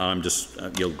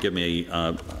 You'll give me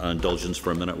an indulgence for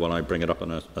a minute while I bring it up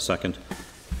in a second.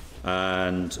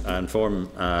 And inform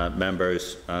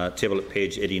members, table at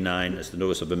page 89 is the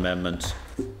notice of amendments,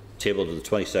 tabled to the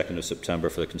 22nd of September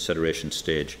for the consideration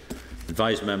stage.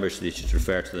 Advise members that they should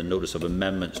refer to the notice of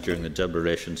amendments during the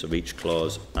deliberations of each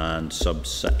clause and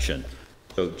subsection.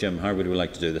 So, Jim, how would we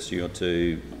like to do this? You want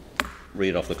to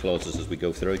read off the clauses as we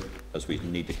go through, as we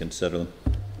need to consider them?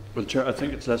 Well, Chair, I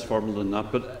think it's less formal than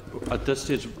that, but at this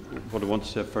stage, what I want to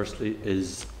say firstly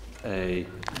is, in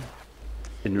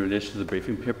relation to the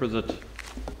briefing paper, that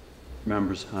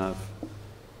members have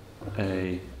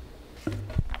a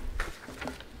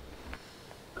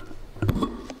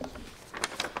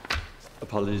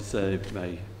apologies,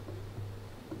 my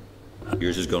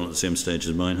Yours has gone at the same stage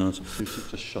as mine has. seems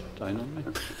to just shut down on me.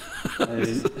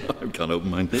 I can't open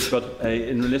mine. But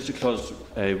in relation to clause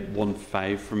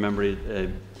 1.5 from memory,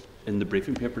 in the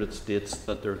briefing paper it states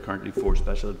that there are currently 4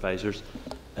 special advisors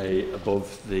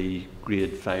above the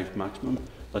grade 5 maximum.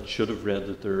 That should have read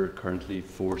that there are currently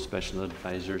 4 special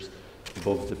advisors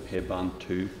above the pay band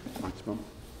 2 maximum.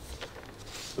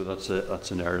 So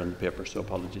that's an error in the paper, so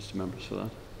apologies to members for that.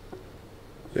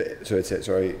 So it's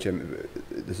sorry, Jim.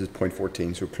 This is point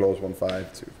 14. So clause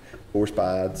 1.5. So 4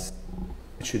 SPADs.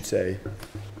 It should say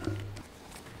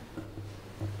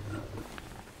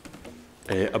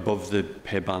above the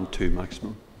pay band 2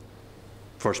 maximum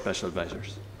for special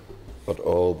advisors. But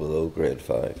all below grade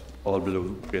 5. All below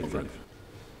grade 5.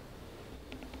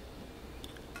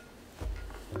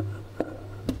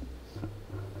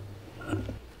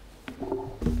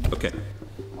 Okay.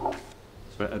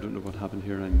 Sorry, I don't know what happened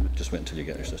here. Just wait until you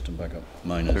get your system back up.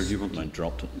 Mine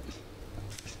dropped it.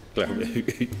 Claire,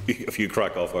 if you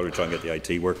crack off while we try and get the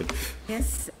IT working.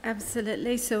 Yes,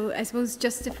 absolutely. So I suppose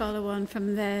just to follow on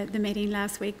from the meeting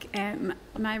last week,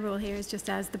 my role here is just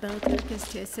as the bill clerk is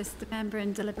to assist the member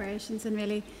in deliberations, and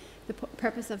really the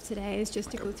purpose of today is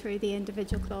just to go through the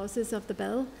individual clauses of the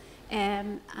bill,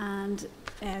 and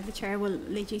the Chair will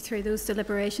lead you through those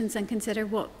deliberations and consider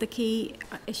what the key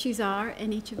issues are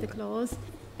in each of the clause.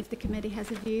 If the committee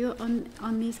has a view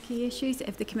on these key issues,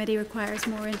 if the committee requires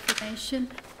more information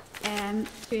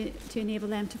to enable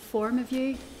them to form a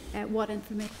view, what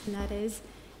information that is.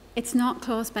 It's not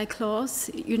clause by clause.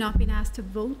 You're not being asked to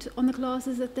vote on the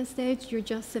clauses at this stage. You're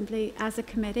just simply, as a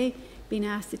committee, being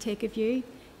asked to take a view.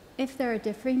 If there are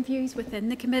differing views within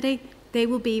the committee, they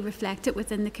will be reflected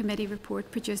within the committee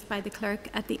report produced by the clerk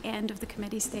at the end of the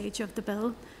committee stage of the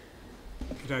bill.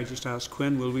 Could I just ask,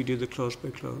 Quinn, will we do the clause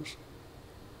by clause?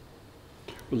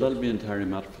 Well, that'll be entirely a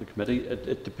matter for the committee.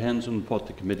 It depends on what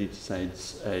the committee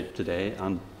decides today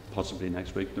and possibly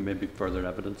next week. There may be further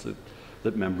evidence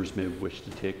that members may wish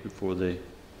to take before they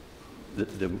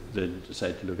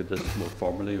decide to look at this more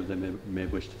formally, or they may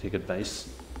wish to take advice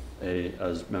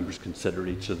as members consider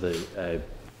each of the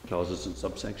clauses and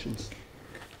subsections.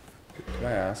 Can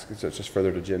I ask, so it's just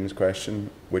further to Jim's question,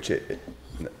 which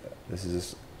this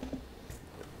is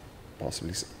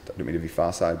possibly, I don't mean to be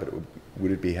facile, but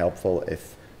would it be helpful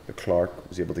if the clerk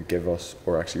was able to give us,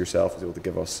 or actually yourself was able to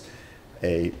give us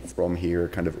a from here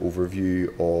kind of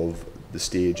overview of the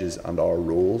stages and our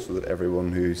roles, so that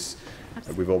everyone who's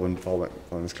we've all been following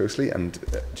this closely, and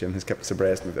Jim has kept us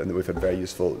abreast, and we've had very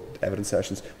useful evidence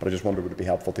sessions. But I just wondered, would it be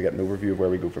helpful to get an overview of where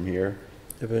we go from here?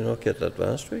 Did we not get that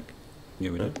last week? Yeah,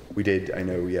 we did. We did. I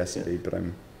know. Yes, indeed.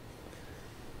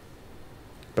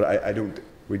 But I don't.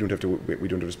 We don't have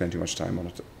to spend too much time on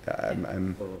it.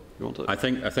 I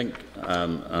think,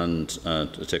 and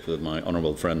to take with my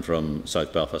honourable friend from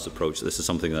South Belfast approach, this is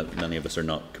something that many of us are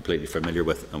not completely familiar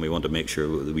with, and we want to make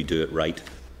sure that we do it right.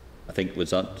 I think,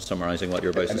 was that summarising what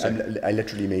you're about to say? I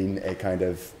literally mean a kind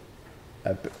of,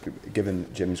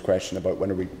 given Jim's question about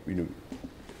when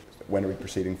are we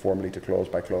proceeding formally to clause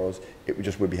by clause, it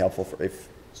would be helpful if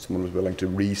someone was willing to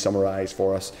re-summarise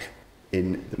for us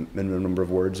in the minimum number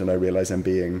of words. And I realise I'm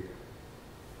being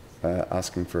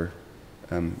asking for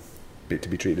to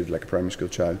be treated like a primary school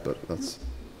child, but that's.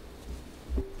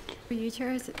 For you,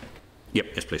 Chair, is it? Yep.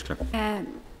 Yes, please, Claire.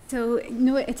 So,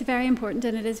 no, it's very important,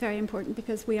 and it is very important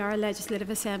because we are a legislative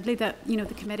assembly that, the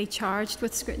committee charged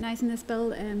with scrutinising this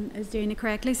bill is doing it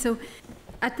correctly. So,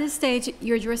 at this stage,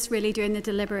 you're just really doing the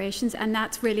deliberations, and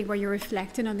that's really where you're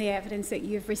reflecting on the evidence that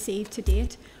you've received to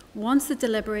date. Once the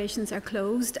deliberations are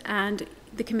closed and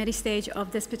the committee stage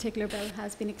of this particular bill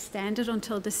has been extended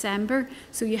until December,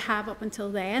 so you have up until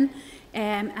then,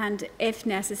 and if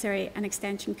necessary, an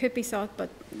extension could be sought, but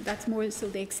that's more so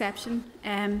the exception.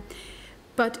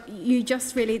 But you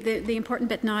just really, the important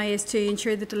bit now is to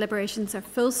ensure the deliberations are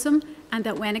fulsome, and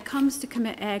that when it comes to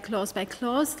clause by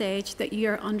clause stage, that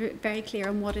you're very clear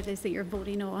on what it is that you're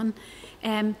voting on.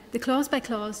 The clause by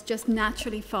clause just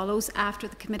naturally follows after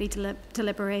the committee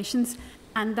deliberations,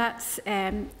 and that's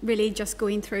really just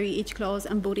going through each clause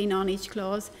and voting on each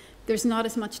clause. There's not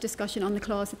as much discussion on the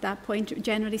clause at that point.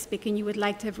 Generally speaking, you would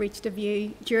like to have reached a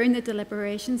view during the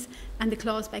deliberations, and the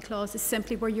clause by clause is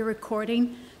simply where you're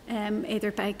recording,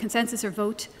 either by consensus or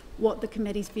vote, what the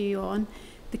committee's view on.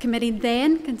 The committee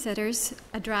then considers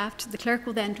a draft. The clerk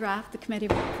will then draft the committee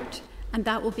report, and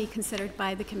that will be considered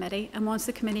by the committee. And once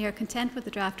the committee are content with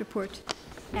the draft report,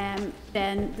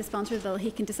 then the sponsor of the bill,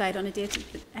 he can decide on a date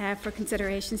for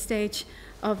consideration stage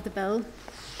of the bill.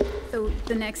 So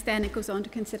the next then it goes on to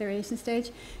consideration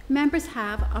stage. Members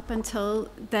have up until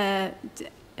the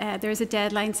there is a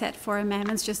deadline set for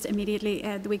amendments just immediately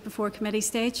the week before committee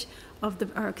stage of the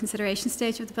or consideration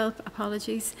stage of the bill.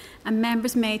 Apologies, and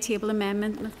members may table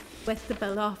amendment with the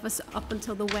bill office up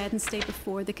until the Wednesday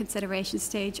before the consideration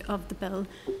stage of the bill.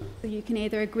 So you can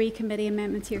either agree committee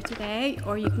amendments here today,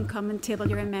 or you can come and table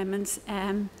your amendments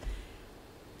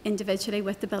individually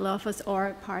with the bill office,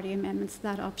 or party amendments.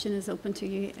 That option is open to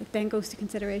you. It then goes to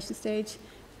consideration stage,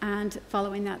 and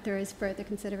following that there is further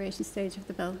consideration stage of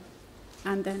the bill,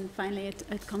 and then finally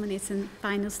it culminates in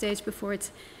final stage before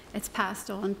it's passed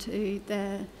on to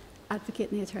the Advocate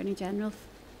and the Attorney General.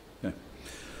 Okay.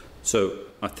 So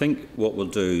I think what we'll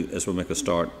do is we'll make a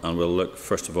start, and we'll look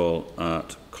first of all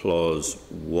at clause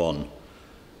 1,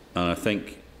 and I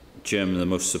think, Jim, the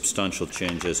most substantial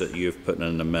change is that you've put in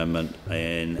an amendment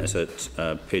in, is it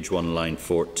page 1, line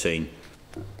 14,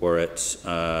 where it's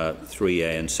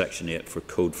 3A in section 8 for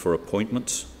code for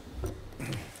appointments.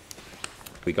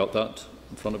 We got that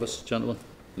in front of us, gentlemen,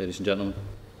 ladies and gentlemen?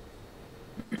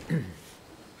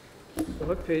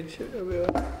 What page are we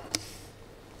on?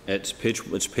 It's page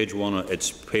 1.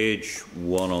 It's page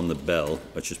 1 on the bill,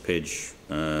 which is page.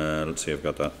 Let's see, I've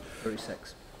got that.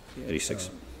 36. 86.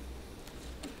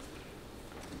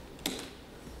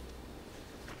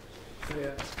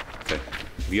 Yeah. Okay.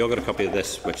 Have you all got a copy of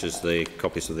this, which is the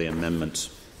copies of the amendments?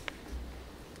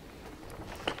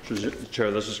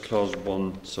 Chair, this is clause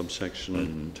 1,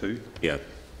 subsection 2. Yeah.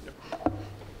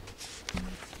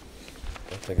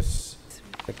 I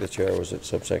think the chair was at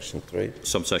subsection 3.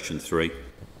 Subsection 3.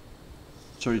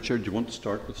 Sorry, Chair, do you want to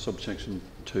start with subsection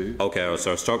 2? Okay,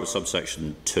 so I'll start with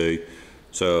subsection 2.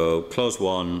 So clause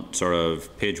 1, sort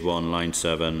of page 1, line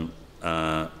 7.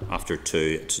 After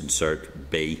 2, it's insert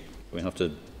B. We have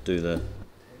to do the.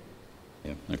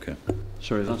 Yeah. Okay.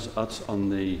 Sorry, that's on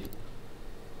the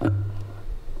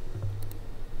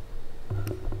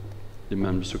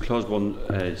amendment. So clause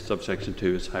 1, subsection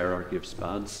 2 is hierarchy of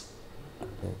SPADs.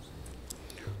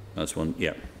 That's one.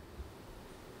 Yeah.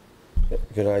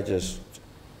 Could I just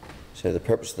say the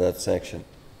purpose of that section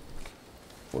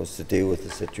was to deal with the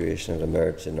situation that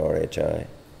emerged in RHI,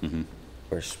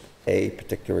 where a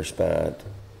particular SPAD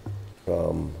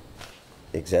from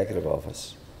the Executive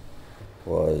Office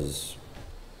was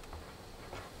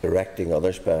directing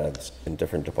other SPADs in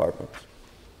different departments.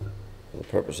 The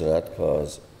purpose of that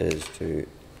clause is to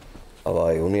allow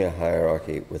only a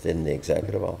hierarchy within the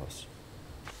Executive Office,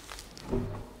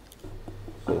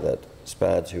 so that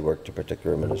SPADs who worked to a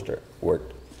particular minister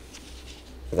worked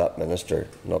for that minister,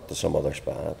 not to some other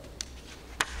SPAD.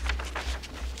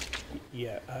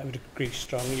 Yeah, I would agree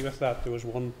strongly with that. There was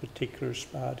one particular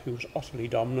SPAD who was utterly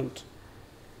dominant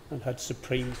and had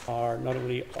supreme power, not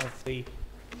only of the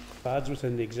SPADs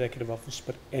within the Executive Office,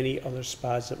 but any other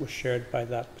SPADs that were shared by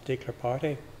that particular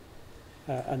party.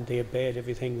 And they obeyed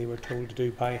everything they were told to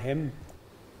do by him.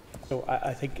 So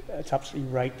I think it's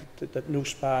absolutely right that no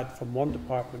SPAD from one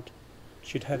department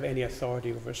should have any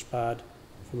authority over a SPAD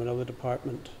from another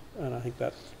department, and I think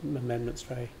that amendment's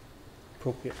very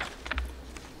appropriate.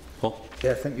 Paul?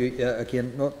 Yeah, thank you. Yeah,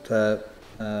 again, not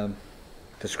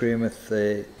disagreeing with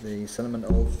the sentiment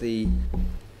of the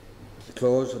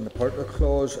clause and the particular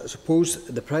clause. I suppose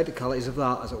the practicalities of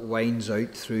that as it winds out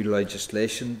through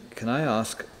legislation, can I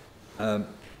ask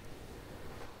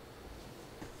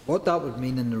what that would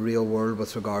mean in the real world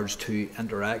with regards to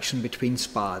interaction between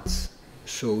SPADs?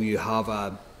 So you have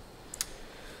a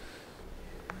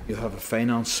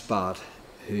finance SPAD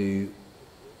who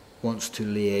wants to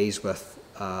liaise with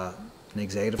an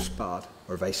executive SPAD,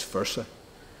 or vice versa,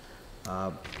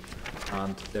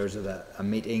 and there's a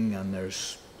meeting and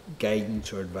there's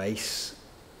guidance or advice,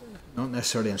 not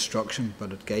necessarily instruction,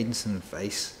 but guidance and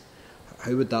advice.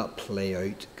 How would that play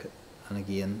out? And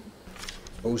again,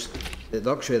 I suppose the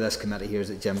luxury of this committee here is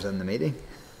that Jim's in the meeting.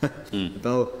 The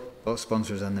bill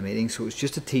sponsors in the meeting, so it's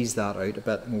just to tease that out a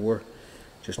bit more.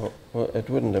 Just well, it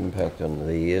wouldn't impact on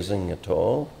liaising at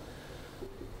all.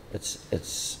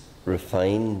 It's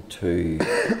refined to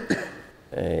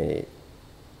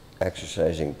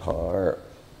exercising power.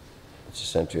 It's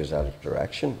essentially as out of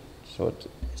direction. So it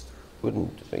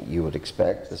wouldn't. You would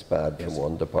expect the SPAD from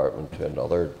one department to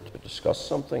another to discuss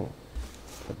something,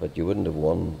 but you wouldn't have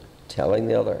one telling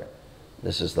the other,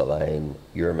 "This is the line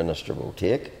your minister will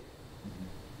take."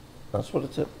 That's what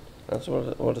it's. That's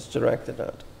what it's directed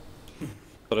at.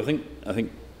 But I think,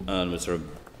 and sort of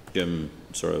Jim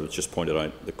sort of just pointed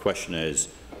out, the question is,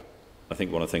 I think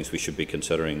one of the things we should be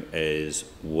considering is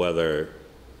whether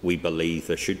we believe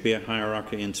there should be a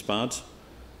hierarchy in SPADs,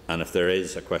 and if there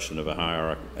is a question of a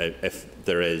hierarchy, if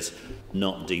there is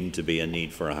not deemed to be a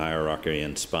need for a hierarchy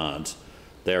in SPADs,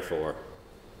 therefore,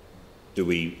 do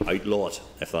we outlaw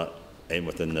it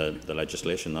within the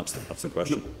legislation? That's the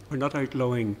question. No, we're not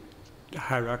outlawing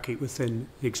hierarchy within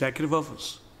the Executive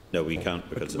Office. No, we can't,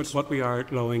 because but what we are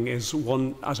outlawing is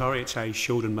one, as RHI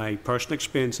showed in my personal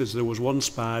experiences, there was one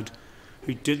SPAD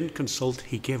who didn't consult,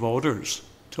 he gave orders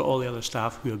to all the other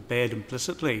staff who obeyed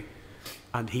implicitly,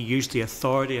 and he used the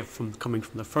authority coming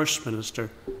from the First Minister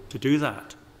to do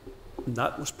that. And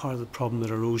that was part of the problem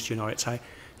that arose during RHI.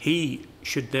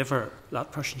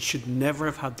 That person should never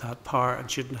have had that power and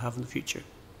shouldn't have in the future.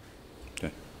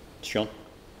 Okay. Sean?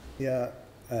 Yeah,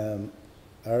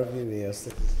 our view is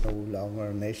that it's no longer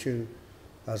an issue,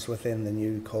 as within the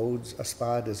new codes, a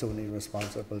SPAD is only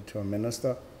responsible to a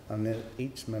minister, and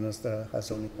each minister has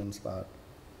only one SPAD.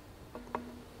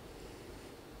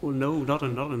 Well, no, not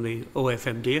in the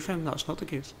OFM, DFM, that's not the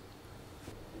case.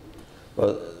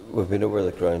 Well, we've been over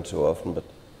the ground so often, but,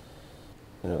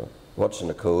 you know, what's in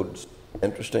the code's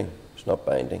interesting, it's not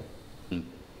binding. And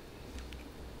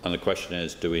the question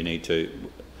is, do we need to...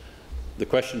 The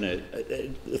question is,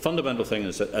 the fundamental thing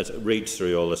is that as it reads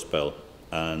through all this bill,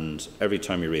 and every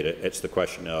time you read it, it's the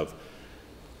question of,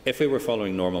 if we were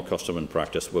following normal custom and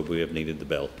practice, would we have needed the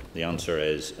bill? The answer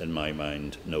is, in my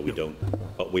mind, no, we don't.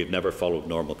 But we've never followed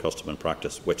normal custom and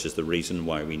practice, which is the reason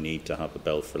why we need to have a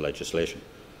bill for legislation.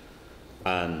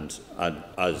 And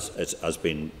as has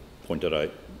been pointed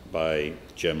out by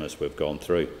Jim as we've gone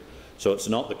through. So it's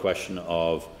not the question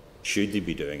of should they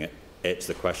be doing it, it's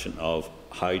the question of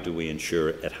how do we ensure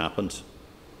it happens?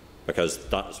 Because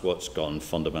that's what's gone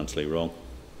fundamentally wrong.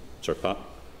 Sir Pat?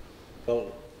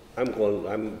 Well, I'm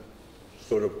going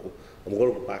to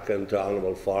go back into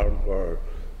Animal Farm where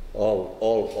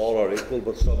all are equal,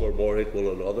 but some are more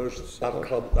equal than others.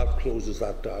 That closes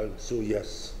that down. So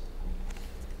yes.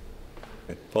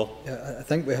 Okay. Paul? Yeah, I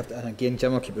think we have to, and again,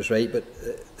 Jim will keep us right, but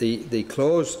the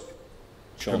clause.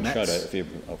 Sean, shout out if you.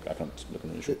 Oh, I can't look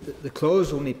at it. The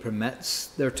clause only permits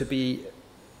there to be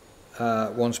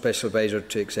one special advisor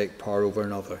to exec power over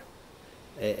another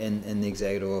in the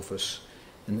executive office.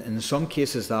 In some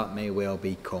cases, that may well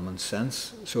be common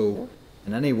sense. So,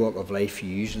 in any walk of life, you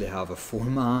usually have a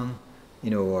foreman,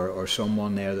 or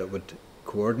someone there that would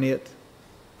coordinate.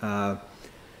 So,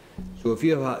 if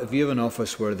you have an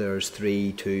office where there's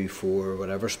 3, 2, 4,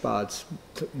 whatever SPADs,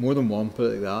 more than one,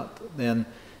 put it like that, then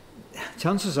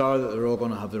chances are that they're all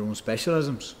going to have their own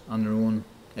specialisms and their own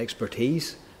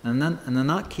expertise, and in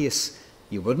that case,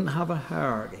 you wouldn't have a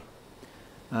hierarchy.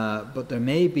 But there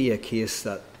may be a case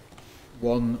that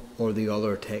one or the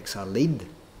other takes a lead,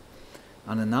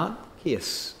 and in that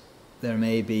case there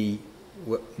may be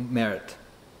merit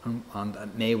and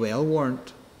it may well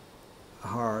warrant a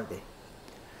hierarchy,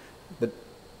 but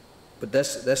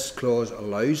this clause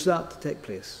allows that to take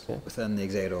place within the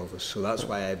executive office, so that's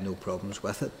why I have no problems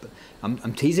with it. But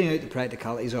I'm teasing out the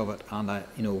practicalities of it, and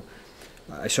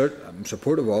I'm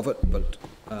supportive of it, but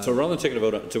so rather than taking a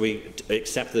vote, do we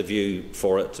accept the view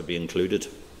for it to be included?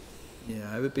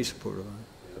 Yeah, I would be supportive of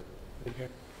it. Okay.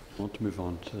 I want to move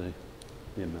on to the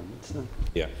amendments then.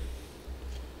 Yeah.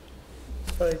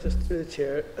 Sorry, just through the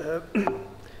chair.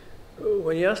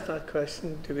 When you asked that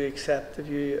question, do we accept the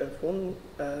view if one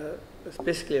is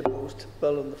basically opposed to the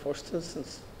bill in the first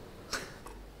instance,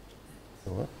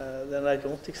 then I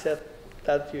don't accept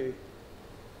that view.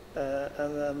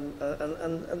 And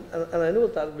I know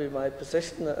that would be my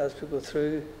position as we go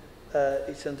through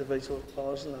each individual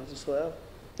clause and that as well.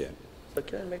 Yeah. So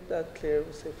can I make that clear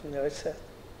from the outset?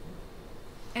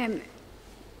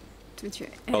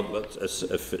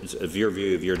 If your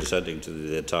view, if you're dissenting to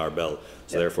the entire bill,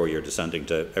 so therefore you're dissenting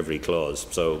to every clause.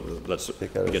 So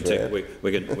we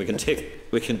can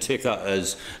take that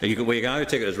as we can either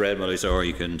take it as read, Melissa, or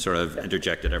you can sort of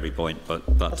interject at every point.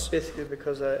 But that's basically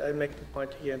because I make the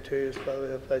point again too is whether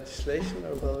we have legislation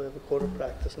or whether we have a code of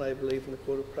practice, and I believe in the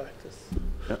code of practice.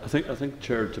 Yeah, I think,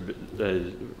 Chair,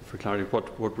 for clarity,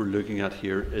 what we're looking at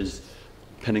here is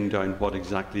pinning down what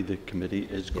exactly the committee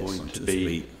is going to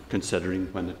be considering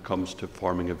when it comes to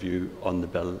forming a view on the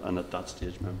bill, and at that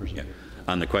stage, members. Yeah.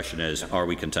 And the question is, are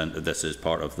we content that this is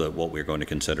part of what we're going to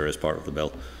consider as part of the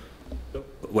bill? No.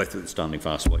 With standing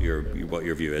fast, what your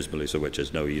view is, Melissa, which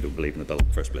is no, you don't believe in the bill in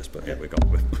the first place. But yeah,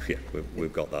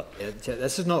 we've got that. Yeah,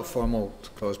 this is not formal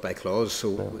clause by clause,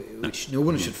 so no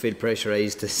one should feel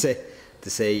pressurised to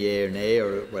say yea or nay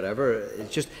or whatever.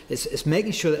 It's just it's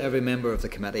making sure that every member of the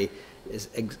committee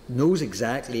knows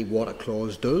exactly what a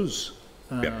clause does.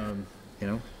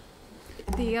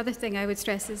 The other thing I would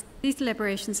stress is these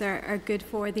deliberations are good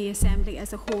for the Assembly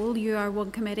as a whole. You are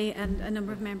one committee and a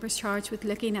number of members charged with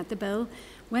looking at the bill.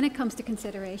 When it comes to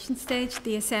consideration stage,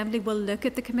 the Assembly will look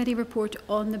at the committee report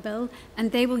on the bill,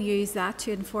 and they will use that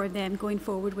to inform them going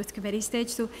forward with committee stage.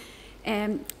 So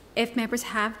if members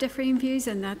have differing views,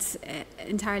 and that's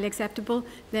entirely acceptable,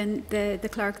 then the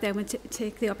clerk then would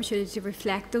take the opportunity to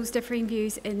reflect those differing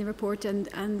views in the report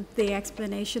and the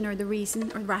explanation or the reason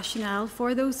or rationale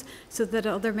for those, so that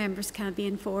other members can be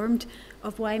informed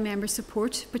of why members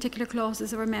support particular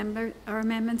clauses or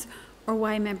amendments, or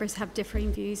why members have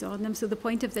differing views on them. So the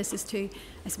point of this is to,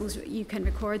 I suppose, you can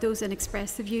record those and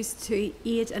express the views to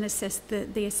aid and assist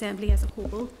the Assembly as a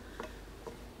whole.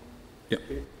 Yep.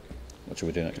 What should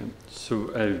we do next?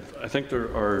 So I think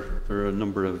there are a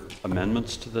number of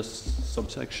amendments to this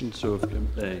subsection. So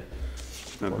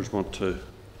if members want to,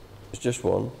 there's just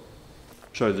one.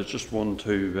 Sorry, there's just one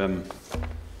to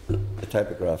the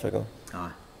typographical.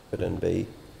 Put in B.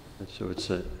 So it's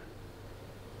a.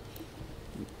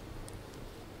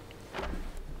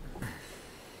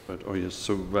 But, oh yes.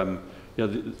 So yeah,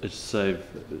 it's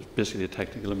basically a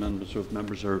technical amendment. So if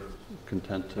members are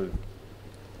content to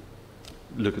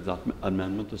look at that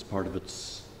amendment as part of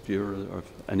its view, or if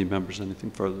any members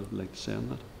anything further would like to say on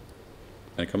that.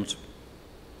 Any comments?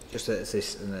 Just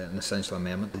it's an essential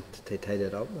amendment to tidy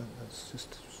it up. That's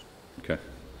just okay.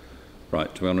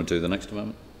 Right. Do we want to do the next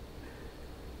amendment?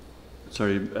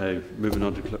 Sorry, moving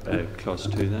on to clause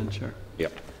 2 then, Chair.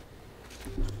 Yep.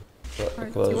 Do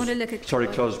you want to look at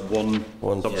clause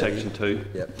 1, subsection 2?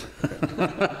 Yep.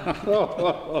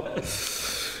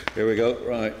 Here we go.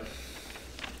 Right.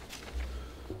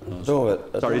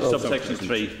 Sorry, subsection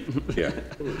 3. Yeah.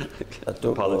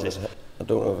 Apologies. I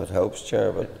don't know if it helps,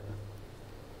 Chair, but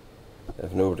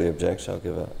if nobody objects, I'll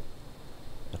give a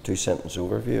 2-sentence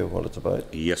overview of what it's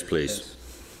about. Yes, please.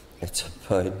 It's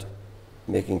about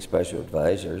making special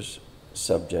advisors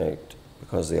subject,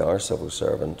 because they are civil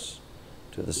servants,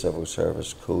 to the Civil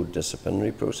Service Code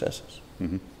disciplinary processes.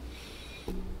 Mm-hmm.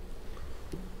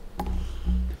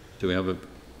 Do we have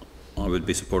I would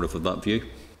be supportive of that view.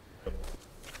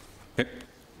 Okay.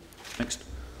 Next.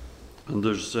 And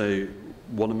there's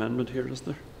one amendment here, is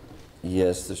there?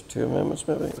 Yes, there's 2 amendments,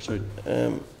 maybe. Sorry.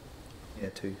 Yeah,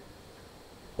 2.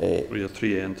 We have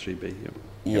 3A and 3B.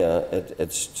 Yeah,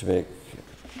 it's to make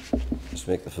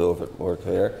the flow of it more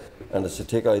clear, and it's to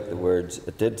take out the words.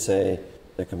 It did say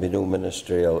there can be no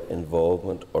ministerial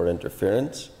involvement or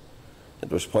interference. It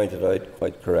was pointed out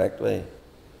quite correctly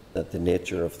that the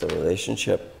nature of the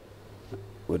relationship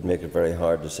would make it very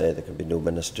hard to say there can be no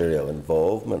ministerial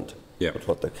involvement. Yeah. But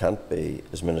what there can't be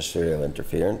is ministerial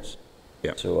interference.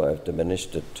 Yeah. So I've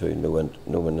diminished it to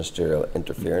no ministerial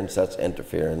interference. That's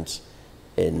interference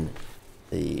in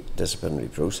the disciplinary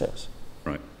process.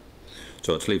 Right.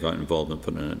 So let's leave out involvement,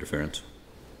 put in interference.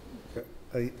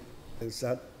 Is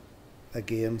that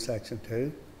again section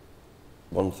 2?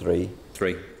 1.3.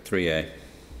 3A.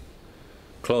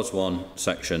 Clause 1,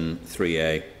 section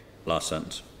 3A, last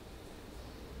sentence.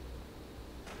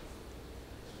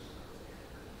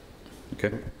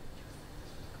 Okay.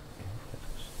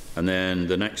 And then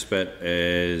the next bit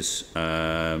is,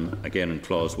 again in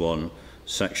clause 1,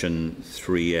 section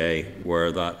 3A,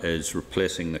 where that is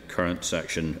replacing the current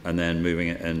section and then moving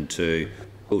it into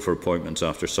hold for appointments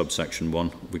after subsection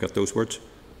 1. We got those words?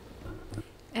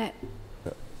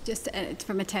 Just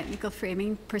from a technical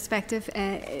framing perspective,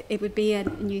 it would be a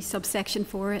new subsection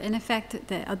 4 in effect.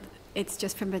 It's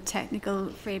just from a technical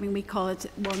framing, we call it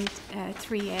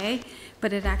 3A,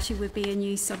 but it actually would be a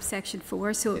new subsection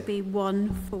 4, so it would be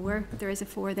 1.4. There is a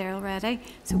 4 there already,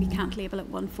 so we can't label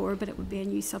it 1.4, but it would be a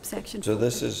new subsection 4. So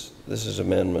this is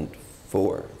amendment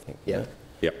 4, I think. Yeah.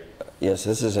 Yep. Yes,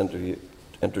 this is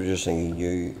introducing a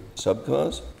new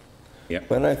subclause. Yep.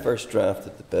 When I first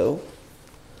drafted the bill,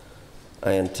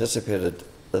 I anticipated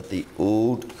that the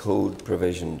old code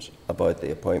provisions about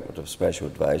the appointment of special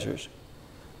advisors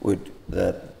which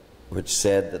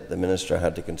said that the minister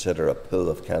had to consider a pool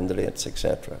of candidates,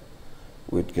 etc.,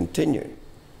 would continue,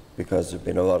 because there had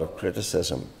been a lot of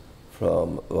criticism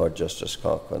from Lord Justice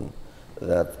Coughlin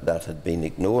that had been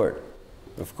ignored.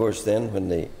 Of course, then when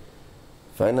the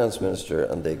Finance Minister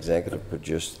and the Executive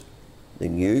produced the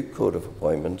new Code of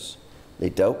Appointments,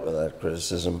 they dealt with that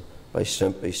criticism by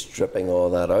simply stripping all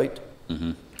that out.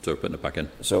 Mm-hmm. So we're putting it back in.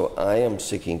 So I am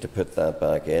seeking to put that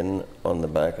back in on the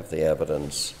back of the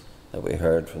evidence that we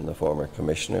heard from the former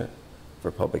Commissioner for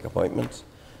Public Appointments,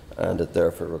 and it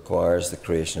therefore requires the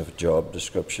creation of a job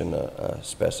description, a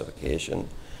specification,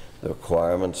 the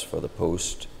requirements for the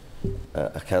post,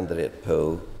 a candidate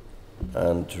pool,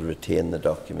 and to retain the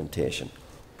documentation.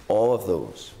 All of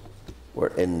those were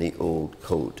in the old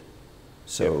code.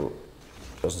 So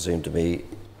it doesn't seem to me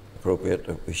appropriate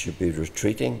that we should be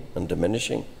retreating and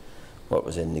diminishing what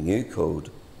was in the new code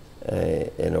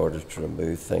in order to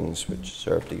remove things which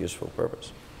served a useful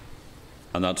purpose.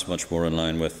 And that's much more in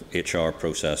line with HR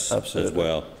process as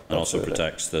well, and also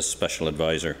protects the special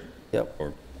advisor. Yep.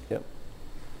 Yep.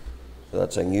 So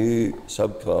that's a new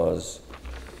subclause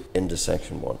into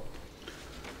section 1.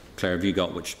 Claire, have you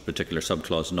got which particular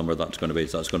subclause number that's going to be?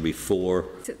 So that's going to be 4.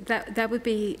 So that would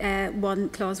be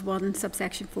clause 1,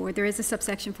 subsection 4. There is a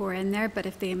subsection 4 in there, but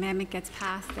if the amendment gets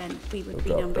passed, then we would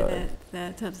renumber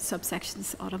the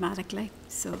subsections automatically.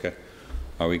 So. Okay.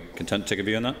 Are we content to take a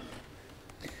view on that?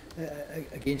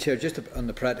 Again, Chair, just on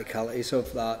the practicalities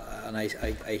of that, and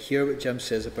I hear what Jim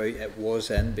says about it was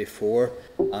in before,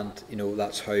 and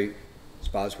that's how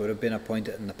SPADs would have been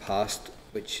appointed in the past,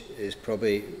 which is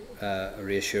probably a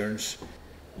reassurance.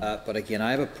 But again,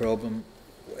 I have a problem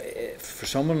for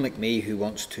someone like me who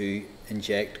wants to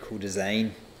inject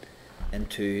co-design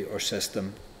into our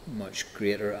system much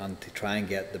greater and to try and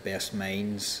get the best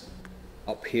minds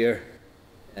up here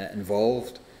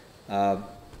involved.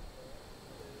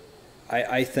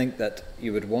 I think that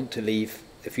you would want to leave,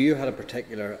 if you had a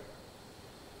particular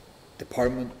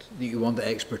department that you want the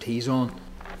expertise on,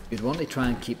 you'd want to try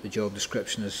and keep the job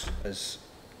description as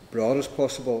broad as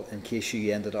possible in case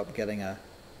you ended up getting a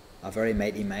very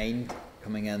mighty mind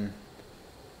coming in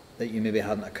that you maybe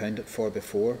hadn't accounted for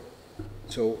before.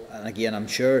 So, and again, I'm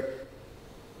sure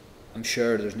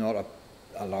there's not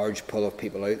a large pool of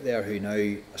people out there who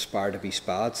now aspire to be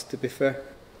SPADs, to be fair,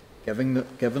 given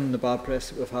the bad press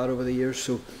that we've had over the years.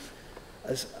 So,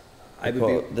 this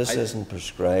isn't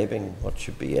prescribing what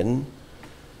should be in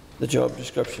the job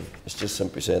description. It's just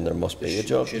simply saying there must be a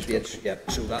job description. Yeah,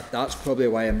 so that's probably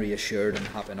why I'm reassured and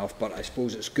happy enough. But I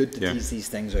suppose it's good to tease these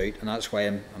things out, and that's why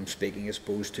I'm speaking, as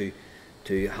opposed to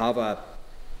have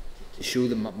to show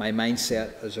them my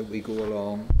mindset as we go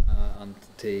along, and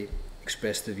to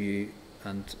express the view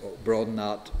and broaden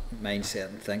that mindset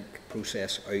and thought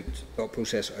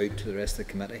process out to the rest of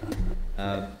the committee.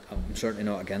 I'm certainly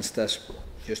not against this,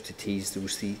 just to tease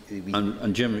those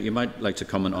and Jim, you might like to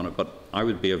comment on it, but I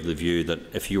would be of the view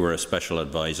that if you were a special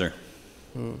advisor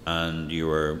and you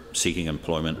were seeking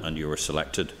employment and you were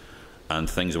selected and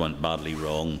things went badly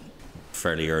wrong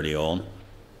fairly early on,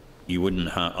 you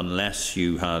wouldn't have, unless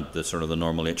you had the sort of the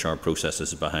normal HR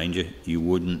processes behind you, you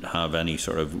wouldn't have any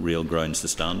sort of real grounds to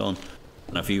stand on.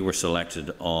 And if you were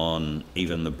selected on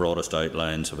even the broadest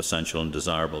outlines of essential and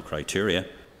desirable criteria,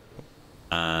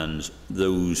 and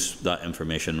that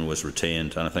information was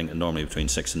retained, and I think normally between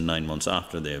 6 and 9 months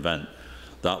after the event,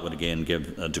 that would again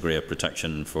give a degree of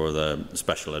protection for the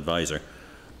special advisor,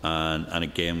 and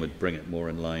again would bring it more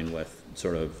in line with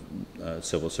sort of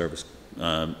civil service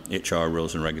HR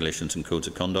rules and regulations and codes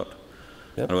of conduct.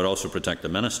 Yep. And it would also protect the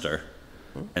minister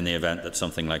in the event that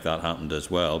something like that happened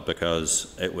as well,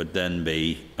 because it would then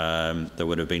be there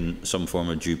would have been some form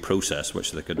of due process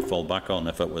which they could fall back on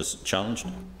if it was challenged.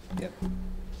 Yep.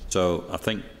 So I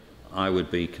think I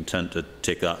would be content to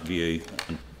take that view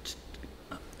and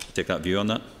take that view on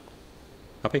that.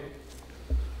 Happy?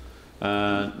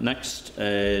 Next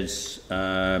is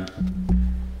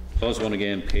clause 1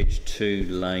 again, page 2,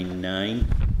 line 9.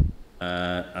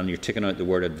 And you're taking out the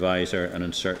word advisor and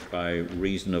insert by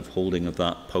reason of holding of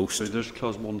that post. So there's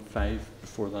clause 1.5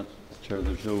 before that, Chair.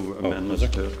 There's no amendments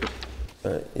to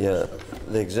it. Yeah,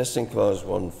 the existing clause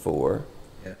 1.4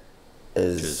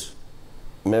 is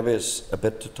maybe it's a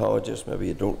bit tautologous. Maybe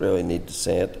you don't really need to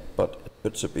say it, but it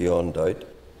puts it beyond doubt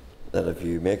that if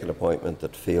you make an appointment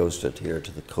that fails to adhere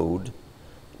to the code,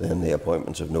 then the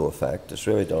appointment's of no effect. It's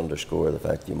really to underscore the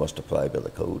fact you must apply by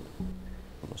the code.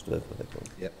 You must live by the code.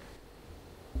 Yep.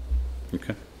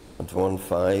 Okay. And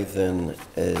 1.5 then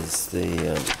is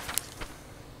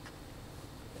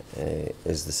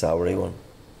the salary one.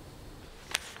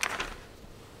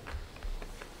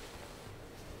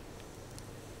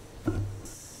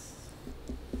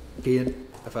 Again,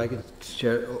 if I could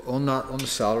share on the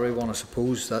salary one, I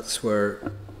suppose that's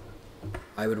where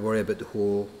I would worry about the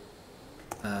whole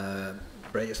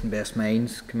brightest and best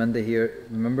minds come into here.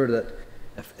 Remember that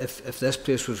if this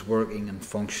place was working and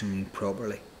functioning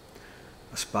properly,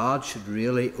 a SPAD should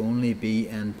really only be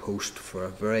in post for a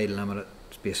very limited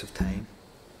space of time.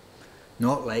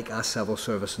 Not like a civil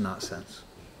service in that sense,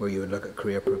 where you would look at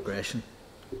career progression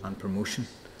and promotion.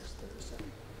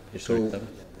 So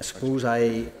I suppose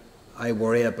I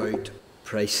worry about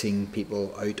pricing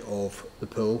people out of the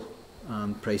pool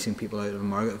and pricing people out of the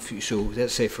market. So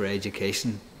let's say for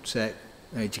education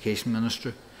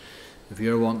minister, if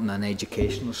you're wanting an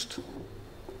educationalist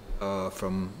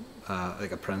from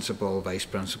like a principal, vice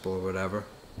principal, or whatever,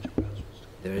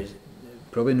 there is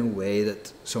probably no way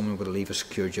that someone would leave a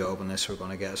secure job unless they're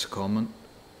going to get a secondment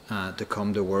to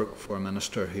come to work for a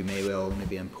minister who may well only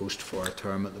be in post for a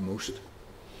term at the most.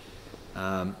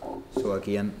 So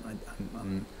again,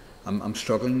 I'm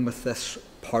struggling with this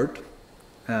part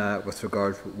with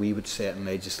regard to what we would set in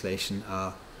legislation,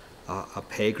 a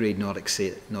pay grade not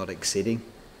exceeding.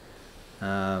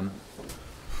 Again,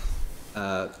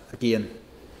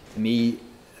 to me,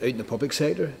 out in the public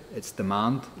sector, it's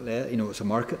demand, it's a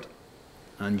market,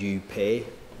 and you pay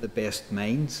the best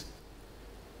minds.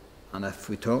 And if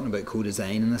we're talking about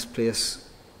co-design in this place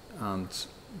and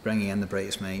bringing in the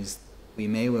brightest minds, we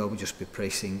may well just be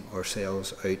pricing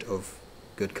ourselves out of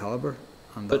good calibre.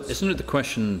 But isn't it the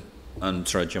question, and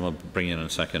sorry Jim, I'll bring you in a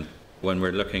second, when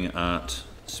we're looking at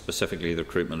specifically the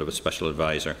recruitment of a special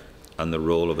advisor and the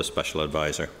role of a special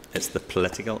advisor, it's the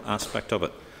political aspect of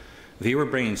it. If you were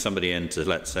bringing somebody in to,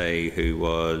 let's say, who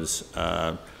was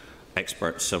an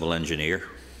expert civil engineer,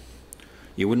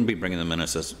 you wouldn't be bringing them in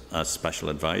as a special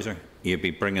advisor. You'd be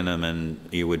bringing them in,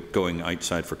 you would going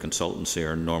outside for consultancy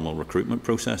or normal recruitment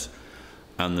process,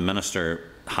 and the minister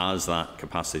has that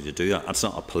capacity to do that. That's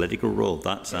not a political role.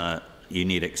 That's you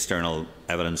need external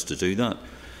evidence to do that.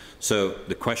 So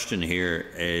the question here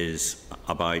is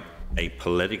about a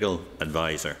political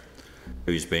advisor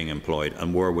who's being employed,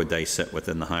 and where would they sit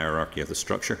within the hierarchy of the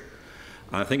structure.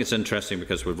 And I think it's interesting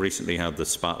because we've recently had the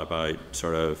spat about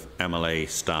sort of MLA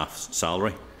staff's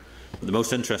salary. The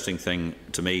most interesting thing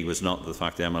to me was not the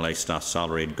fact the MLA staff's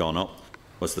salary had gone up,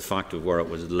 was the fact of where it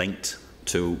was linked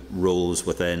to roles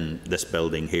within this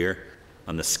building here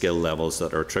and the skill levels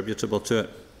that are attributable to it.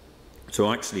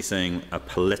 So actually saying a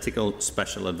political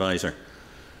special advisor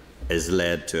is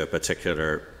led to a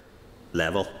particular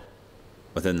level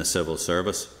within the civil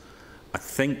service, I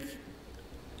think,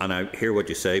 and I hear what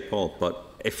you say, Paul,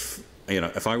 but if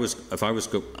I was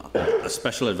a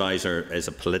special advisor is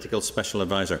a political special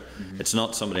advisor. It's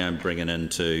not somebody I'm bringing in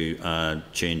to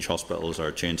change hospitals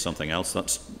or change something else.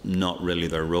 That's not really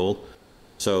their role.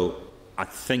 So I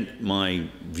think my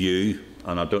view,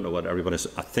 and I don't know what everybody's,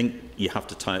 I think you have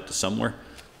to tie it to somewhere.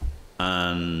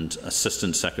 And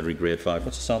Assistant Secretary Grade 5,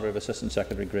 what's the salary of Assistant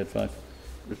Secretary Grade 5?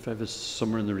 Grade 5 is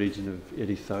somewhere in the region of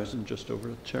 80,000, just over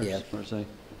it, Chair. Yeah. As far as I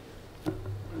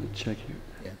check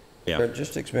here. Yeah.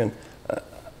 Just to explain,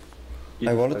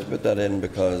 I wanted to put that in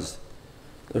because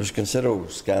there was considerable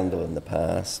scandal in the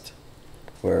past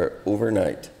where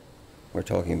overnight, we're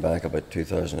talking back about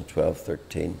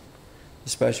 2012-13, the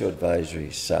special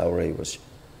advisory salary was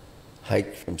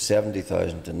hiked from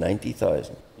 70,000 to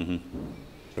 90,000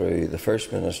 through the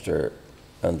First Minister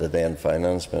and the then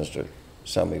Finance Minister,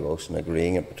 Sammy Wilson,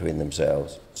 agreeing it between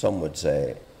themselves, some would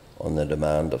say on the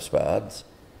demand of SPADs.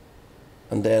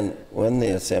 And then when the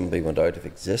Assembly went out of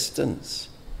existence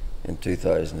in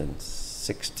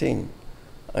 2016,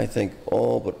 I think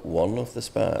all but one of the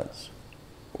SPADs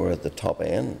were at the top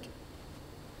end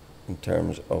in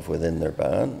terms of within their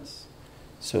bands.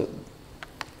 So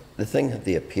the thing had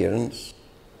the appearance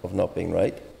of not being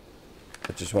right,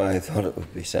 which is why I thought it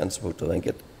would be sensible to link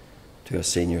it to a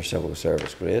senior civil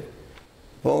service grade.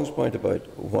 Paul's point about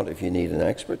what if you need an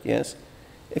expert, yes.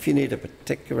 If you need a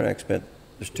particular expert,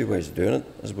 there's two ways of doing it.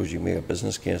 I suppose you make a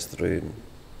business case through and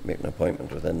make an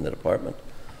appointment within the department,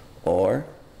 or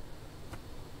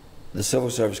the Civil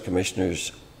Service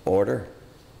Commissioner's order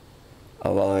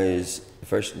allows the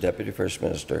First and Deputy First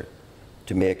Minister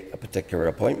to make a particular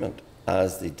appointment,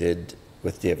 as they did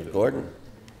with David Gordon.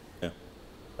 Yeah.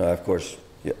 Now, of course,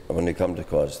 when we come to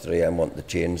Clause 3, I'm wanting to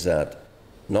change that,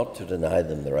 not to deny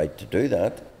them the right to do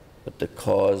that, but to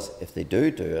cause, if they do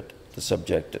it, to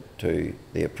subject it to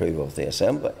the approval of the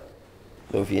Assembly.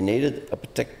 So if you needed a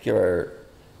particular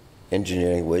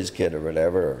engineering whiz kit or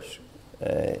whatever,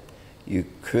 you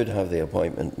could have the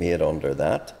appointment made under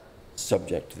that,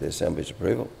 subject to the Assembly's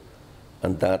approval,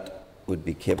 and that would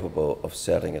be capable of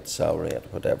setting its salary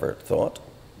at whatever it thought.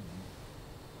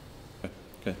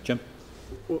 Okay, Jim?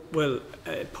 Well,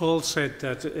 Paul said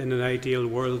that in an ideal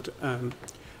world,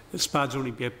 the SPADs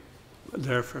only be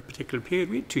there for a particular period.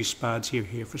 We had two SPADs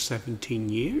here for 17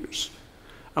 years.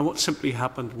 And what simply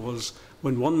happened was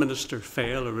when one minister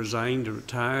fell or resigned or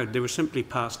retired, they were simply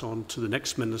passed on to the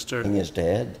next minister. The king is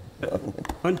dead.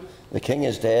 The king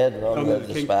is dead, long live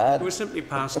the SPAD. They were simply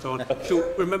passed on.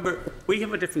 So remember, we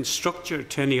have a different structure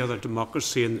to any other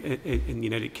democracy in the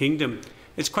United Kingdom.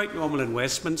 It's quite normal in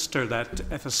Westminster that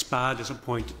if a SPAD is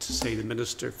appointed to, say, the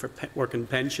Minister for Work and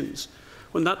Pensions,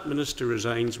 when that minister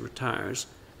resigns, retires,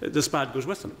 the SPAD goes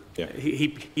with him. Yeah.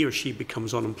 He or she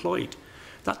becomes unemployed.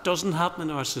 That doesn't happen in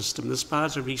our system. The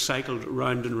SPADs are recycled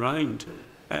round and round.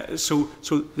 So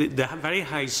the very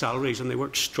high salaries, and they were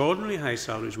extraordinarily high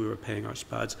salaries we were paying our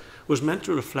SPADs, was meant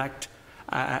to reflect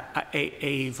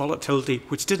a volatility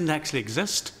which didn't actually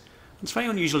exist. It's very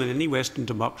unusual in any Western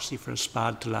democracy for a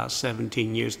SPAD to last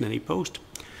 17 years in any post.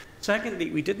 Secondly,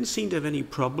 we didn't seem to have any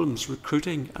problems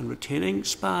recruiting and retaining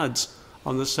SPADs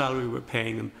on the salary we were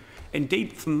paying them.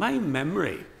 Indeed, from my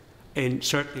memory, in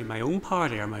certainly my own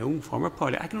party or my own former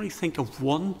party, I can only think of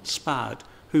one SPAD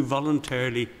who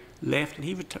voluntarily left, and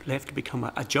he left to become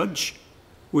a judge,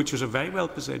 which was a very well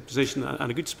position, and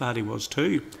a good SPAD he was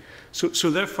too. So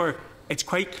therefore, it's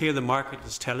quite clear the market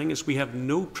is telling us we have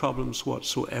no problems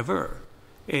whatsoever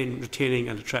in retaining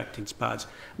and attracting SPADs.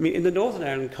 I mean, in the Northern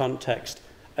Ireland context,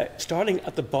 starting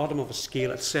at the bottom of a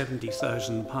scale at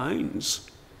 £70,000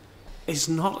 is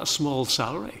not a small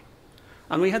salary.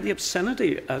 And we had the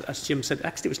obscenity, as Jim said,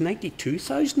 actually it was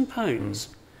 £92,000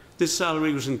 this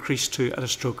salary was increased to at a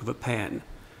stroke of a pen.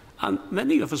 And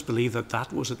many of us believe that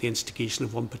that was at the instigation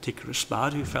of one particular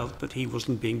SPAD who felt that he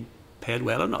wasn't being paid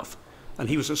well enough. And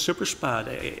he was a super SPAD,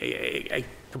 a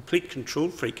complete control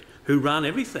freak who ran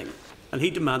everything. And he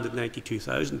demanded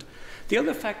 92,000. The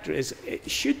other factor is,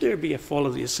 should there be a fall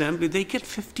of the Assembly, they get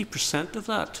 50% of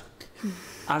that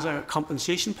as a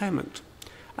compensation payment.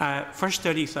 First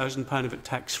 £30,000 of it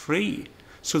tax-free.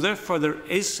 So therefore there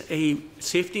is a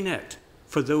safety net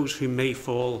for those who may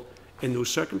fall in those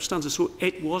circumstances. So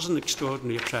it was an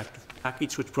extraordinarily attractive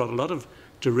package which brought a lot of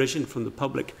derision from the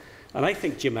public. And I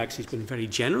think Jim actually has been very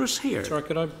generous here. Sorry,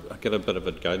 could I get a bit of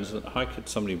guidance? How could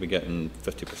somebody be getting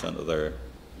 50% of their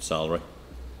salary?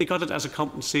 They got it as a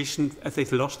compensation if they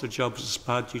lost their jobs as a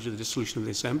SPAD due to the dissolution of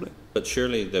the Assembly. But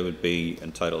surely they would be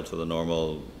entitled to the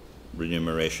normal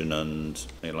remuneration and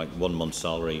like 1 month's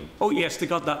salary. Oh yes, they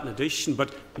got that in addition,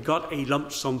 but they got a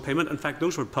lump sum payment. In fact,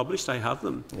 those were published. I have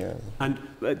them. Yeah. And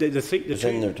it's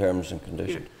in their terms and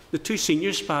conditions. Yeah, the two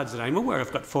senior SPADs that I'm aware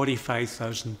of got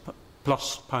 £45,000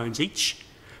 plus each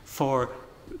for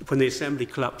when the Assembly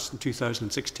collapsed in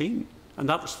 2016, and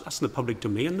that's in the public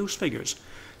domain. Those figures.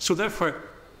 So therefore,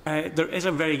 there is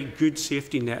a very good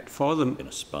safety net for them in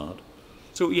a SPAD.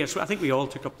 So yes, I think we all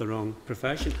took up the wrong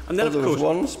profession. And then, there was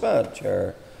one SPAD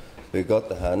chair who got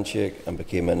the handshake and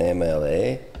became an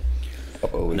MLA.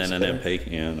 And then an MP,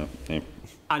 yeah.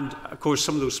 And of course,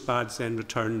 some of those SPADs then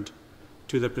returned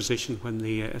to their position when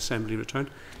the Assembly returned.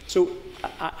 So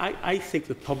I think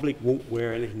the public won't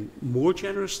wear anything more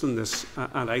generous than this,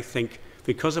 and I think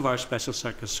because of our special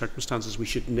circumstances, we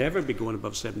should never be going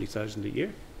above 70,000 a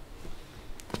year.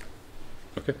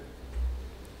 Okay,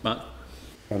 Matt.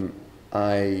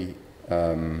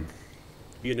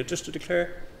 You an interest to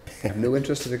declare? I have no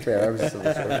interest to declare. I was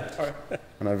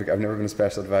and I've never been a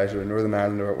special advisor in Northern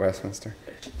Ireland or at Westminster.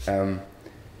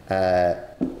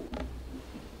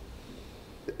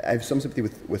 I have some sympathy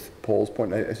with Paul's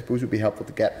point. I suppose it would be helpful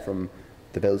to get from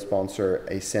the bill sponsor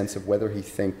a sense of whether he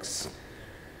thinks,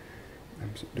 I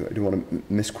don't want to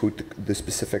misquote the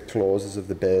specific clauses of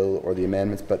the bill or the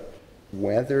amendments, but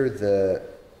whether the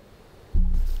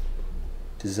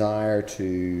desire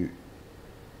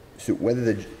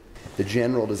whether the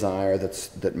general desire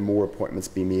that more appointments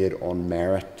be made on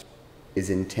merit is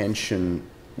in tension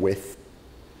with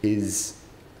his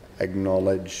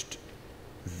acknowledged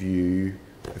view,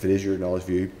 if it is your acknowledged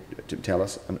view, to tell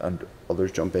us, and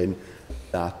others jump in,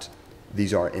 that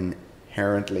these are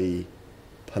inherently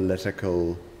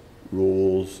political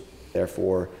roles,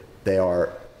 therefore they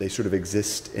sort of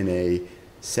exist in a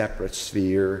separate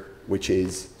sphere, which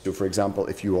is, so for example,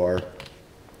 if you are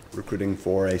recruiting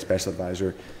for a special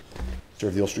advisor to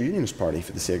serve the Ulster Unionist Party,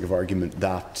 for the sake of argument,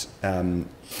 that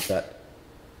that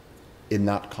in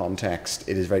that context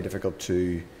it is very difficult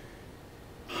to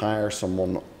hire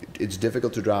someone. It's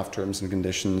difficult to draft terms and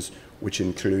conditions which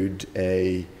include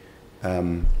a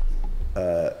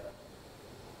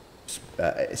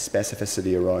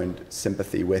specificity around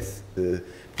sympathy with the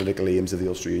political aims of the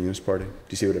Ulster Unionist Party. Do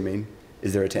you see what I mean?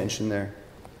 Is there a tension there?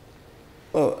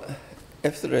 Well,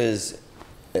 if there is,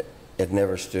 it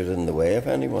never stood in the way of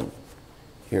anyone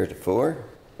heretofore,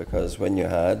 because when you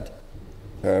had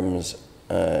terms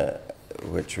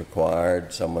which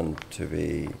required someone to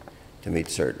meet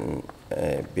certain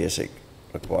basic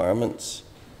requirements,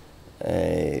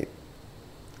 it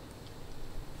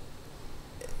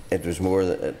was more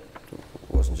that it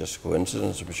wasn't just a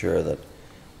coincidence. I'm sure that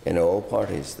in all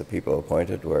parties the people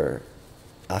appointed were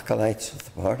acolytes of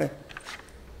the party.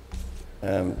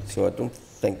 So I don't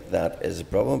think that is a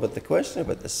problem. But the question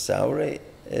about the salary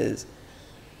is,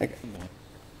 like,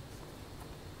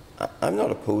 I'm not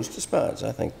opposed to SPADs.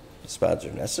 I think SPADs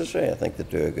are necessary. I think they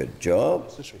do a good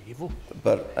job.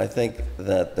 But I think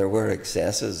that there were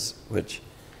excesses which,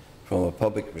 from a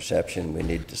public perception, we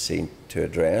need to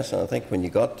address. And I think when you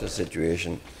got to a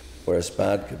situation where a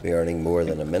SPAD could be earning more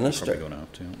than a minister,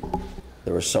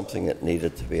 there was something that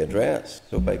needed to be addressed.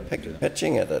 So by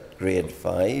pitching it at grade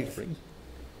 5,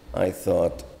 I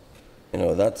thought, you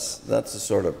know, that's the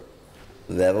sort of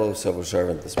level civil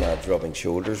servant the SPAD's rubbing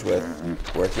shoulders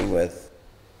with, working with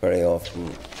very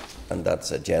often, and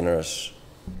that's a generous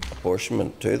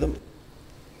apportionment to them.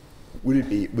 Would it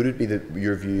be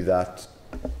your view that,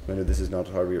 I know this is not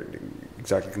how we're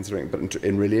exactly considering, but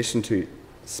in relation to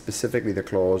specifically the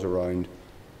clause around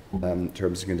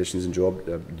terms and conditions and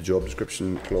the job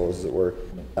description clause, as it were,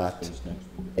 that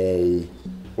a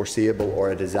foreseeable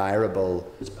or a desirable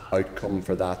outcome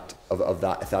for that of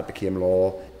that, if that became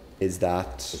law, is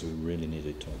that we really need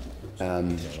to talk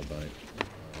about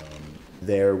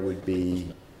there would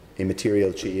be a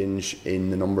material change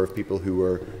in the number of people who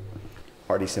were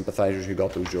party sympathisers who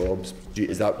got those jobs.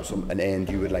 Is that an end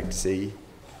you would like to see?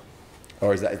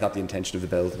 Or is that the intention of the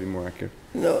bill, to be more accurate?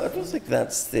 No, I don't think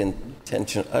that's the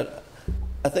intention. I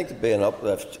think there'd be an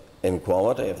uplift in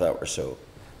quality if that were so.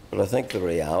 But I think the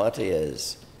reality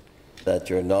is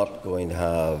that you're not going to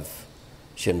have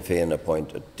Sinn Féin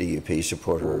appoint a DUP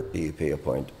supporter or DUP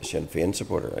appoint a Sinn Féin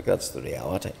supporter. Like, that's the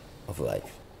reality of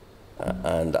life.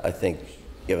 And I think,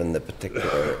 given the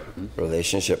particular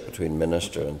relationship between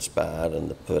Minister and SPAD and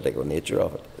the political nature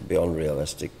of it, it'd be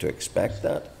unrealistic to expect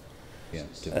that. Yeah,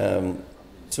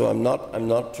 so I'm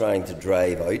not trying to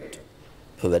drive out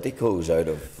politicos out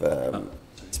of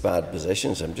SPAD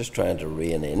positions. I'm just trying to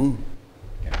rein in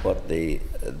that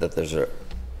there's a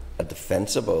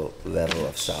defensible level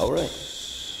of salary.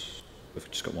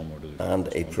 We've just got one more to do. And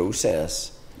a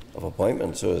process of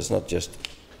appointment. So it's not just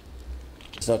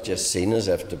seen as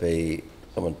if to be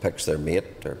someone picks their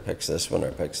mate or picks this one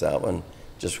or picks that one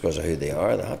just because of who they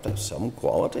are. They have to have some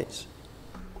qualities.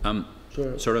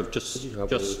 Sort of just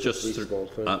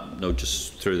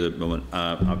through the moment,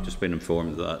 I've just been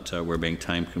informed that we're being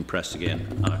time compressed again,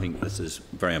 and I think this is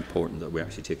very important that we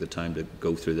actually take the time to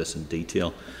go through this in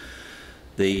detail.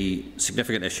 The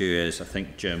significant issue is, I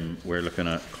think, Jim, we're looking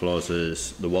at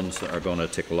clauses, the ones that are going to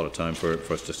take a lot of time for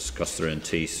us to discuss through and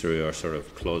tease through are sort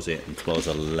of clause 8 and clause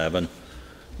 11,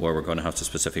 where we're going to have to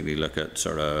specifically look at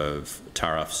sort of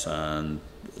tariffs and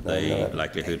the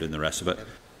likelihood and the rest of it.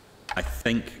 I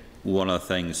think one of the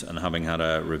things, and having had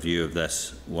a review of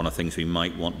this, one of the things we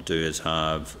might want to do is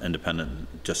have independent,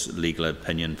 just legal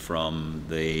opinion from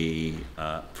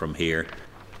from here,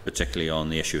 particularly on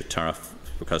the issue of tariff,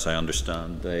 because I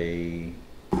understand they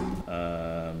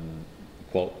Chair,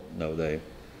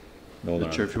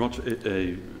 if you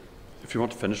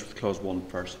want to finish with clause 1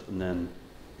 first, and then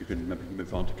you can maybe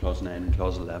move on to clause 9 and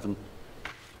clause 11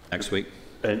 next week.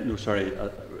 No, sorry,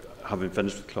 having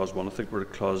finished with clause 1, I think we're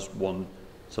at clause 1.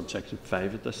 Subsection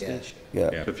 5 at this stage.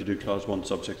 Yeah. So if you do clause 1,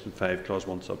 subsection 5, clause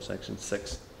 1, subsection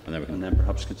 6, and then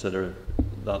perhaps consider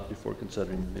that before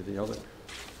considering maybe the other.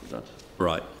 That.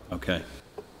 Right. Okay.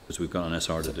 Because we've got an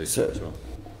SR to do so as well.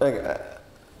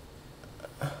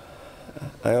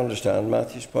 I understand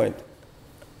Matthew's point,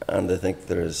 and I think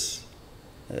it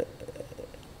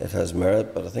has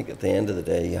merit. But I think at the end of the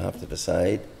day, you have to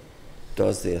decide: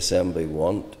 does the Assembly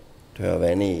want to have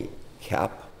any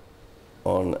cap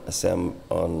on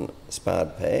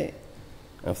SPAD pay?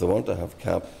 And if they want to have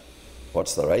cap,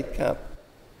 what's the right cap?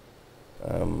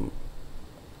 I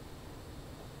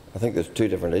think there's two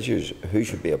different issues: who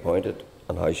should be appointed,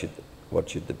 and what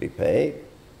should they be paid?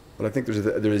 Well, I think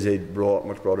there is a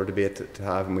much broader debate to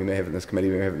have, and we may have it in this committee,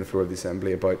 we may have it on the floor of the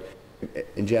Assembly, about,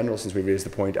 in general, since we raised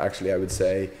the point, actually I would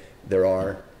say there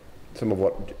are some of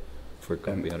what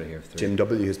Jim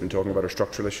W. has been talking about are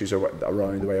structural issues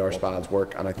around the way our SPADs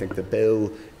work, and I think the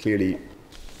bill clearly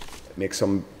makes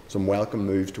some welcome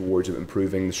moves towards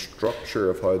improving the structure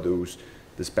of how the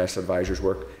special advisors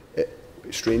work.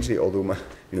 Strangely, although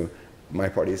my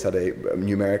party has had a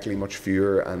numerically much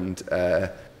fewer and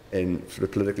in sort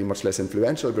of politically much less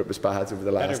influential group of SPADs over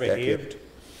the last decade.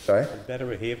 Sorry? Better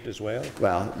behaved as well.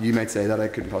 Well, you might say that. I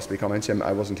couldn't possibly comment, Jim.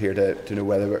 I wasn't here to know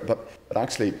whether, but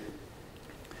actually,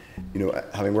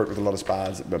 having worked with a lot of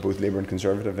SPADs, both Labour and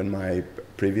Conservative in my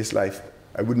previous life,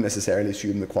 I wouldn't necessarily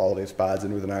assume the quality of SPADs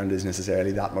in Northern Ireland is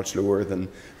necessarily that much lower than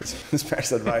the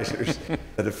special advisors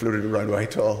that have floated around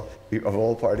Whitehall of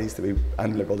all parties,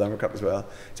 and Liberal Democrat as well,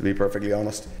 to be perfectly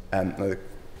honest. The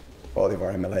quality of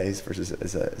our MLAs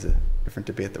is a different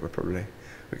debate that we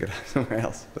could have somewhere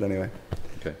else. But anyway.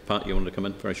 Okay. Pat, you wanted to come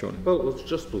in very shortly? Well,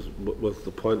 just with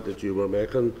the point that you were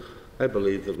making, I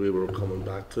believe that we were coming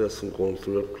back to this and going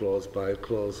through it clause by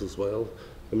clause as well.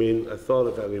 I mean, I thought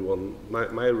if anyone,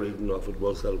 my reading of it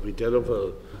was that if we did have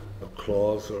a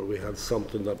clause or we had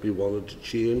something that we wanted to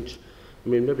change, I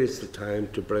mean, maybe it's the time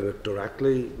to bring it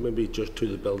directly, maybe just to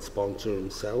the bill sponsor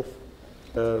himself,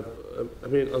 I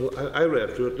mean, I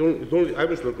read through it. I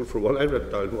was looking for one. I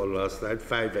read down one last night,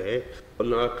 5A, but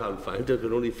now I can't find it. It's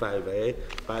only 5A,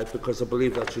 because I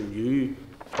believe that's a new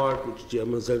part which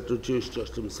Jim has introduced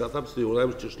just himself. That's the only. I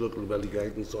was just looking for any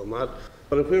guidance on that.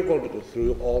 But if we're going to go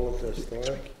through all of this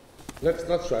now,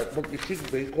 that's right. But we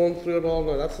shouldn't be going through it all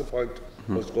now. That's the point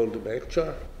I was going to make,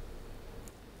 Chair.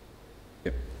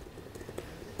 Yep.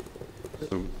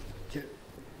 So,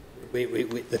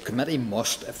 the committee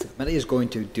must, if the committee is going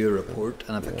to do a report,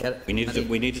 and if a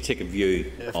we need to take a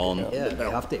view on. Yeah,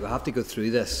 we have to go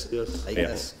through this. Yes. Like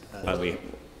this.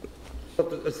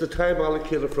 But it's the time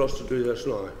allocated for us to do this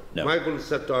now. No. Am I going to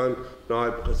sit down now?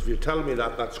 Because if you're telling me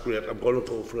that, that's great. I'm going to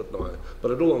go for it now.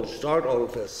 But I don't want to start all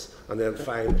of this and then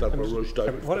find that we're rushed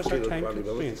out. What is our 15 or time 20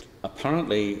 minutes. constraint?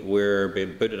 Apparently, we're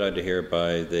being booted out of here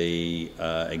by the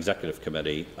executive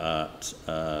committee at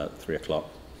 3 o'clock.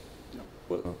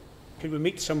 Well, could we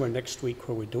meet somewhere next week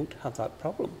where we don't have that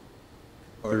problem?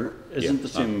 There isn't the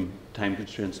same time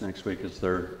constraints next week as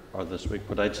there are this week.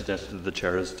 What I'd suggested to the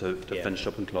chair is to finish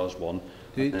up in clause 1.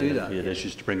 Do that. We had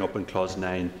issues to bring up in clause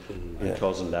 9 and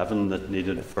clause 11 that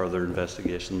needed further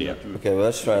investigation. Yeah. Okay, well,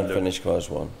 let's try and finish clause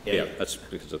 1. Yeah, that's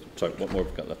because sorry, what more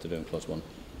have we got left to do in clause 1?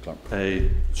 Clark.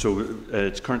 So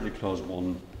it's currently clause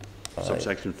 1,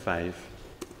 subsection 5.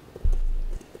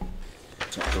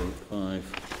 Subsection 5.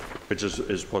 Which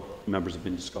is what members have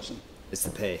been discussing. It's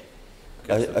the pay.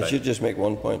 I should just make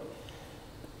one point.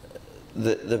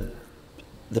 The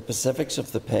specifics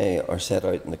of the pay are set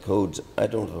out in the codes. I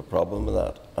don't have a problem with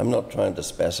that. I'm not trying to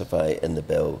specify in the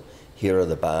bill, here are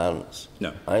the bands.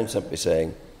 No. I'm simply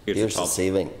saying, here's the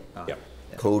ceiling. Yeah.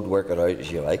 Code, work it out as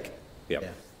you like. Yeah.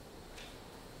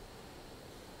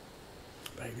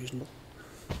 Very reasonable.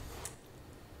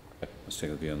 Okay, let's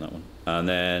take a view on that one. And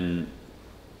then,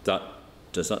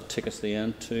 does that take us to the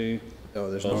end to? Oh,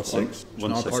 there's no part 6.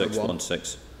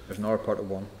 1-6. There's another part of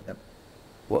 1. Yep.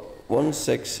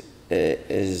 1.6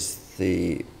 is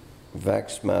the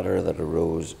vexed matter that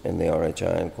arose in the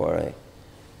RHI inquiry,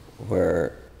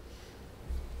 where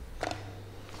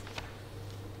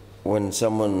when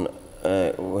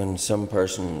some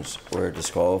persons were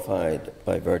disqualified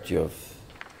by virtue of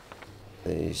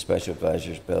the Special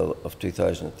Advisor's Bill of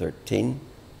 2013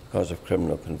 because of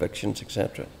criminal convictions,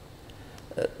 etc.,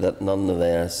 that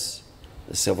nonetheless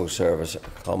the civil service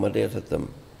accommodated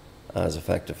them as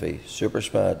effectively super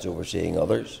spads overseeing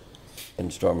others in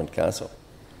Stormont Castle.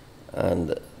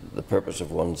 And the purpose of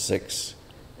 1.6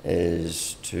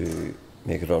 is to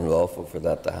make it unlawful for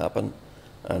that to happen.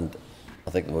 And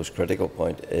I think the most critical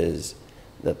point is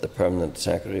that the Permanent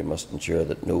Secretary must ensure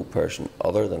that no person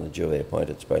other than a duly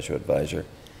appointed Special Advisor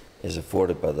is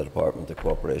afforded by the Department the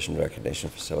cooperation, recognition,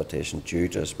 facilitation due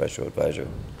to a Special Advisor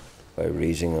by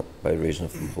reason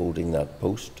of them holding that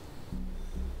post.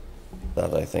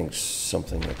 That, I think, is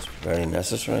something that's very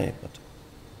necessary, but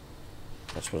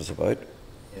that's what it's about.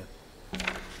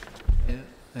 Yeah,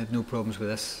 I had no problems with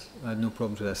this. I had no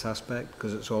problems with this aspect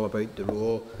because it's all about the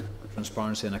role,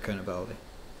 transparency and accountability.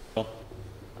 Well,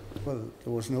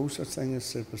 there was no such thing as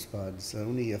super spads,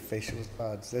 only official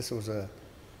spads. This was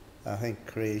I think,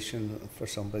 creation for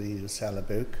somebody to sell a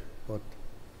book, but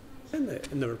in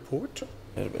the report.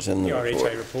 It was in the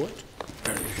RHI report.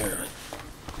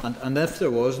 And if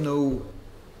there was no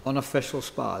unofficial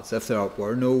spads, if there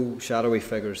were no shadowy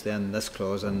figures, then this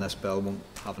clause in this bill won't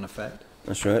have an effect.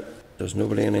 That's right. Does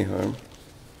nobody any harm.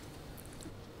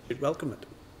 You'd welcome it.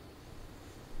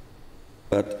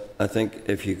 But I think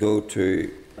if you go to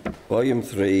volume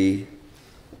 3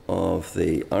 of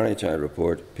the RHI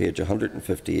report, page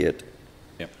 158,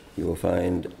 you will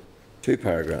find 2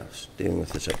 paragraphs dealing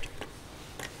with the subject.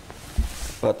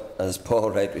 But as Paul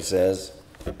rightly says,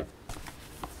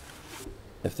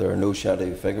 if there are no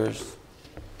shadowy figures,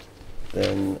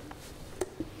 then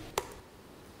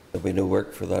there'll be no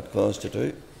work for that clause to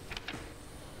do.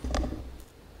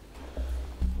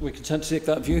 We content to take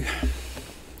that view?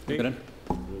 Okay.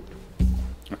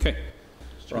 Okay.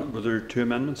 Were there 2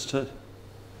 amendments to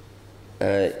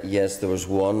Yes, there was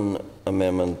one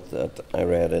amendment that I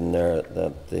read in there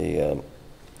that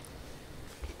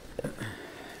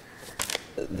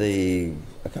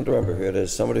I can't remember who it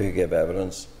is, somebody who gave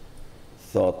evidence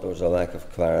thought there was a lack of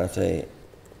clarity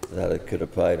that it could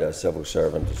apply to a civil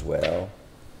servant as well.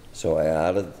 So I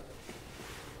added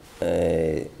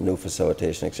no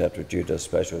facilitation etc. due to a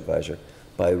Special Advisor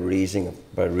by reason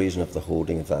of the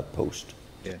holding of that post.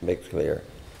 Yeah. Make it clear.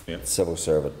 Yeah. Civil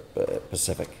servant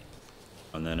Pacific.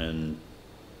 And then in...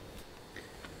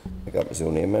 I think that was the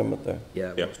only amendment there.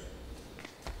 Yeah. Yeah.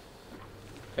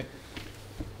 Okay.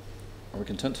 Are we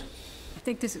content?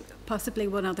 think there's possibly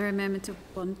one other amendment to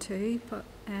 1.2, but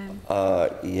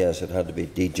yes, it had to be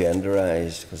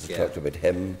degenderised because it talked about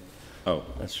him. Oh,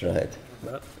 that's right.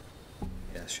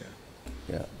 Yeah, sure.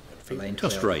 Yeah. For line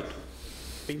 12. Just right.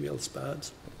 Female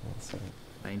spads.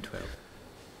 Line 12.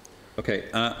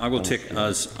 Okay, I will take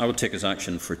as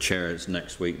action for chairs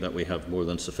next week that we have more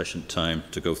than sufficient time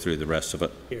to go through the rest of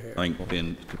it. I think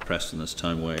being compressed in this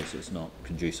time ways is not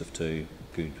conducive to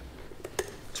good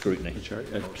scrutiny. Chair,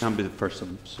 it can be the first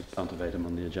substantive item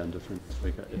on the agenda for next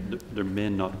week. There may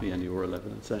not be any oral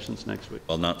evidence sessions next week.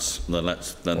 Well, let's make that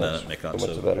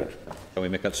so. Can we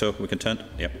make that so? We content?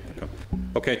 Yep.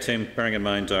 Okay, team. Bearing in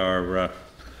mind our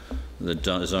the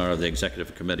desire of the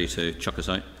executive committee to chuck us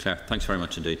out, Claire, thanks very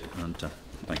much indeed, and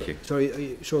thank you.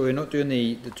 Sorry, we're not doing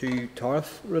the two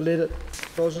tariff-related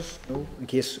clauses? No, in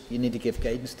case you need to give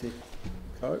guidance to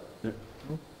Clark? No.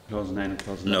 Clause 9 and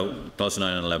Clause 11? No, Clause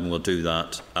 9 and 11 will do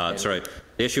that. Sorry,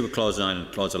 the issue with Clause 9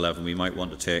 and Clause 11, we might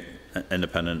want to take an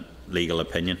independent legal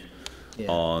opinion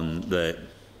on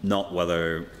not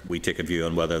whether we take a view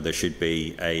on whether there should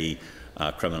be a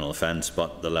criminal offence,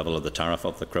 but the level of the tariff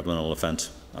of the criminal offence.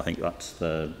 I think that's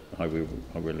how we're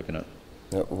looking at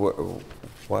it.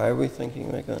 Why are we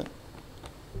thinking like that?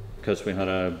 Because we had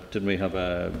didn't we have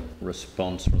a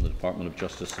response from the Department of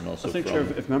Justice and also I think, Chair,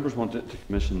 if members wanted to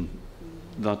commission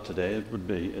that today, it would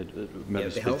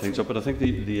maybe speed things up. But I think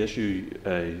the issue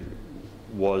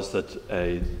was that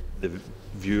the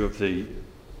view of the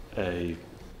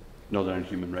Northern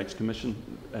Human Rights Commission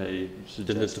did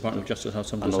the Department of Justice have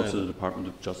something to say? And also the Department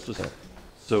of Justice. Yeah.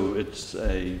 So it's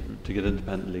to get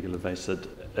independent legal advice that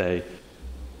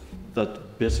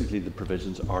basically the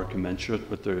provisions are commensurate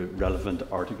with the relevant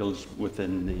articles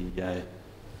within the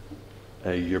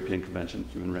European Convention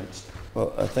of Human Rights.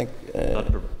 Well, I think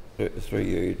through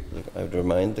you, I would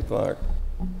remind the clerk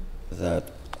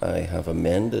that I have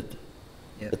amended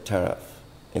the tariff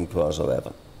in Clause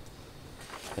 11.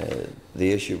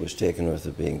 The issue was taken with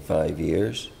it being 5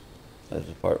 years by the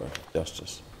Department of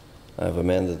Justice. I have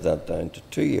amended that down to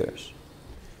 2 years.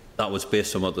 That was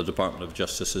based on what the Department of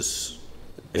Justice's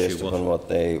issue was? Based on what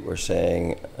they were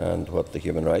saying and what the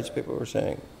human rights people were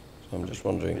saying. So I'm just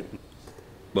wondering.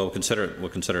 Well, we'll consider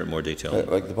it in more detail.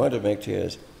 Like the point I'd make to you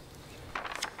is,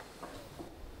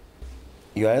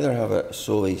 you either have a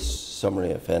solely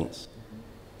summary offence,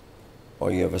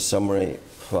 or you have a summary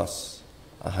plus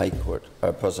a High Court,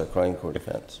 or plus a Crown Court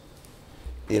offence.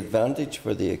 The advantage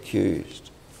for the accused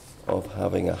of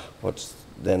having what's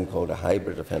then called a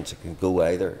hybrid offence, it can go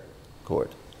either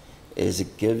court, is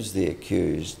it gives the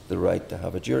accused the right to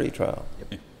have a jury trial.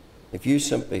 Yep. If you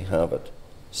simply have it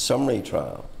summary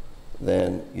trial,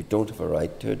 then you don't have a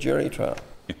right to a jury trial.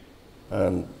 Yep.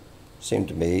 And it seemed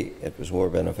to me it was more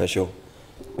beneficial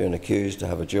to an accused to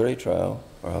have a jury trial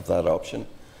or have that option,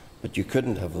 but you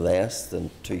couldn't have less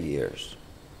than 2 years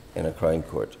in a Crown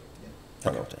Court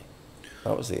penalty.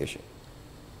 That was the issue.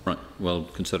 Right, we'll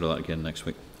consider that again next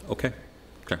week. Okay,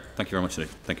 Claire, thank you very much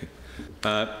indeed. Thank you.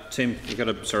 Team, we've got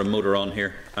a sort of motor on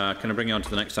here. Can I bring you on to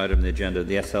the next item on the agenda,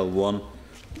 the SL1,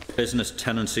 Business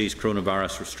Tenancies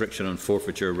Coronavirus Restriction and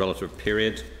Forfeiture Relative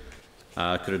Period.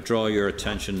 Could I draw your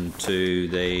attention to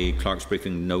the Clerk's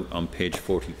briefing note on page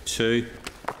 42?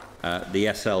 The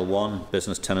SL1,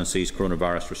 Business Tenancies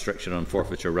Coronavirus Restriction and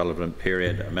Forfeiture Relevant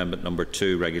Period, Amendment Number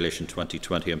 2, Regulation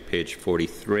 2020 on page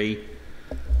 43.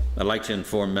 I'd like to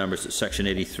inform members that Section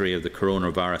 83 of the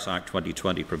Coronavirus Act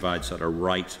 2020 provides that a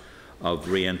right of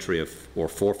re-entry or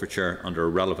forfeiture under a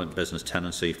relevant business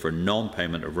tenancy for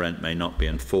non-payment of rent may not be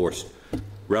enforced.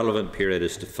 Relevant period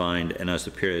is defined in as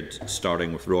the period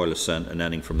starting with royal assent and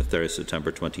ending from the 3rd of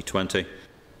September 2020.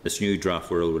 This new draft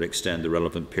rule would extend the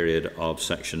relevant period of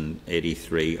Section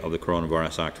 83 of the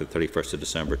Coronavirus Act to the 31st of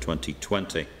December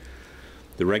 2020.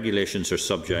 The regulations are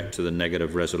subject to the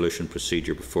negative resolution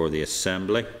procedure before the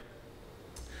Assembly.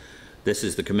 This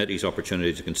is the Committee's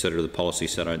opportunity to consider the policy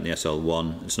set out in the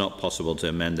SL1. It's not possible to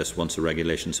amend this once the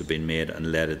regulations have been made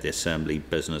and led at the Assembly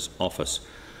Business Office.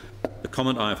 The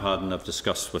comment I've had and I've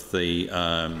discussed with the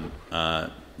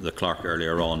Clerk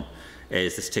earlier on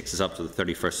is this takes us up to the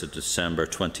 31st of December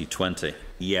 2020.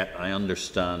 Yet I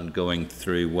understand going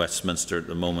through Westminster at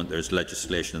the moment there's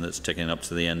legislation that's taking up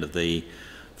to the end of the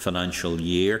financial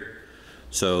year.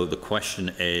 So the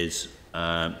question is,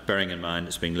 bearing in mind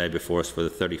it's being laid before us for the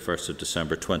 31st of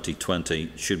December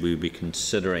 2020, should we be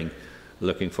considering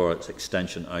looking for its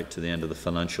extension out to the end of the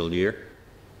financial year?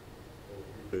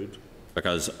 Good.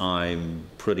 Because I'm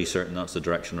pretty certain that's the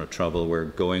direction of travel we're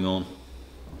going on.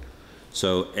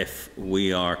 So if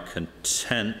we are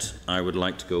content, I would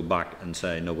like to go back and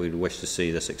say, no, we'd wish to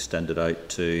see this extended out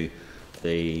to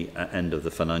the end of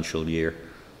the financial year.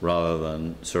 rather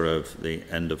than sort of the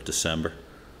end of December.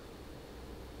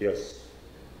 Yes.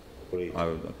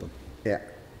 Yeah.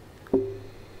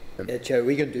 Yeah, Chair,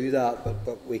 we can do that,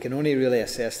 but we can only really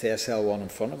assess the SL1 in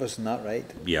front of us, isn't that right?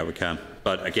 Yeah, we can.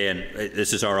 But again,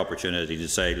 this is our opportunity to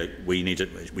say, like, we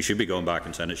should be going back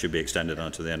and saying it should be extended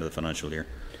on to the end of the financial year.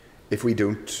 If we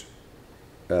don't,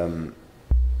 if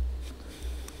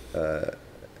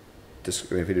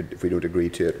we don't agree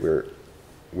to it, we're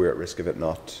at risk of it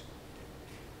not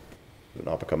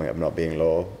being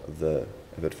law,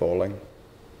 of it falling.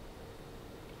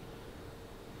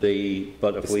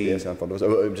 But if we just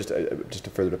to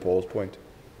further to Paul's point.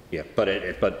 Yeah,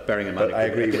 but bearing in mind, I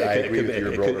agree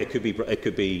it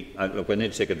could be. Look, we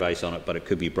need to take advice on it, but it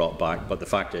could be brought back. But the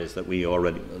fact is that we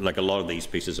already, like a lot of these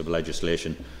pieces of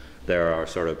legislation, there are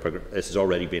sort of this has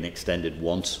already been extended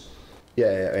once. Yeah,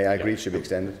 I agree. It should be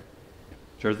extended.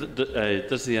 Sure.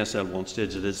 This is the SL1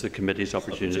 stage. It is the committee's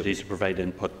opportunity to provide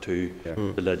input to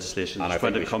the legislation. And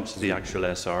when it comes to the actual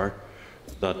SR,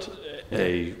 that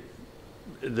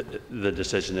the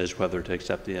decision is whether to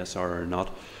accept the SR or not.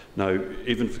 Now,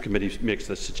 even if the committee makes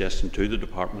this suggestion to the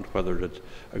department, whether it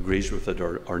agrees with it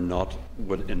or not,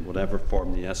 in whatever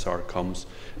form the SR comes,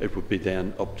 it would be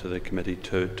then up to the committee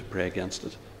to pray against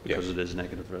it, because it is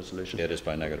negative resolution. Yeah, it is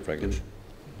by negative resolution.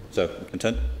 So,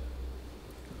 content?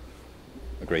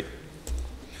 Agreed.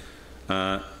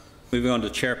 Moving on to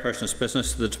Chairperson's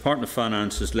business, the Department of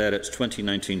Finance has led its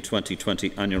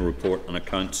 2019-2020 annual report on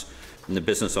accounts in the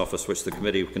Business Office, which the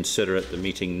committee will consider at the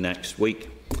meeting next week.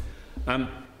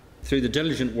 Through the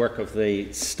diligent work of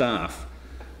the staff,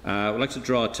 I would like to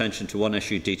draw attention to one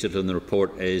issue detailed in the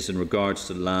report is in regards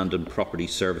to land and property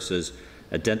services,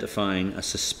 identifying a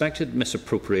suspected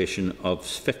misappropriation of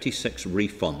 56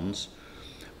 refunds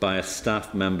by a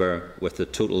staff member with a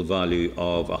total value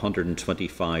of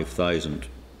 $125,000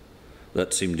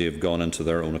 that seem to have gone into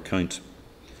their own account.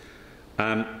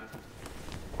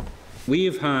 We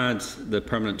have had the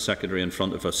Permanent Secretary in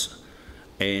front of us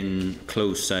in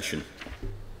closed session,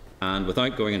 and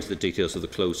without going into the details of the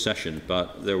closed session,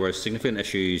 but there were significant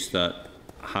issues that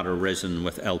had arisen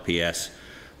with LPS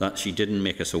that she didn't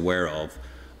make us aware of,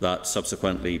 that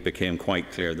subsequently became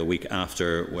quite clear the week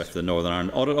after with the Northern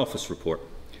Ireland Audit Office report.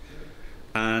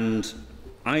 And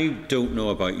I don't know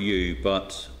about you,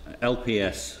 but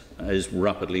LPS is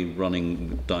rapidly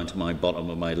running down to my bottom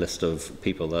of my list of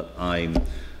people that I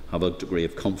have a degree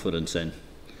of confidence in.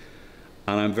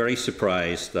 And I'm very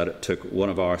surprised that it took one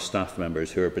of our staff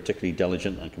members who are particularly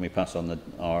diligent, and can we pass on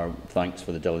our thanks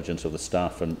for the diligence of the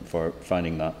staff and for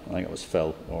finding that, I think it was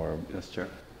Phil, or yes, Chair,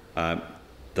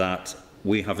 that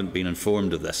we haven't been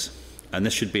informed of this. And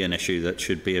this should be an issue that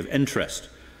should be of interest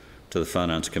to the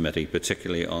Finance Committee,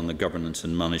 particularly on the governance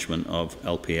and management of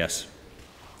LPS.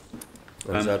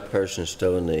 Is that person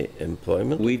still in the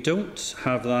employment? We don't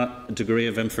have that degree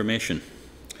of information.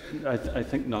 I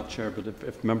think not, Chair, but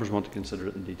if members want to consider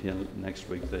it in detail next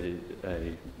week, the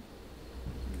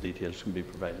details can be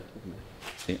provided to the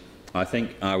committee. I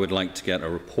think I would like to get a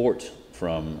report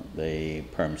from the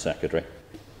Perm Secretary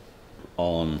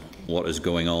on what is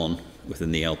going on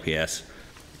within the LPS,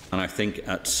 and I think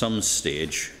at some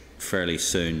stage fairly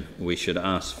soon we should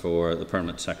ask for the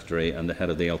Permanent Secretary and the head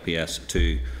of the LPS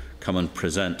to come and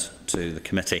present to the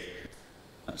committee,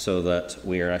 so that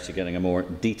we are actually getting a more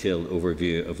detailed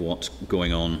overview of what's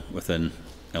going on within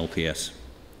LPS.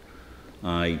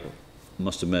 I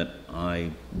must admit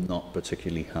I'm not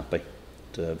particularly happy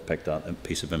to pick that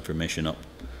piece of information up,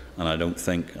 and I don't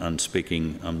think, and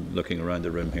speaking, I'm looking around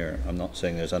the room here, I'm not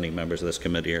saying there's any members of this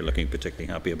committee here looking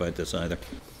particularly happy about this either.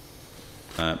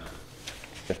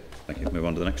 Thank you. Move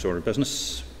on to the next order of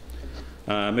business.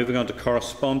 Moving on to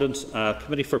correspondence,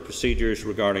 Committee for Procedures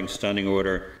regarding Standing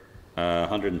Order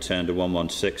 110 to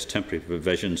 116, temporary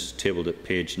provisions, tabled at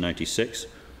page 96.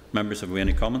 Members, have we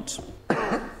any comments?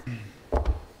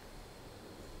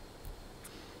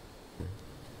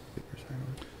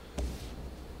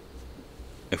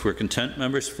 If we're content,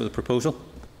 members, for the proposal?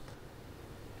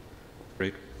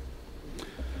 Great.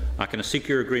 Can I seek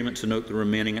your agreement to note the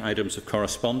remaining items of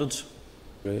correspondence?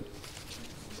 Great.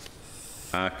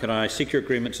 Can I seek your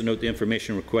agreement to note the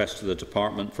information request to the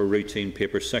Department for routine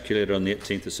papers circulated on the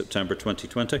 18th of September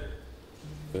 2020?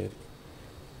 Great.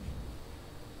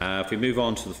 If we move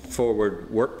on to the forward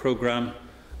work programme,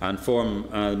 and inform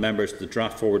members the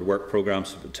draft forward work programme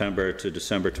September to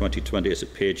December 2020 is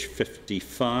at page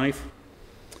 55.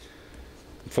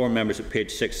 Inform members at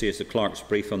page 60 is the Clerk's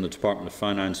brief on the Department of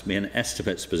Finance main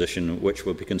estimates position, which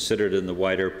will be considered in the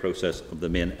wider process of the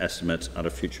main estimates at a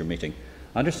future meeting.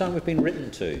 I understand we've been written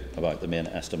to about the main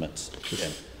estimates.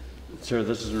 Sir,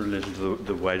 this is in relation to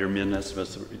the wider main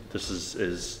estimates. This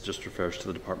is just refers to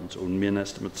the department's own main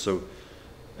estimates. So,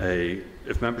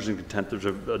 if members are content, there's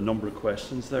a number of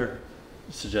questions there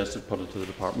suggested put it to the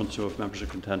department. So, if members are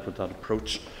content with that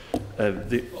approach,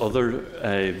 the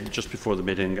other just before the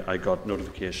meeting, I got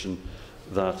notification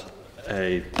that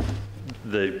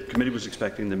the committee was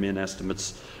expecting the main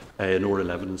estimates in oral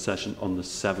evidence session on the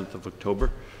 7th of October.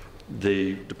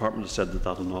 The department has said that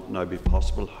that will not now be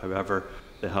possible. However,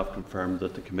 they have confirmed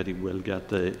that the committee will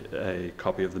get a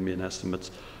copy of the main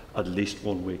estimates at least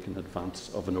 1 week in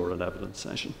advance of an oral evidence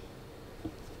session.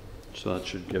 So that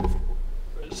should give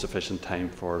sufficient time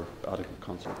for adequate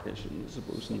consultation, I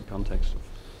suppose, in the context of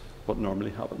what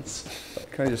normally happens.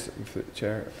 Can I just,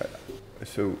 Chair,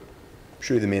 so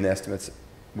surely the main estimates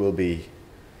will be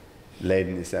laid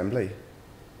in the Assembly?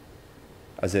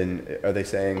 As in, are they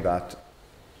saying that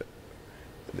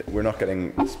we're not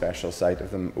getting special sight of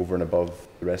them over and above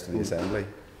the rest of the Assembly?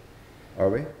 Are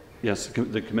we? Yes,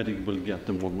 the committee will get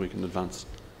them 1 week in advance.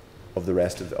 Of the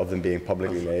rest of them being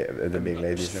publicly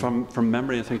laid? From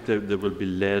memory, I think they will be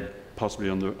laid possibly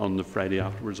on the Friday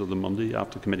afterwards or the Monday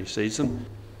after the committee sees them.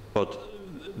 But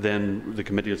then the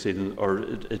committee will see them, or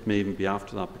it may even be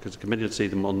after that, because the committee will see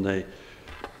them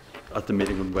at the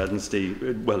meeting on Wednesday.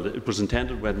 Well, it was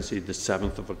intended Wednesday, the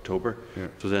 7th of October. Yeah.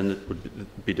 So then it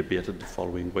would be debated the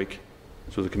following week.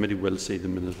 So the committee will see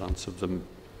them in advance of them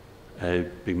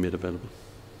being made available.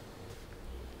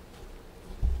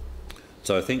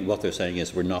 So I think what they're saying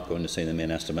is we're not going to see the main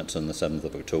estimates on the 7th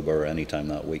of October or any time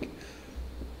that week.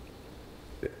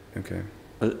 Okay.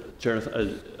 Chair,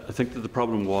 I think that the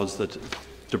problem was that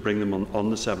to bring them on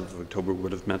the 7th of October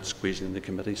would have meant squeezing the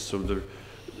committee. So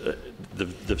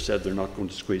they've said they're not going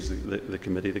to squeeze the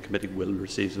committee. The committee will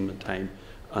receive them in time,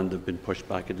 and they've been pushed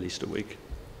back at least a week.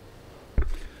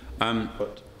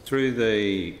 Through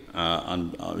the,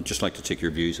 and I would just like to take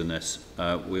your views on this.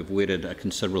 We've waited a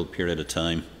considerable period of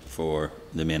time for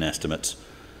the main estimates.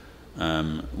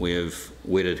 We have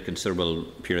waited a considerable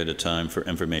period of time for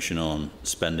information on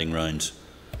spending rounds.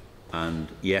 And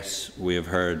yes, we have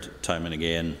heard time and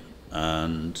again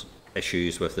and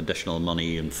issues with additional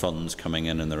money and funds coming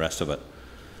in and the rest of it.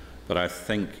 But I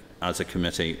think as a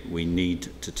committee we need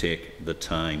to take the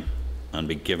time and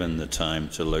be given the time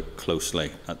to look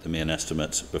closely at the main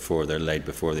estimates before they're laid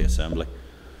before the Assembly.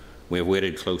 We have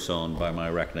waited close on, by my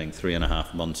reckoning,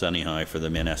 3.5 months anyhow for the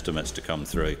main estimates to come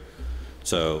through.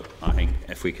 So I think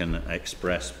if we can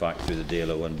express back through the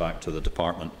DLO and back to the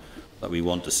department that we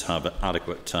want to have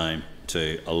adequate time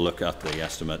to look at the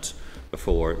estimates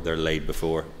before they're laid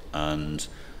before, and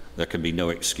there can be no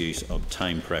excuse of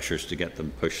time pressures to get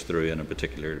them pushed through in a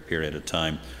particular period of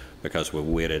time, because we've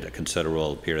waited a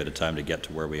considerable period of time to get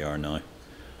to where we are now.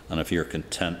 And if you're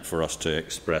content for us to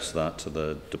express that to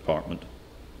the department.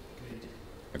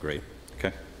 Agreed.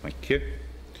 Okay, thank you.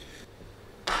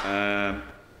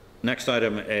 Next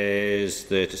item is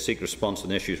to seek response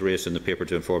on issues raised in the paper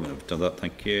to inform them. I've done that,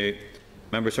 thank you.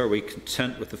 Members, are we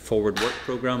content with the forward work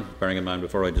programme, bearing in mind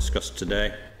before I discuss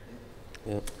today?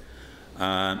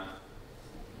 Yeah.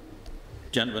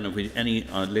 Gentlemen, have we any,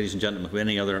 ladies and gentlemen, have we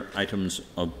any other items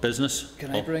of business?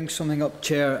 Can I bring something up,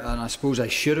 Chair? And I suppose I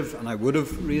should have, and I would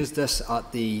have raised this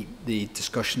at the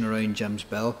discussion around Jim's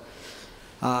bill.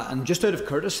 And just out of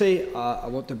courtesy, I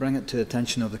want to bring it to the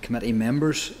attention of the committee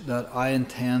members that I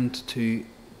intend to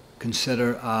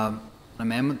consider an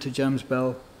amendment to Jim's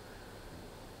bill.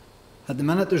 At the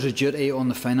minute, there's a duty on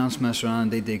the Finance Minister and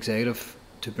indeed the Executive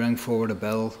to bring forward a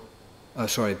bill.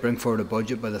 Bring forward a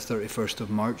budget by the 31st of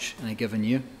March in a given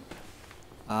year.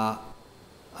 I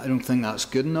don't think that's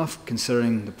good enough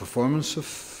considering the performance of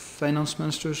Finance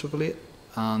Ministers of late,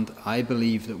 and I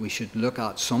believe that we should look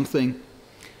at something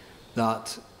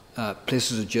that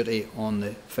places a duty on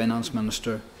the Finance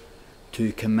Minister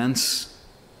to commence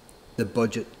the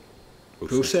budget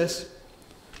process,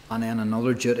 and then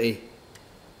another duty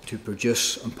to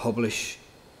produce and publish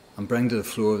and bring to the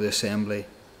floor of the Assembly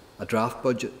a draft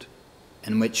budget,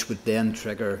 in which would then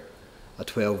trigger a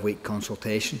 12-week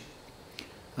consultation.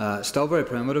 Still very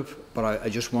primitive, but I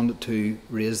just wanted to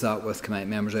raise that with committee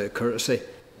members out of courtesy.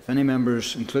 If any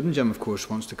members, including Jim of course,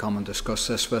 wants to come and discuss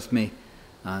this with me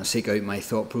and seek out my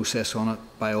thought process on it,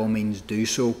 by all means do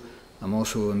so. I'm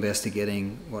also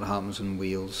investigating what happens in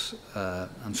Wales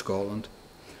and Scotland.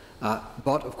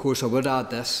 But of course I would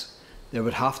add this, there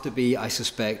would have to be, I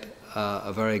suspect,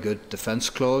 a very good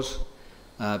defence clause,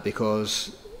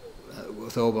 because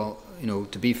with all, well,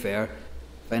 to be fair,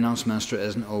 Finance Minister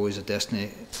isn't always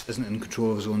isn't in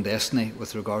control of his own destiny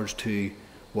with regards to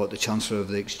what the Chancellor of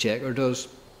the Exchequer does,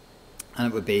 and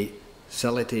it would be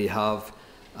silly to have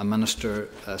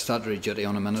a statutory duty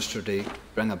on a minister to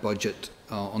bring a budget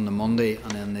on the Monday,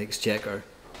 and then the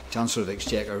Chancellor of the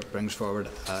Exchequer brings forward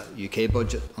a UK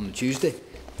budget on the Tuesday.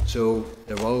 So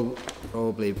there will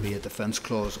probably be a defence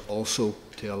clause also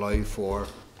to allow for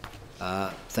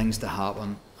things to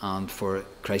happen and for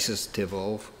crisis to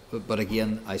evolve. But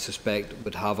again, I suspect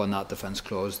would have on that defence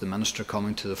clause the Minister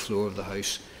coming to the floor of the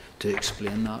House to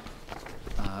explain that.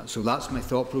 So that's my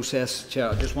thought process, Chair.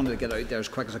 I just wanted to get out there as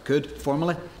quick as I could,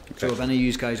 formally. Okay. So if any of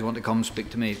you guys want to come speak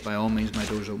to me, by all means, my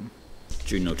door's open.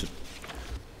 Due noted.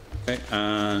 Okay,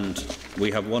 and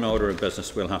we have one order of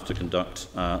business we'll have to conduct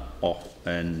off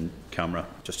in camera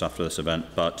just after this event,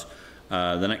 but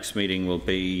the next meeting will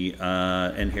be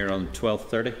in here on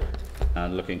 12:30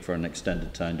 and looking for an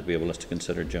extended time to be able to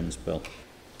consider Jim's bill.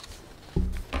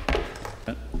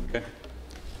 Okay.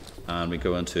 And we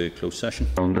go into closed session.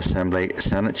 Assembly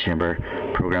Senate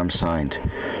Chamber programme sound.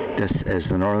 This is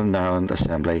the Northern Ireland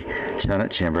Assembly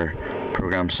Senate Chamber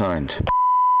programme sound.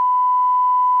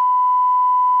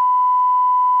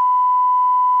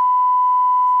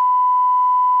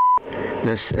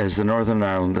 This is the Northern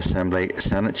Ireland Assembly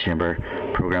Senate Chamber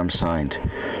programme sound.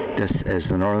 This is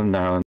the Northern Ireland